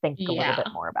audience think a little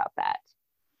bit more about that.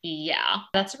 Yeah,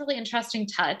 that's a really interesting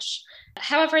touch.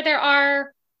 However, there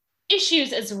are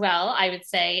issues as well, I would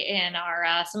say, in our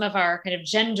some of our kind of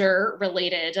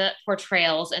gender-related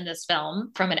portrayals in this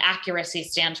film from an accuracy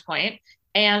standpoint.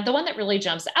 And the one that really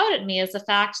jumps out at me is the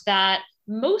fact that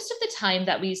most of the time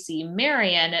that we see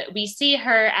Marion, we see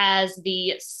her as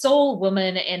the sole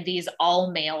woman in these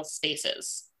all-male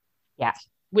spaces. Yeah.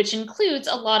 Which includes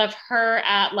a lot of her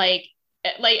at like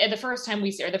the first time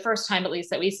we see, or the first time at least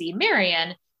that we see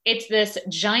Marion, it's this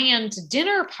giant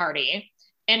dinner party.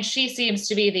 And she seems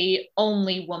to be the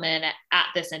only woman at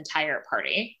this entire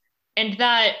party. And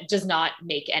that does not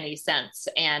make any sense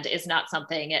and is not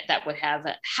something that would have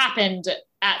happened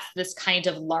at this kind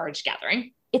of large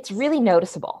gathering. It's really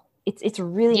noticeable. It's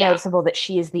really noticeable that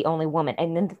she is the only woman.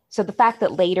 And then, so the fact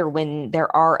that later when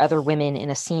there are other women in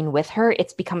a scene with her,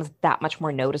 it becomes that much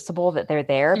more noticeable that they're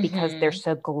there because they're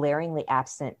so glaringly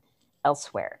absent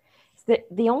elsewhere.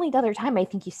 The only other time I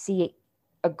think you see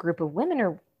a group of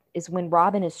women is when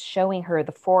Robin is showing her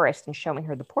the forest and showing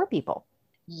her the poor people.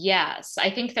 Yes, I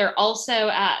think they're also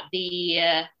at the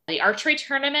archery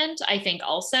tournament. I think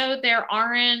also there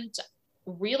aren't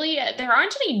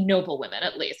any noble women,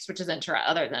 at least, which is interesting.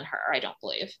 Other than her, I don't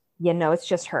believe. Yeah, no, it's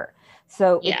just her.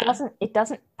 So it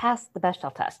doesn't pass the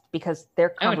Bechdel test because their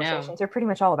conversations are pretty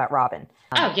much all about Robin.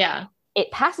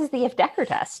 It passes the If Decker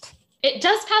test. It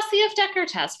does pass the If Decker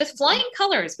test with flying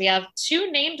colors. We have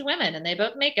 2 named women, and they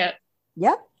both make it.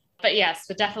 Yep. But yes,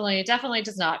 it definitely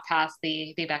does not pass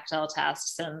the Bechdel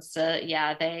test since,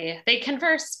 they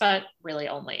converse, but really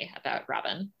only about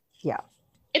Robin. Yeah.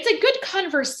 It's a good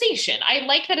conversation. I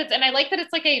like that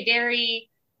it's like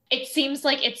it seems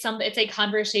like it's a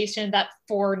conversation that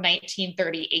for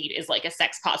 1938 is like a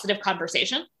sex positive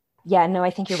conversation. Yeah, no, I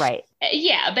think you're right.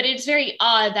 Yeah, but it's very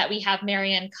odd that we have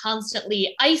Marion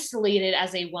constantly isolated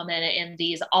as a woman in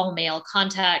these all-male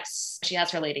contexts. She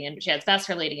has Bess,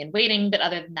 her lady in waiting, but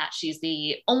other than that, she's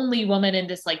the only woman in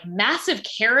this like massive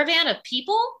caravan of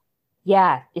people.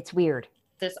 Yeah, it's weird.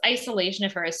 This isolation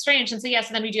of her is strange. And so, yes,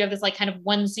 and then we do have this like kind of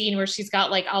one scene where she's got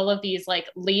like all of these like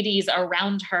ladies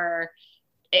around her.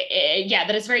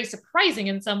 That is very surprising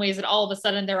in some ways that all of a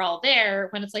sudden they're all there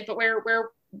when it's like, but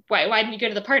why didn't you go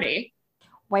to the party?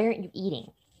 Why aren't you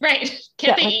eting? Right.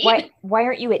 Can't they eat? Why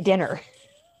aren't you at dinner?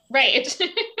 Right.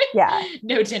 Yeah.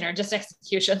 No dinner, just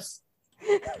executions.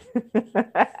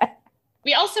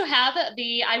 We also have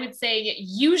the, I would say,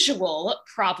 usual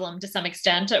problem to some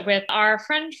extent with our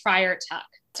friend Friar Tuck.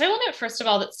 So I will note, first of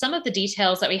all, that some of the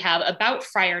details that we have about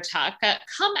Friar Tuck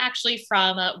come actually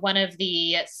from one of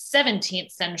the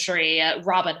 17th century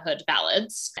Robin Hood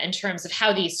ballads in terms of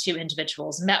how these 2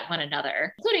 individuals met one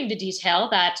another, including the detail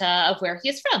that of where he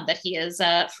is from, that he is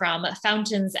from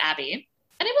Fountains Abbey.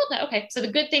 And I will note, okay, so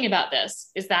the good thing about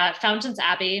this is that Fountains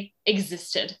Abbey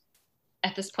existed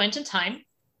at this point in time.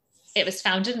 It was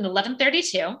founded in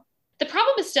 1132. The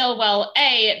problem is still,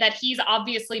 that he's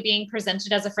obviously being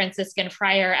presented as a Franciscan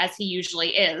friar, as he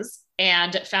usually is.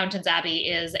 And Fountains Abbey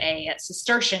is a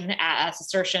Cistercian,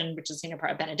 which is,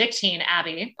 a Benedictine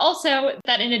abbey. Also,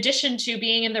 that in addition to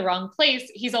being in the wrong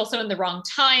place, he's also in the wrong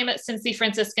time, since the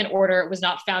Franciscan order was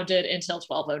not founded until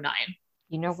 1209.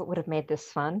 You know what would have made this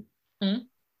fun? Hmm?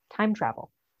 Time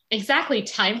travel. Exactly,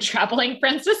 time traveling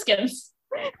Franciscans.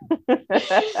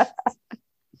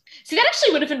 See, that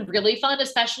actually would have been really fun,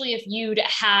 especially if you'd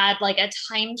had like a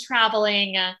time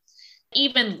traveling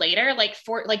even later, like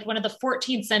one of the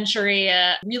 14th century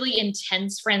really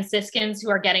intense Franciscans who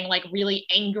are getting like really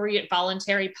angry at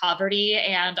voluntary poverty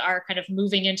and are kind of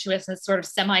moving into a sort of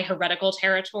semi-heretical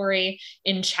territory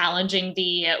in challenging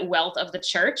the wealth of the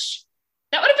church.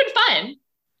 That would have been fun.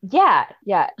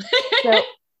 Yeah. So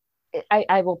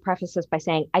I will preface this by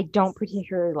saying I don't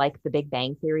particularly like The Big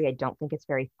Bang Theory. I don't think it's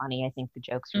very funny. I think the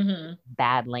jokes are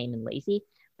bad, lame, and lazy.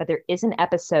 But there is an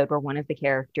episode where one of the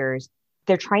characters,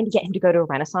 they're trying to get him to go to a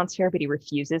Renaissance fair, but he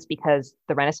refuses because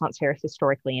the Renaissance fair is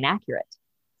historically inaccurate.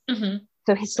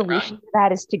 So his solution to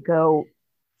that is to go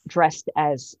dressed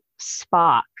as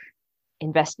Spock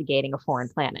investigating a foreign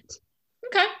planet.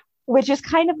 Okay. Which is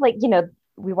kind of like,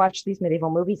 we watch these medieval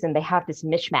movies and they have this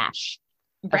mishmash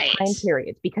of time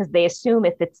periods because they assume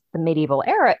if it's the medieval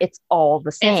era, it's all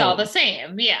the same. It's all the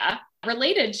same, yeah.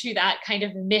 Related to that kind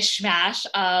of mishmash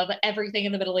of everything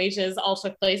in the Middle Ages all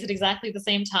took place at exactly the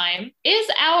same time is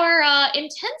our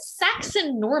intense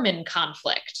Saxon-Norman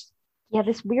conflict. Yeah,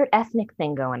 this weird ethnic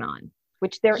thing going on,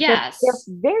 which they're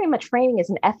very much framing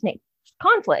as an ethnic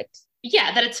conflict.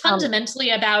 Yeah, that it's fundamentally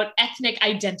about ethnic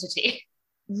identity.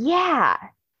 Yeah,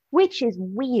 which is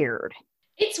weird.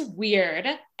 It's weird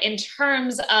in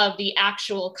terms of the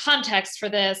actual context for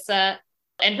this,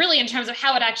 and really in terms of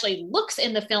how it actually looks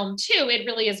in the film too. It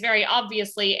really is very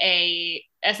obviously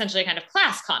essentially a kind of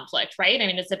class conflict, right? I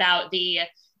mean, it's about the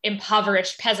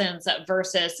impoverished peasants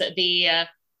versus the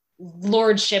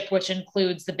lordship, which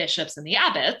includes the bishops and the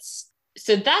abbots.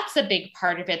 So that's a big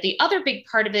part of it. The other big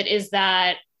part of it is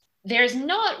that there's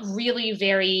not really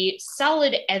very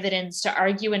solid evidence to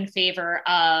argue in favor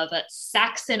of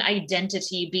Saxon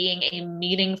identity being a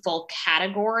meaningful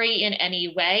category in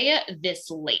any way this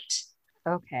late.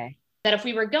 Okay. That if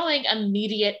we were going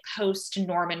immediate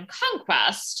post-Norman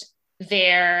conquest,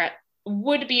 there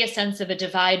would be a sense of a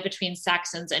divide between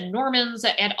Saxons and Normans,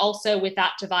 and also with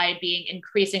that divide being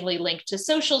increasingly linked to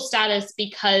social status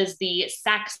because the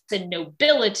Saxon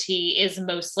nobility is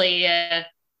mostly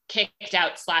kicked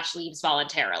out / leaves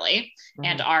voluntarily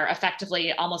and are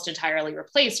effectively almost entirely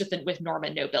replaced with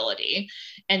Norman nobility.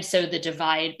 And so the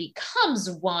divide becomes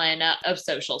one of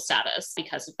social status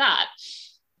because of that.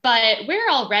 But we're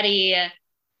already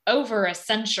over a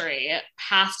century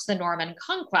past the Norman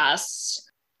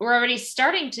conquest. We're already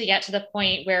starting to get to the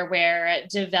point where we're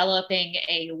developing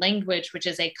a language which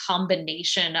is a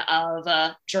combination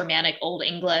of Germanic Old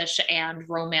English and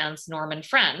Romance Norman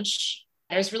French.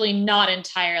 There's really not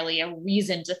entirely a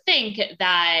reason to think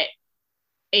that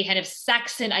a kind of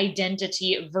Saxon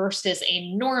identity versus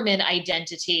a Norman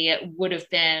identity would have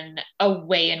been a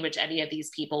way in which any of these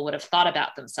people would have thought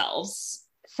about themselves.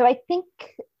 So I think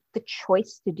the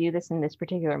choice to do this in this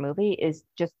particular movie is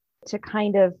just to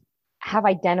kind of have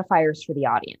identifiers for the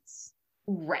audience.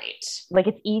 Right. Like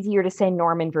it's easier to say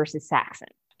Norman versus Saxon.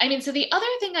 I mean, so the other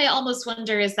thing I almost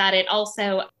wonder is that it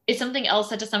also is something else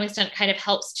that to some extent kind of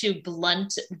helps to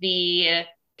blunt the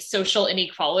social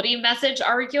inequality message,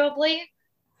 arguably,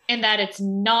 in that it's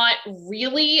not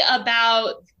really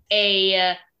about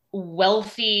a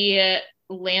wealthy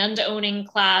land-owning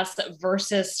class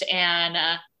versus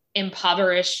an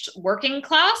impoverished working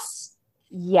class.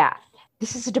 Yeah,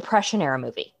 this is a Depression era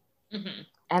movie.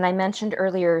 And I mentioned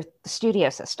earlier the studio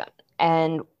system.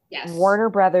 And Warner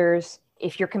Brothers,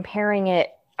 if you're comparing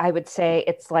it, I would say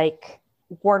it's like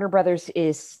Warner Brothers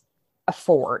is a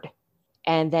Ford.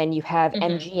 And then you have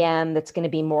MGM that's going to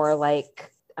be more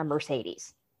like a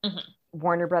Mercedes.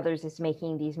 Warner Brothers is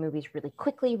making these movies really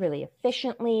quickly, really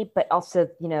efficiently, but also,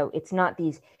 it's not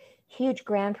these huge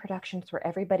grand productions where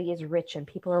everybody is rich and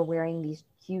people are wearing these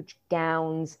huge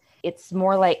gowns. It's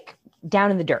more like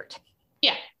down in the dirt.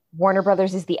 Yeah. Warner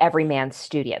Brothers is the everyman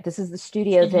studio. This is the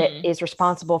studio that is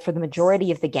responsible for the majority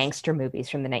of the gangster movies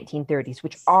from the 1930s,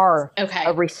 which are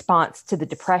a response to the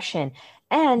Depression.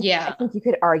 And I think you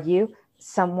could argue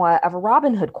somewhat of a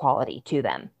Robin Hood quality to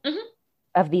them,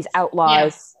 of these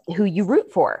outlaws who you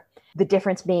root for. The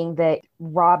difference being that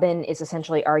Robin is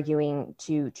essentially arguing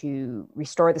to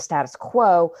restore the status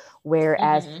quo,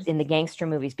 whereas in the gangster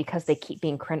movies, because they keep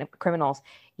being criminals,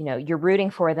 you're rooting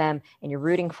for them and you're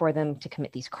rooting for them to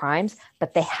commit these crimes,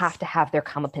 but they have to have their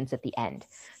comeuppance at the end.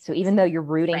 So even though you're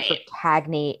rooting for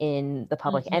Cagney in The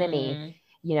Public Enemy,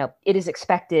 it is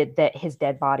expected that his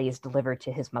dead body is delivered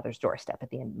to his mother's doorstep at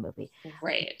the end of the movie.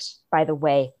 Right. By the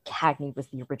way, Cagney was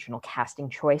the original casting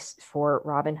choice for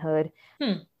Robin Hood.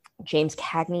 James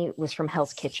Cagney was from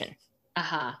Hell's Kitchen.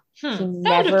 Uh-huh. He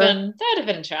That would have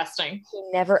been interesting.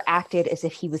 He never acted as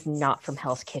if he was not from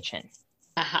Hell's Kitchen.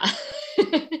 Uh-huh.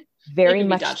 Very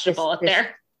much dodged a bullet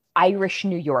there. Irish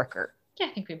New Yorker. Yeah, I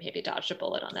think we maybe dodged a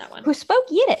bullet on that one. Who spoke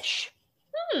Yiddish.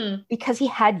 Because he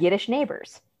had Yiddish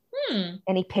neighbors.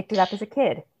 And he picked it up as a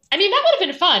kid. I mean, that would have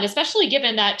been fun, especially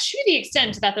given that to the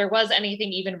extent that there was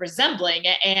anything even resembling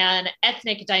an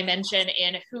ethnic dimension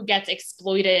in who gets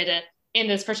exploited in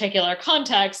this particular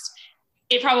context,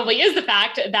 it probably is the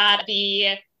fact that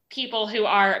the people who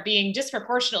are being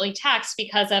disproportionately taxed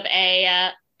because of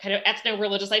a kind of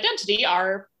ethno-religious identity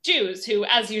are Jews, who,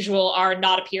 as usual, are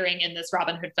not appearing in this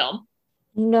Robin Hood film.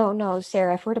 No,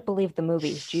 Sarah, if we're to believe the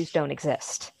movies, Jews don't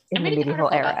exist in the medieval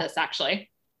era. About this, actually.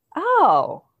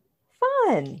 Oh,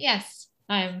 fun. Yes,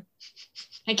 I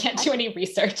can't do any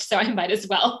research, so I might as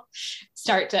well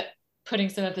start putting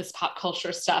some of this pop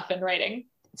culture stuff in writing.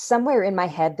 Somewhere in my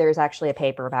head, there's actually a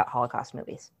paper about Holocaust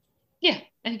movies. Yeah,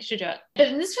 I think you should do it. But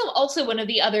in this film, also one of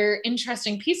the other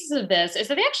interesting pieces of this is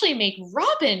that they actually make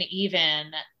Robin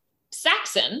even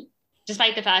Saxon,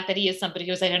 despite the fact that he is somebody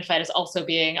who is identified as also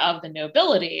being of the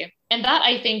nobility. And that,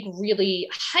 I think, really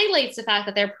highlights the fact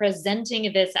that they're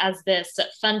presenting this as this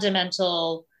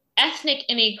fundamental ethnic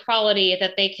inequality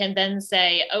that they can then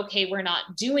say, okay, we're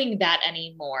not doing that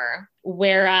anymore.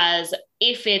 Whereas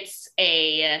if it's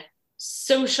a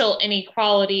social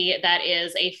inequality that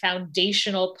is a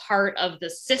foundational part of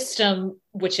the system,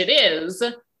 which it is,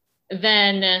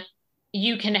 then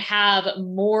you can have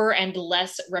more and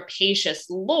less rapacious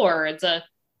lords,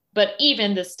 but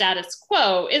even the status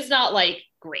quo is not like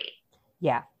great.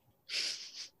 Yeah.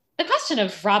 The question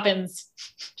of Robin's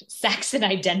Saxon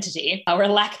identity, or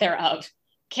lack thereof,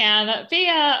 can be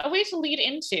a way to lead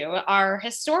into our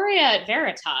Historia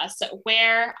Veritas,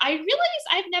 where I realize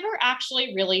I've never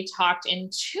actually really talked in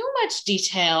too much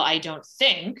detail, I don't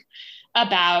think,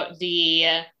 about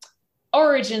the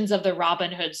origins of the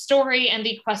Robin Hood story and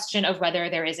the question of whether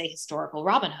there is a historical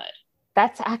Robin Hood.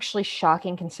 That's actually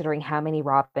shocking considering how many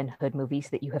Robin Hood movies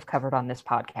that you have covered on this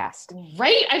podcast.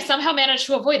 Right? I've somehow managed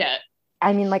to avoid it.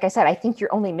 I mean, like I said, I think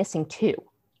you're only missing 2.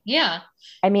 Yeah.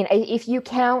 I mean, if you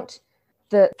count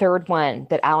the third one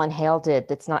that Alan Hale did,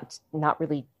 that's not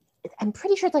really, I'm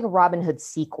pretty sure it's like a Robin Hood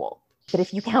sequel. But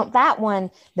if you count that one,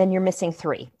 then you're missing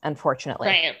 3, unfortunately.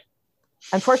 Right.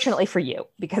 Unfortunately for you,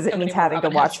 because it means having to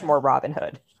watch more Robin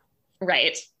Hood.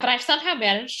 Right. But I've somehow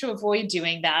managed to avoid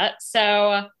doing that.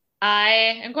 So I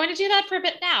am going to do that for a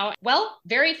bit now. Well,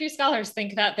 very few scholars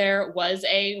think that there was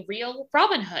a real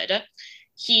Robin Hood.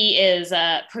 He is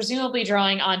presumably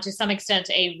drawing on, to some extent,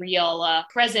 a real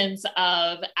presence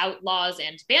of outlaws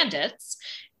and bandits.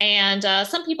 And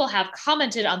some people have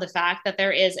commented on the fact that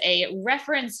there is a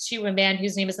reference to a man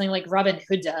whose name is something like Robin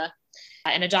Hood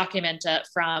in a document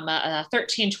from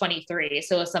 1323.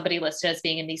 So somebody listed as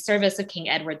being in the service of King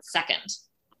Edward II.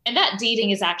 And that dating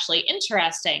is actually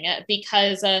interesting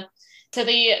because so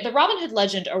the Robin Hood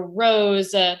legend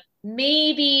arose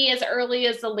maybe as early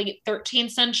as the late 13th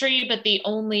century, but the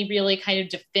only really kind of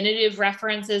definitive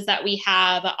references that we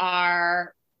have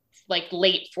are like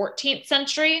late 14th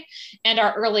century, and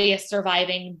our earliest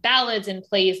surviving ballads and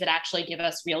plays that actually give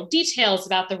us real details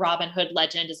about the Robin Hood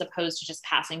legend as opposed to just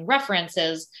passing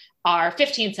references are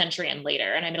 15th century and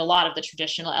later. And I mean, a lot of the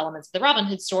traditional elements of the Robin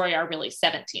Hood story are really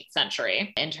 17th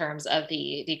century in terms of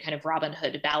the kind of Robin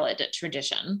Hood ballad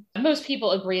tradition. Most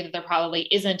people agree that there probably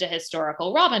isn't a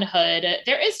historical Robin Hood.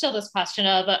 There is still this question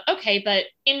of, okay, but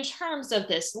in terms of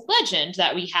this legend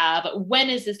that we have,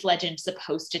 when is this legend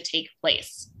supposed to take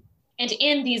place? And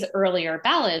in these earlier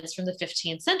ballads from the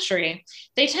 15th century,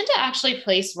 they tend to actually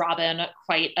place Robin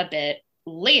quite a bit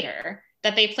later,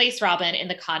 that they place Robin in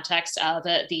the context of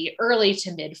the early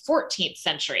to mid 14th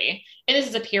century. And this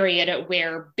is a period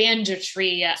where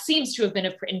banditry seems to have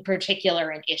been in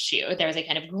particular an issue. There's a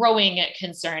kind of growing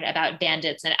concern about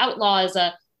bandits and outlaws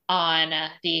on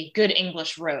the good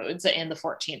English roads in the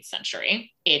 14th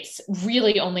century. It's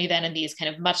really only then in these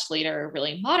kind of much later,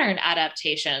 really modern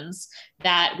adaptations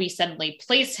that we suddenly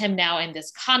place him now in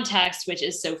this context, which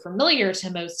is so familiar to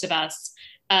most of us,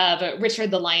 of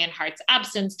Richard the Lionheart's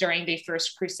absence during the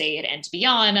First Crusade and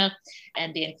beyond,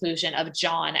 and the inclusion of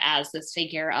John as this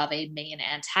figure of a main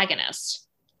antagonist.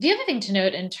 The other thing to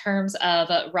note in terms of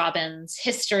Robin's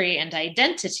history and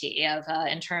identity,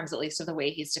 in terms at least of the way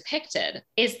he's depicted,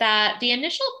 is that the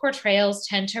initial portrayals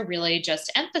tend to really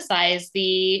just emphasize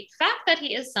the fact that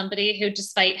he is somebody who,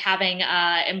 despite having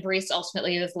embraced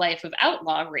ultimately this life of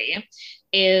outlawry,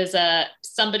 is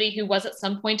somebody who was at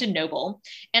some point a noble.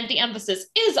 And the emphasis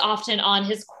is often on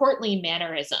his courtly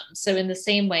mannerisms. So in the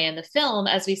same way in the film,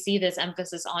 as we see this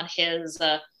emphasis on his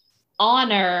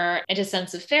honor and his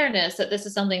sense of fairness, that this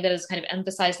is something that is kind of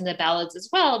emphasized in the ballads as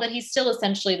well, that he's still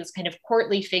essentially this kind of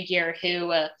courtly figure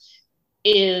who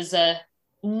is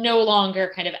no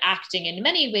longer kind of acting in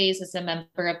many ways as a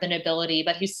member of the nobility,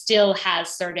 but who still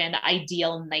has certain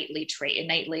ideal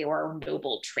knightly or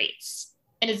noble traits.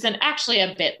 And it's then actually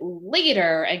a bit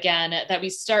later, again, that we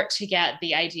start to get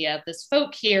the idea of this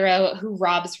folk hero who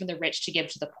robs from the rich to give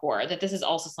to the poor, that this is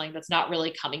also something that's not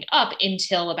really coming up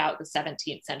until about the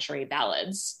 17th century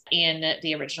ballads. In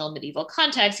the original medieval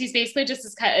context, he's basically just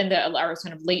this kind of, in our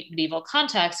sort of late medieval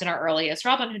context in our earliest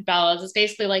Robin Hood ballads, is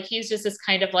basically like he's just this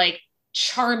kind of like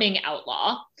charming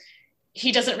outlaw.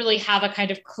 He doesn't really have a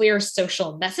kind of clear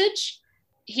social message.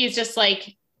 He's just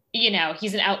like,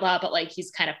 he's an outlaw, but like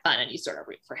he's kind of fun and you sort of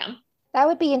root for him. That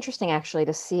would be interesting, actually,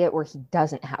 to see it where he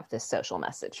doesn't have this social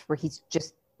message, where he's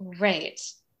just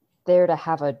there to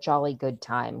have a jolly good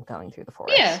time going through the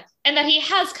forest. Yeah. And that he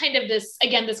has kind of this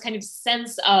kind of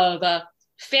sense of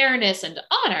fairness and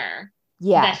honor.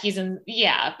 Yeah. That he's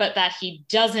but that he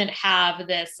doesn't have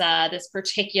this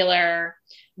particular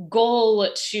goal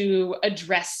to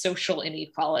address social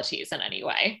inequalities in any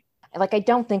way. Like, I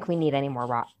don't think we need any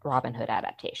more Robin Hood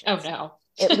adaptations. Oh, no.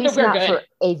 At least not good. For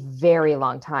a very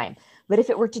long time. But if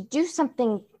it were to do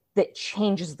something that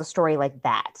changes the story like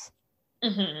that,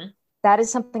 that is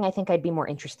something I think I'd be more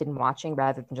interested in watching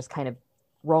rather than just kind of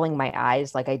rolling my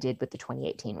eyes like I did with the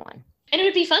 2018 one. And it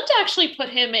would be fun to actually put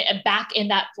him back in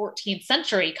that 14th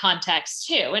century context,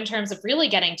 too, in terms of really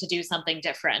getting to do something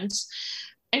different.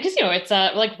 And because, it's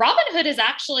like Robin Hood is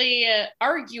actually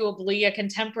arguably a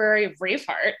contemporary of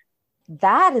Braveheart.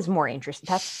 That is more interesting.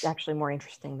 That's actually more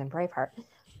interesting than Braveheart.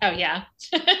 Oh, yeah.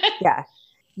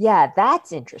 Yeah,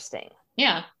 that's interesting.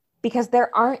 Yeah. Because there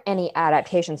aren't any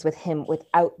adaptations with him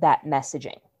without that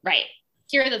messaging. Right.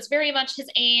 Here, that's very much his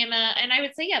aim. And I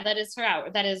would say, that is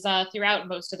throughout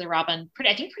most of the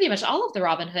I think pretty much all of the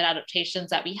Robin Hood adaptations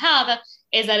that we have,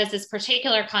 is that it's this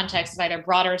particular context of either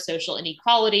broader social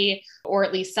inequality or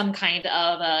at least some kind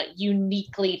of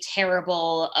uniquely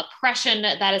terrible oppression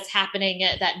that is happening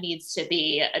that needs to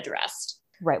be addressed.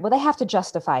 Right. Well, they have to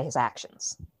justify his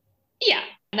actions. Yeah.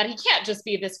 And that he can't just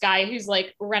be this guy who's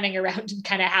like running around and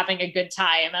kind of having a good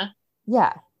time.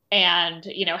 Yeah. And,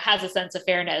 has a sense of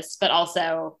fairness, but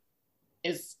also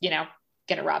is, going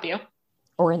to rob you.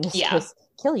 Or in this case,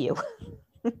 kill you.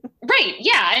 Right.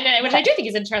 Yeah. And which I do think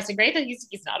is interesting, right? That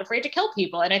he's not afraid to kill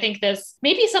people. And I think this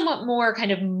maybe somewhat more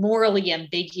kind of morally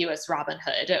ambiguous Robin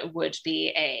Hood would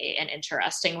be an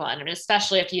interesting one. I mean,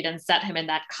 especially if you then set him in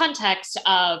that context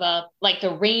of like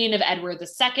the reign of Edward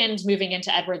II, moving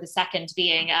into Edward II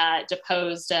being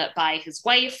deposed by his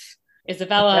wife,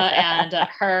 Isabella, and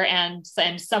her and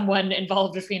someone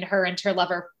involved between her and her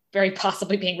lover very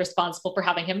possibly being responsible for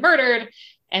having him murdered.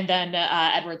 And then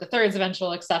Edward III's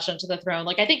eventual accession to the throne.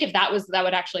 Like, I think if that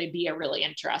would actually be a really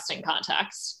interesting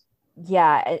context.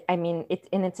 Yeah, I mean,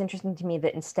 it's interesting to me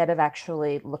that instead of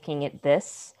actually looking at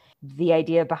this, the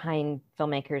idea behind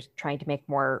filmmakers trying to make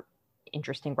more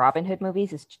interesting Robin Hood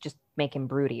movies is to just make him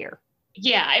broodier.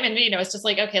 Yeah, I mean, it's just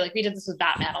like, okay, like we did this with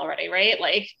Batman already, right?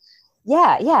 Like,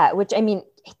 yeah, which, I mean,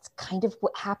 it's kind of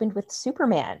what happened with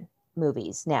Superman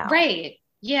movies now. Right.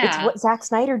 Yeah. It's what Zack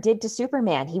Snyder did to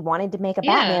Superman. He wanted to make a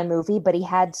Batman movie, but he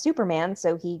had Superman,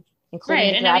 so he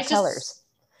included the drab colors.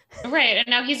 Right. And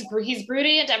now he's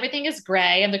broody and everything is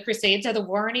gray and the Crusades are the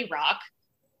war in Iraq.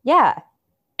 Yeah.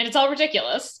 And it's all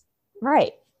ridiculous.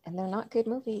 Right. And they're not good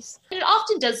movies. And it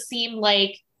often does seem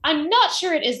like, I'm not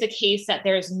sure it is the case that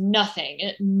there's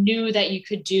nothing new that you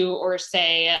could do or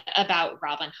say about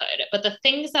Robin Hood. But the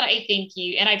things that I think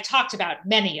and I've talked about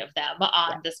many of them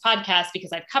on this podcast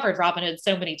because I've covered Robin Hood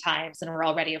so many times and we're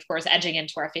already, of course, edging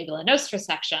into our Fabula Nostra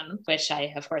section, which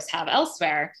I, of course, have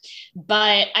elsewhere.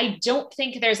 But I don't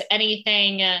think there's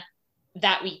anything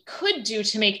that we could do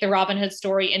to make the Robin Hood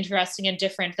story interesting and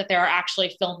different that there are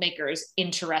actually filmmakers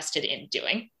interested in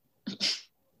doing.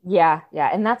 Yeah.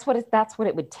 And that's what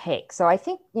it would take. So I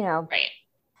think, they're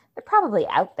probably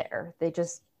out there. They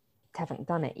just haven't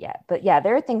done it yet. But yeah,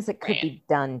 there are things that could be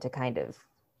done to kind of,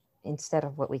 instead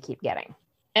of what we keep getting.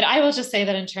 And I will just say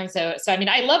that in terms of, I mean,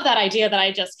 I love that idea that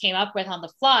I just came up with on the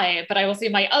fly, but I will say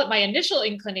my initial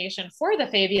inclination for the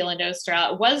Fabula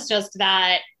Nostra was just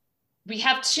that we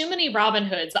have too many Robin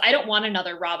Hoods. I don't want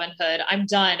another Robin Hood. I'm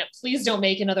done. Please don't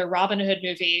make another Robin Hood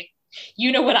movie.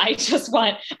 You know what I just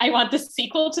want? I want the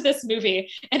sequel to this movie,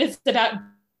 and it's about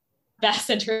Bess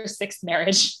and her sixth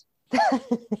marriage.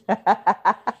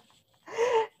 That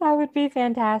would be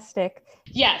fantastic.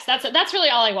 Yes, that's really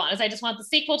all I want. Is I just want the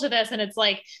sequel to this, and it's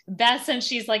like Bess, and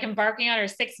she's like embarking on her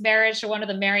sixth marriage to one of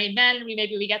the married men. And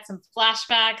maybe we get some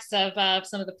flashbacks of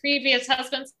some of the previous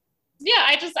husbands Yeah,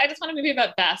 I just want a movie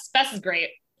about Bess. Bess is great.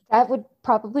 That would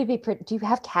probably be pretty. Do you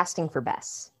have casting for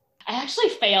Bess? I actually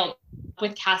failed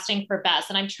with casting for Bess,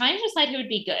 and I'm trying to decide who would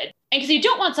be good. And because you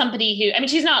don't want somebody who, I mean,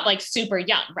 she's not like super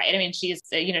young, right? I mean, she's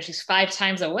 5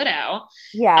 times a widow.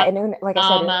 Yeah, and like I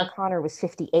said, Um, Una O'Connor was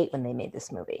 58 when they made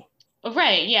this movie.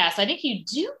 right, yeah. So I think you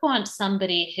do want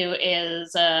somebody who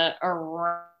is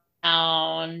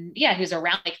who's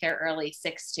around like their early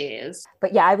 60s.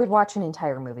 But yeah, I would watch an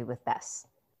entire movie with Bess.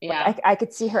 Yeah. Like, I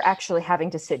could see her actually having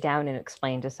to sit down and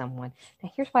explain to someone,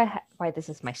 now here's why this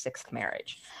is my 6th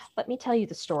marriage. Let me tell you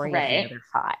the story of the other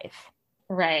 5.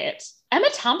 Right. Emma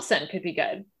Thompson could be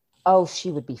good. Oh, she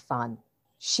would be fun.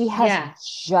 She has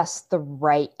just the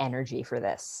right energy for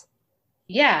this.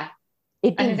 Yeah. I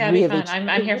think that'd be fun.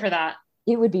 I'm here for that.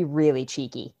 It would be really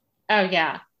cheeky. Oh,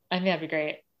 yeah. I think that'd be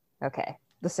great. Okay.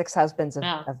 The 6 Husbands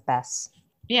of Bess.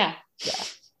 Yeah.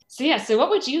 Yeah. So what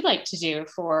would you like to do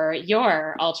for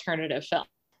your alternative film?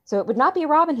 So it would not be a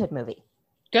Robin Hood movie.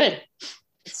 Good.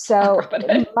 So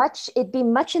it'd be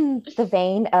much in the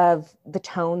vein of the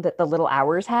tone that The Little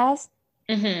Hours has.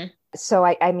 Mm-hmm. So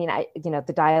I mean,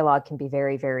 the dialogue can be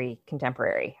very, very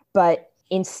contemporary, but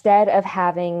instead of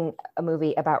having a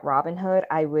movie about Robin Hood,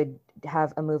 I would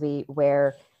have a movie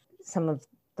where some of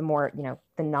the more,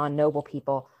 the non-noble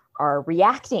people are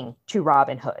reacting to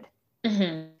Robin Hood.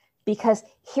 Mm-hmm. Because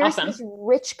here's this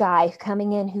rich guy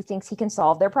coming in who thinks he can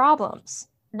solve their problems.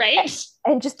 Right.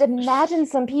 And just imagine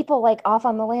some people like off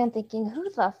on the land thinking, who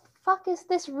the fuck is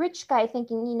this rich guy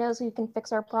thinking he knows who can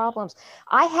fix our problems?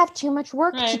 I have too much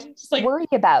work to worry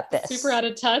about this. Super out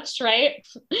of touch, right?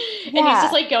 Yeah. And he's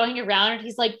just like going around and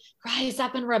he's like, rise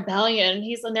up in rebellion.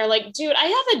 And they're like, dude, I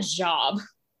have a job.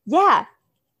 Yeah.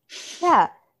 Yeah.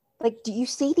 Like, do you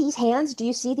see these hands? Do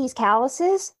you see these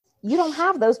calluses? You don't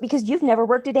have those because you've never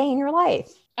worked a day in your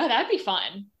life. Oh, that'd be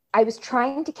fun. I was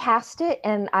trying to cast it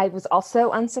and I was also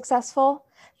unsuccessful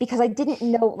because I didn't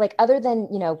know, like, other than,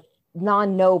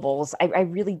 non-nobles, I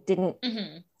really didn't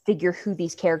figure who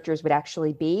these characters would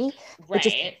actually be. Right.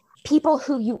 Just people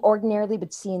who you ordinarily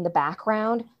would see in the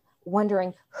background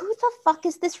wondering, who the fuck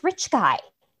is this rich guy?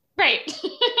 Right.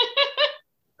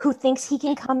 Who thinks he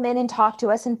can come in and talk to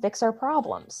us and fix our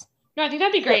problems. No, I think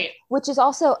that'd be great. Which is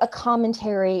also a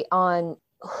commentary on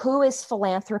who is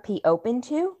philanthropy open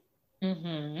to?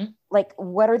 Mm-hmm. Like,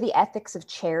 what are the ethics of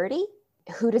charity?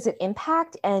 Who does it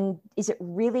impact? And is it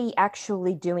really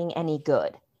actually doing any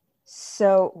good?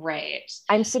 So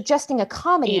I'm suggesting a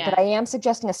comedy, but I am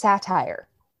suggesting a satire.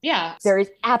 Yeah. There is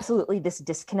absolutely this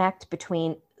disconnect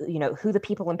between, who the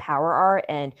people in power are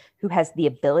and who has the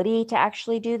ability to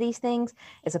actually do these things,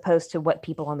 as opposed to what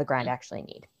people on the ground actually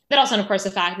need. But also, and of course,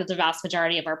 the fact that the vast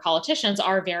majority of our politicians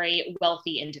are very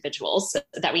wealthy individuals,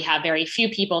 that we have very few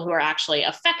people who are actually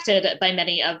affected by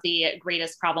many of the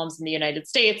greatest problems in the United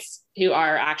States who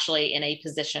are actually in a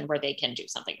position where they can do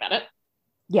something about it.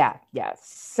 Yeah.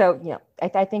 So,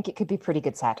 I think it could be pretty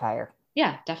good satire.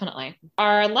 Yeah, definitely.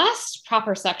 Our last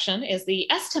proper section is the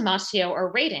estimatio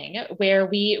or rating, where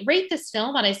we rate this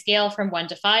film on a scale from 1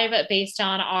 to 5 based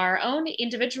on our own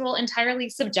individual, entirely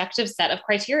subjective set of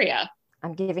criteria.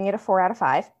 I'm giving it a 4 out of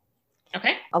 5.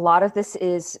 Okay. A lot of this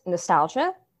is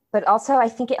nostalgia, but also I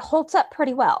think it holds up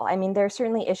pretty well. I mean, there are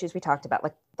certainly issues we talked about,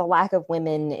 like the lack of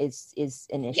women is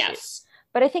an issue. Yes.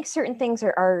 But I think certain things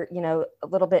are a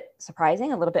little bit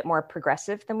surprising, a little bit more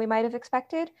progressive than we might have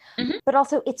expected. Mm-hmm. But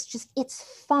also it's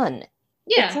fun.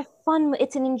 Yeah.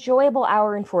 It's an enjoyable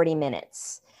hour and 40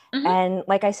 minutes. Mm-hmm. And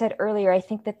like I said earlier, I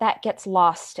think that gets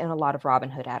lost in a lot of Robin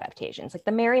Hood adaptations. Like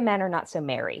the merry men are not so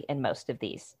merry in most of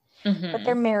these. Mm-hmm. But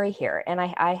they're merry here. And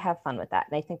I have fun with that.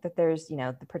 And I think that there's,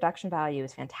 the production value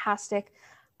is fantastic.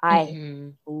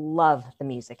 I love the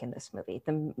music in this movie.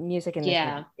 The music in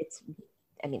this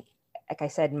movie, like I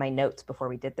said in my notes before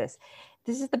we did this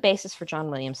is the basis for John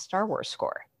Williams' Star Wars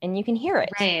score. And you can hear it.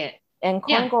 Right. And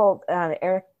Korngold,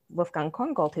 Eric Wolfgang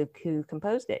Korngold, who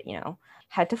composed it,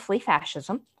 had to flee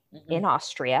fascism in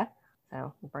Austria.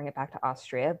 So we'll bring it back to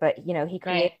Austria. But, he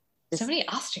created so many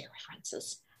Austria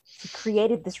references. He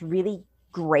created this really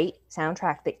great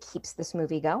soundtrack that keeps this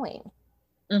movie going.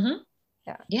 Mm-hmm.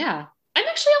 Yeah. I'm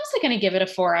actually also going to give it a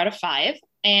 4 out of 5.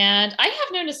 And I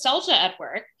have no nostalgia at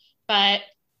work, but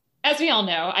as we all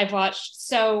know, I've watched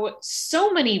so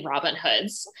many Robin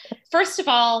Hoods. First of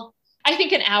all, I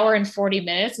think an hour and 40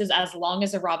 minutes is as long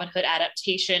as a Robin Hood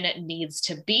adaptation needs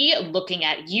to be. Looking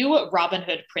at you, Robin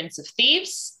Hood, Prince of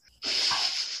Thieves.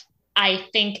 I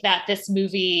think that this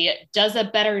movie does a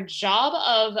better job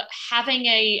of having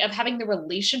the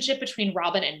relationship between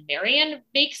Robin and Marian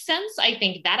make sense. I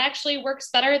think that actually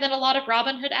works better than a lot of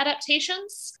Robin Hood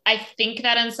adaptations. I think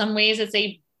that in some ways it's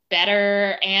a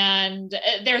better. And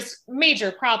there's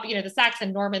major the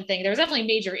Saxon Norman thing, there's definitely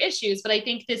major issues, but I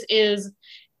think this is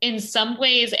in some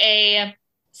ways a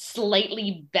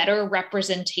slightly better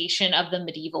representation of the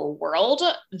medieval world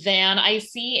than I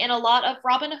see in a lot of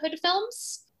Robin Hood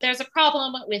films. There's a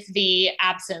problem with the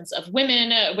absence of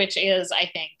women, which is,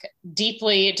 I think,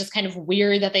 deeply just kind of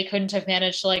weird that they couldn't have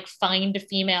managed to like find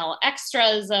female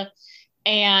extras.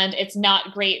 And it's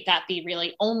not great that the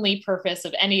really only purpose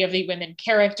of any of the women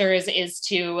characters is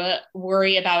to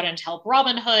worry about and help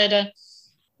Robin Hood.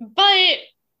 But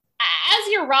as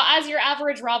your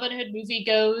average Robin Hood movie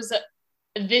goes,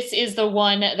 this is the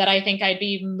one that I think I'd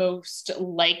be most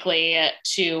likely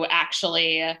to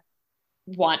actually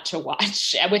want to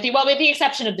watch, with the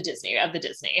exception of the Disney Robin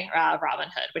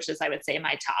Hood, which is, I would say,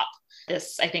 my top.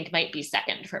 This, I think, might be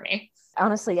second for me.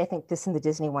 Honestly, I think this and the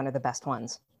Disney one are the best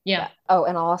ones. Yeah. Oh,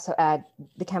 and I'll also add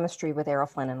the chemistry with Errol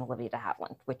Flynn and Olivia de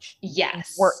Havilland, which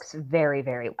works very,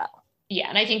 very well. Yeah,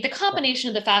 and I think the combination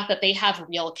of the fact that they have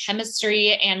real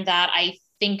chemistry and that I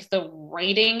think the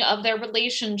writing of their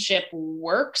relationship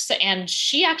works, and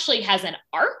she actually has an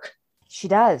arc. She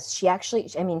does. She actually,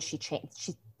 I mean,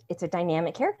 it's a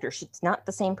dynamic character. She's not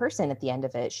the same person at the end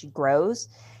of it. She grows,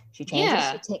 she changes,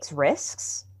 she takes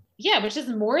risks. Yeah, which is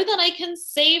more than I can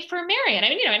say for Marian. I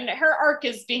mean, and her arc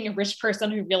is being a rich person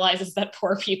who realizes that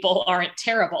poor people aren't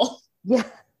terrible. Yeah.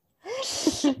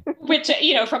 Which,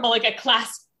 from a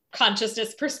class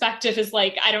consciousness perspective is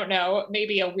like, I don't know,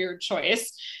 maybe a weird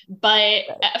choice. But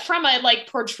from a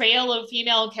portrayal of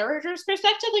female characters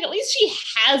perspective, at least she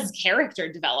has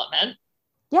character development.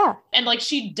 Yeah. And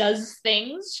she does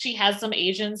things. She has some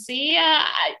agency.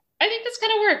 I think this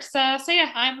kind of works. So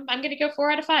yeah, I'm going to go 4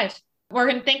 out of 5.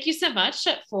 Morgan, thank you so much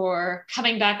for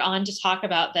coming back on to talk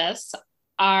about this.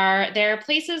 Are there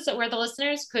places where the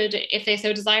listeners could, if they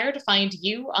so desire, to find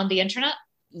you on the internet?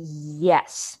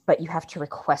 Yes, but you have to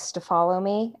request to follow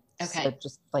me. Okay. So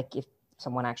just if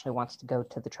someone actually wants to go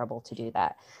to the trouble to do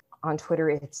that. On Twitter,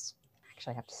 it's,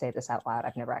 actually I have to say this out loud.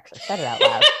 I've never actually said it out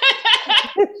loud.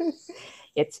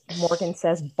 It's Morgan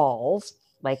Says Balls,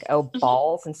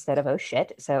 balls instead of oh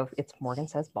shit. So it's Morgan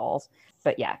Says Balls.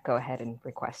 But yeah, go ahead and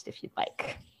request if you'd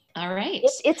like. All right.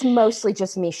 It's mostly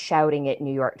just me shouting at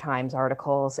New York Times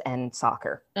articles and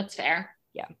soccer. That's fair.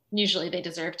 Yeah. Usually they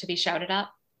deserve to be shouted at.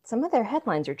 Some of their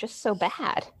headlines are just so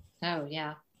bad. Oh,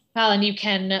 yeah. Well, and you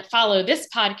can follow this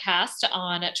podcast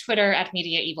on Twitter at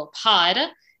Media Evil Pod.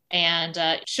 And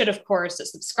should, of course,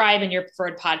 subscribe in your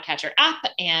preferred podcatcher app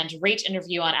and rate and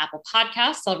review on Apple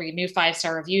Podcasts. I'll read new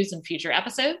 5-star reviews in future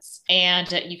episodes. And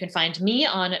you can find me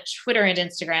on Twitter and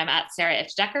Instagram at Sarah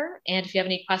H. Decker. And if you have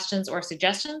any questions or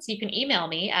suggestions, you can email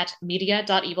me at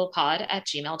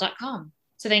media.evilpod@gmail.com.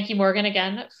 So thank you, Morgan,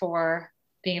 again for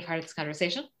being a part of this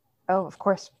conversation. Oh, of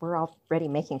course. We're already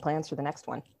making plans for the next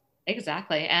one.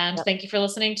 Exactly. And Thank you for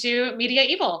listening to Media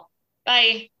Evil.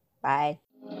 Bye. Bye.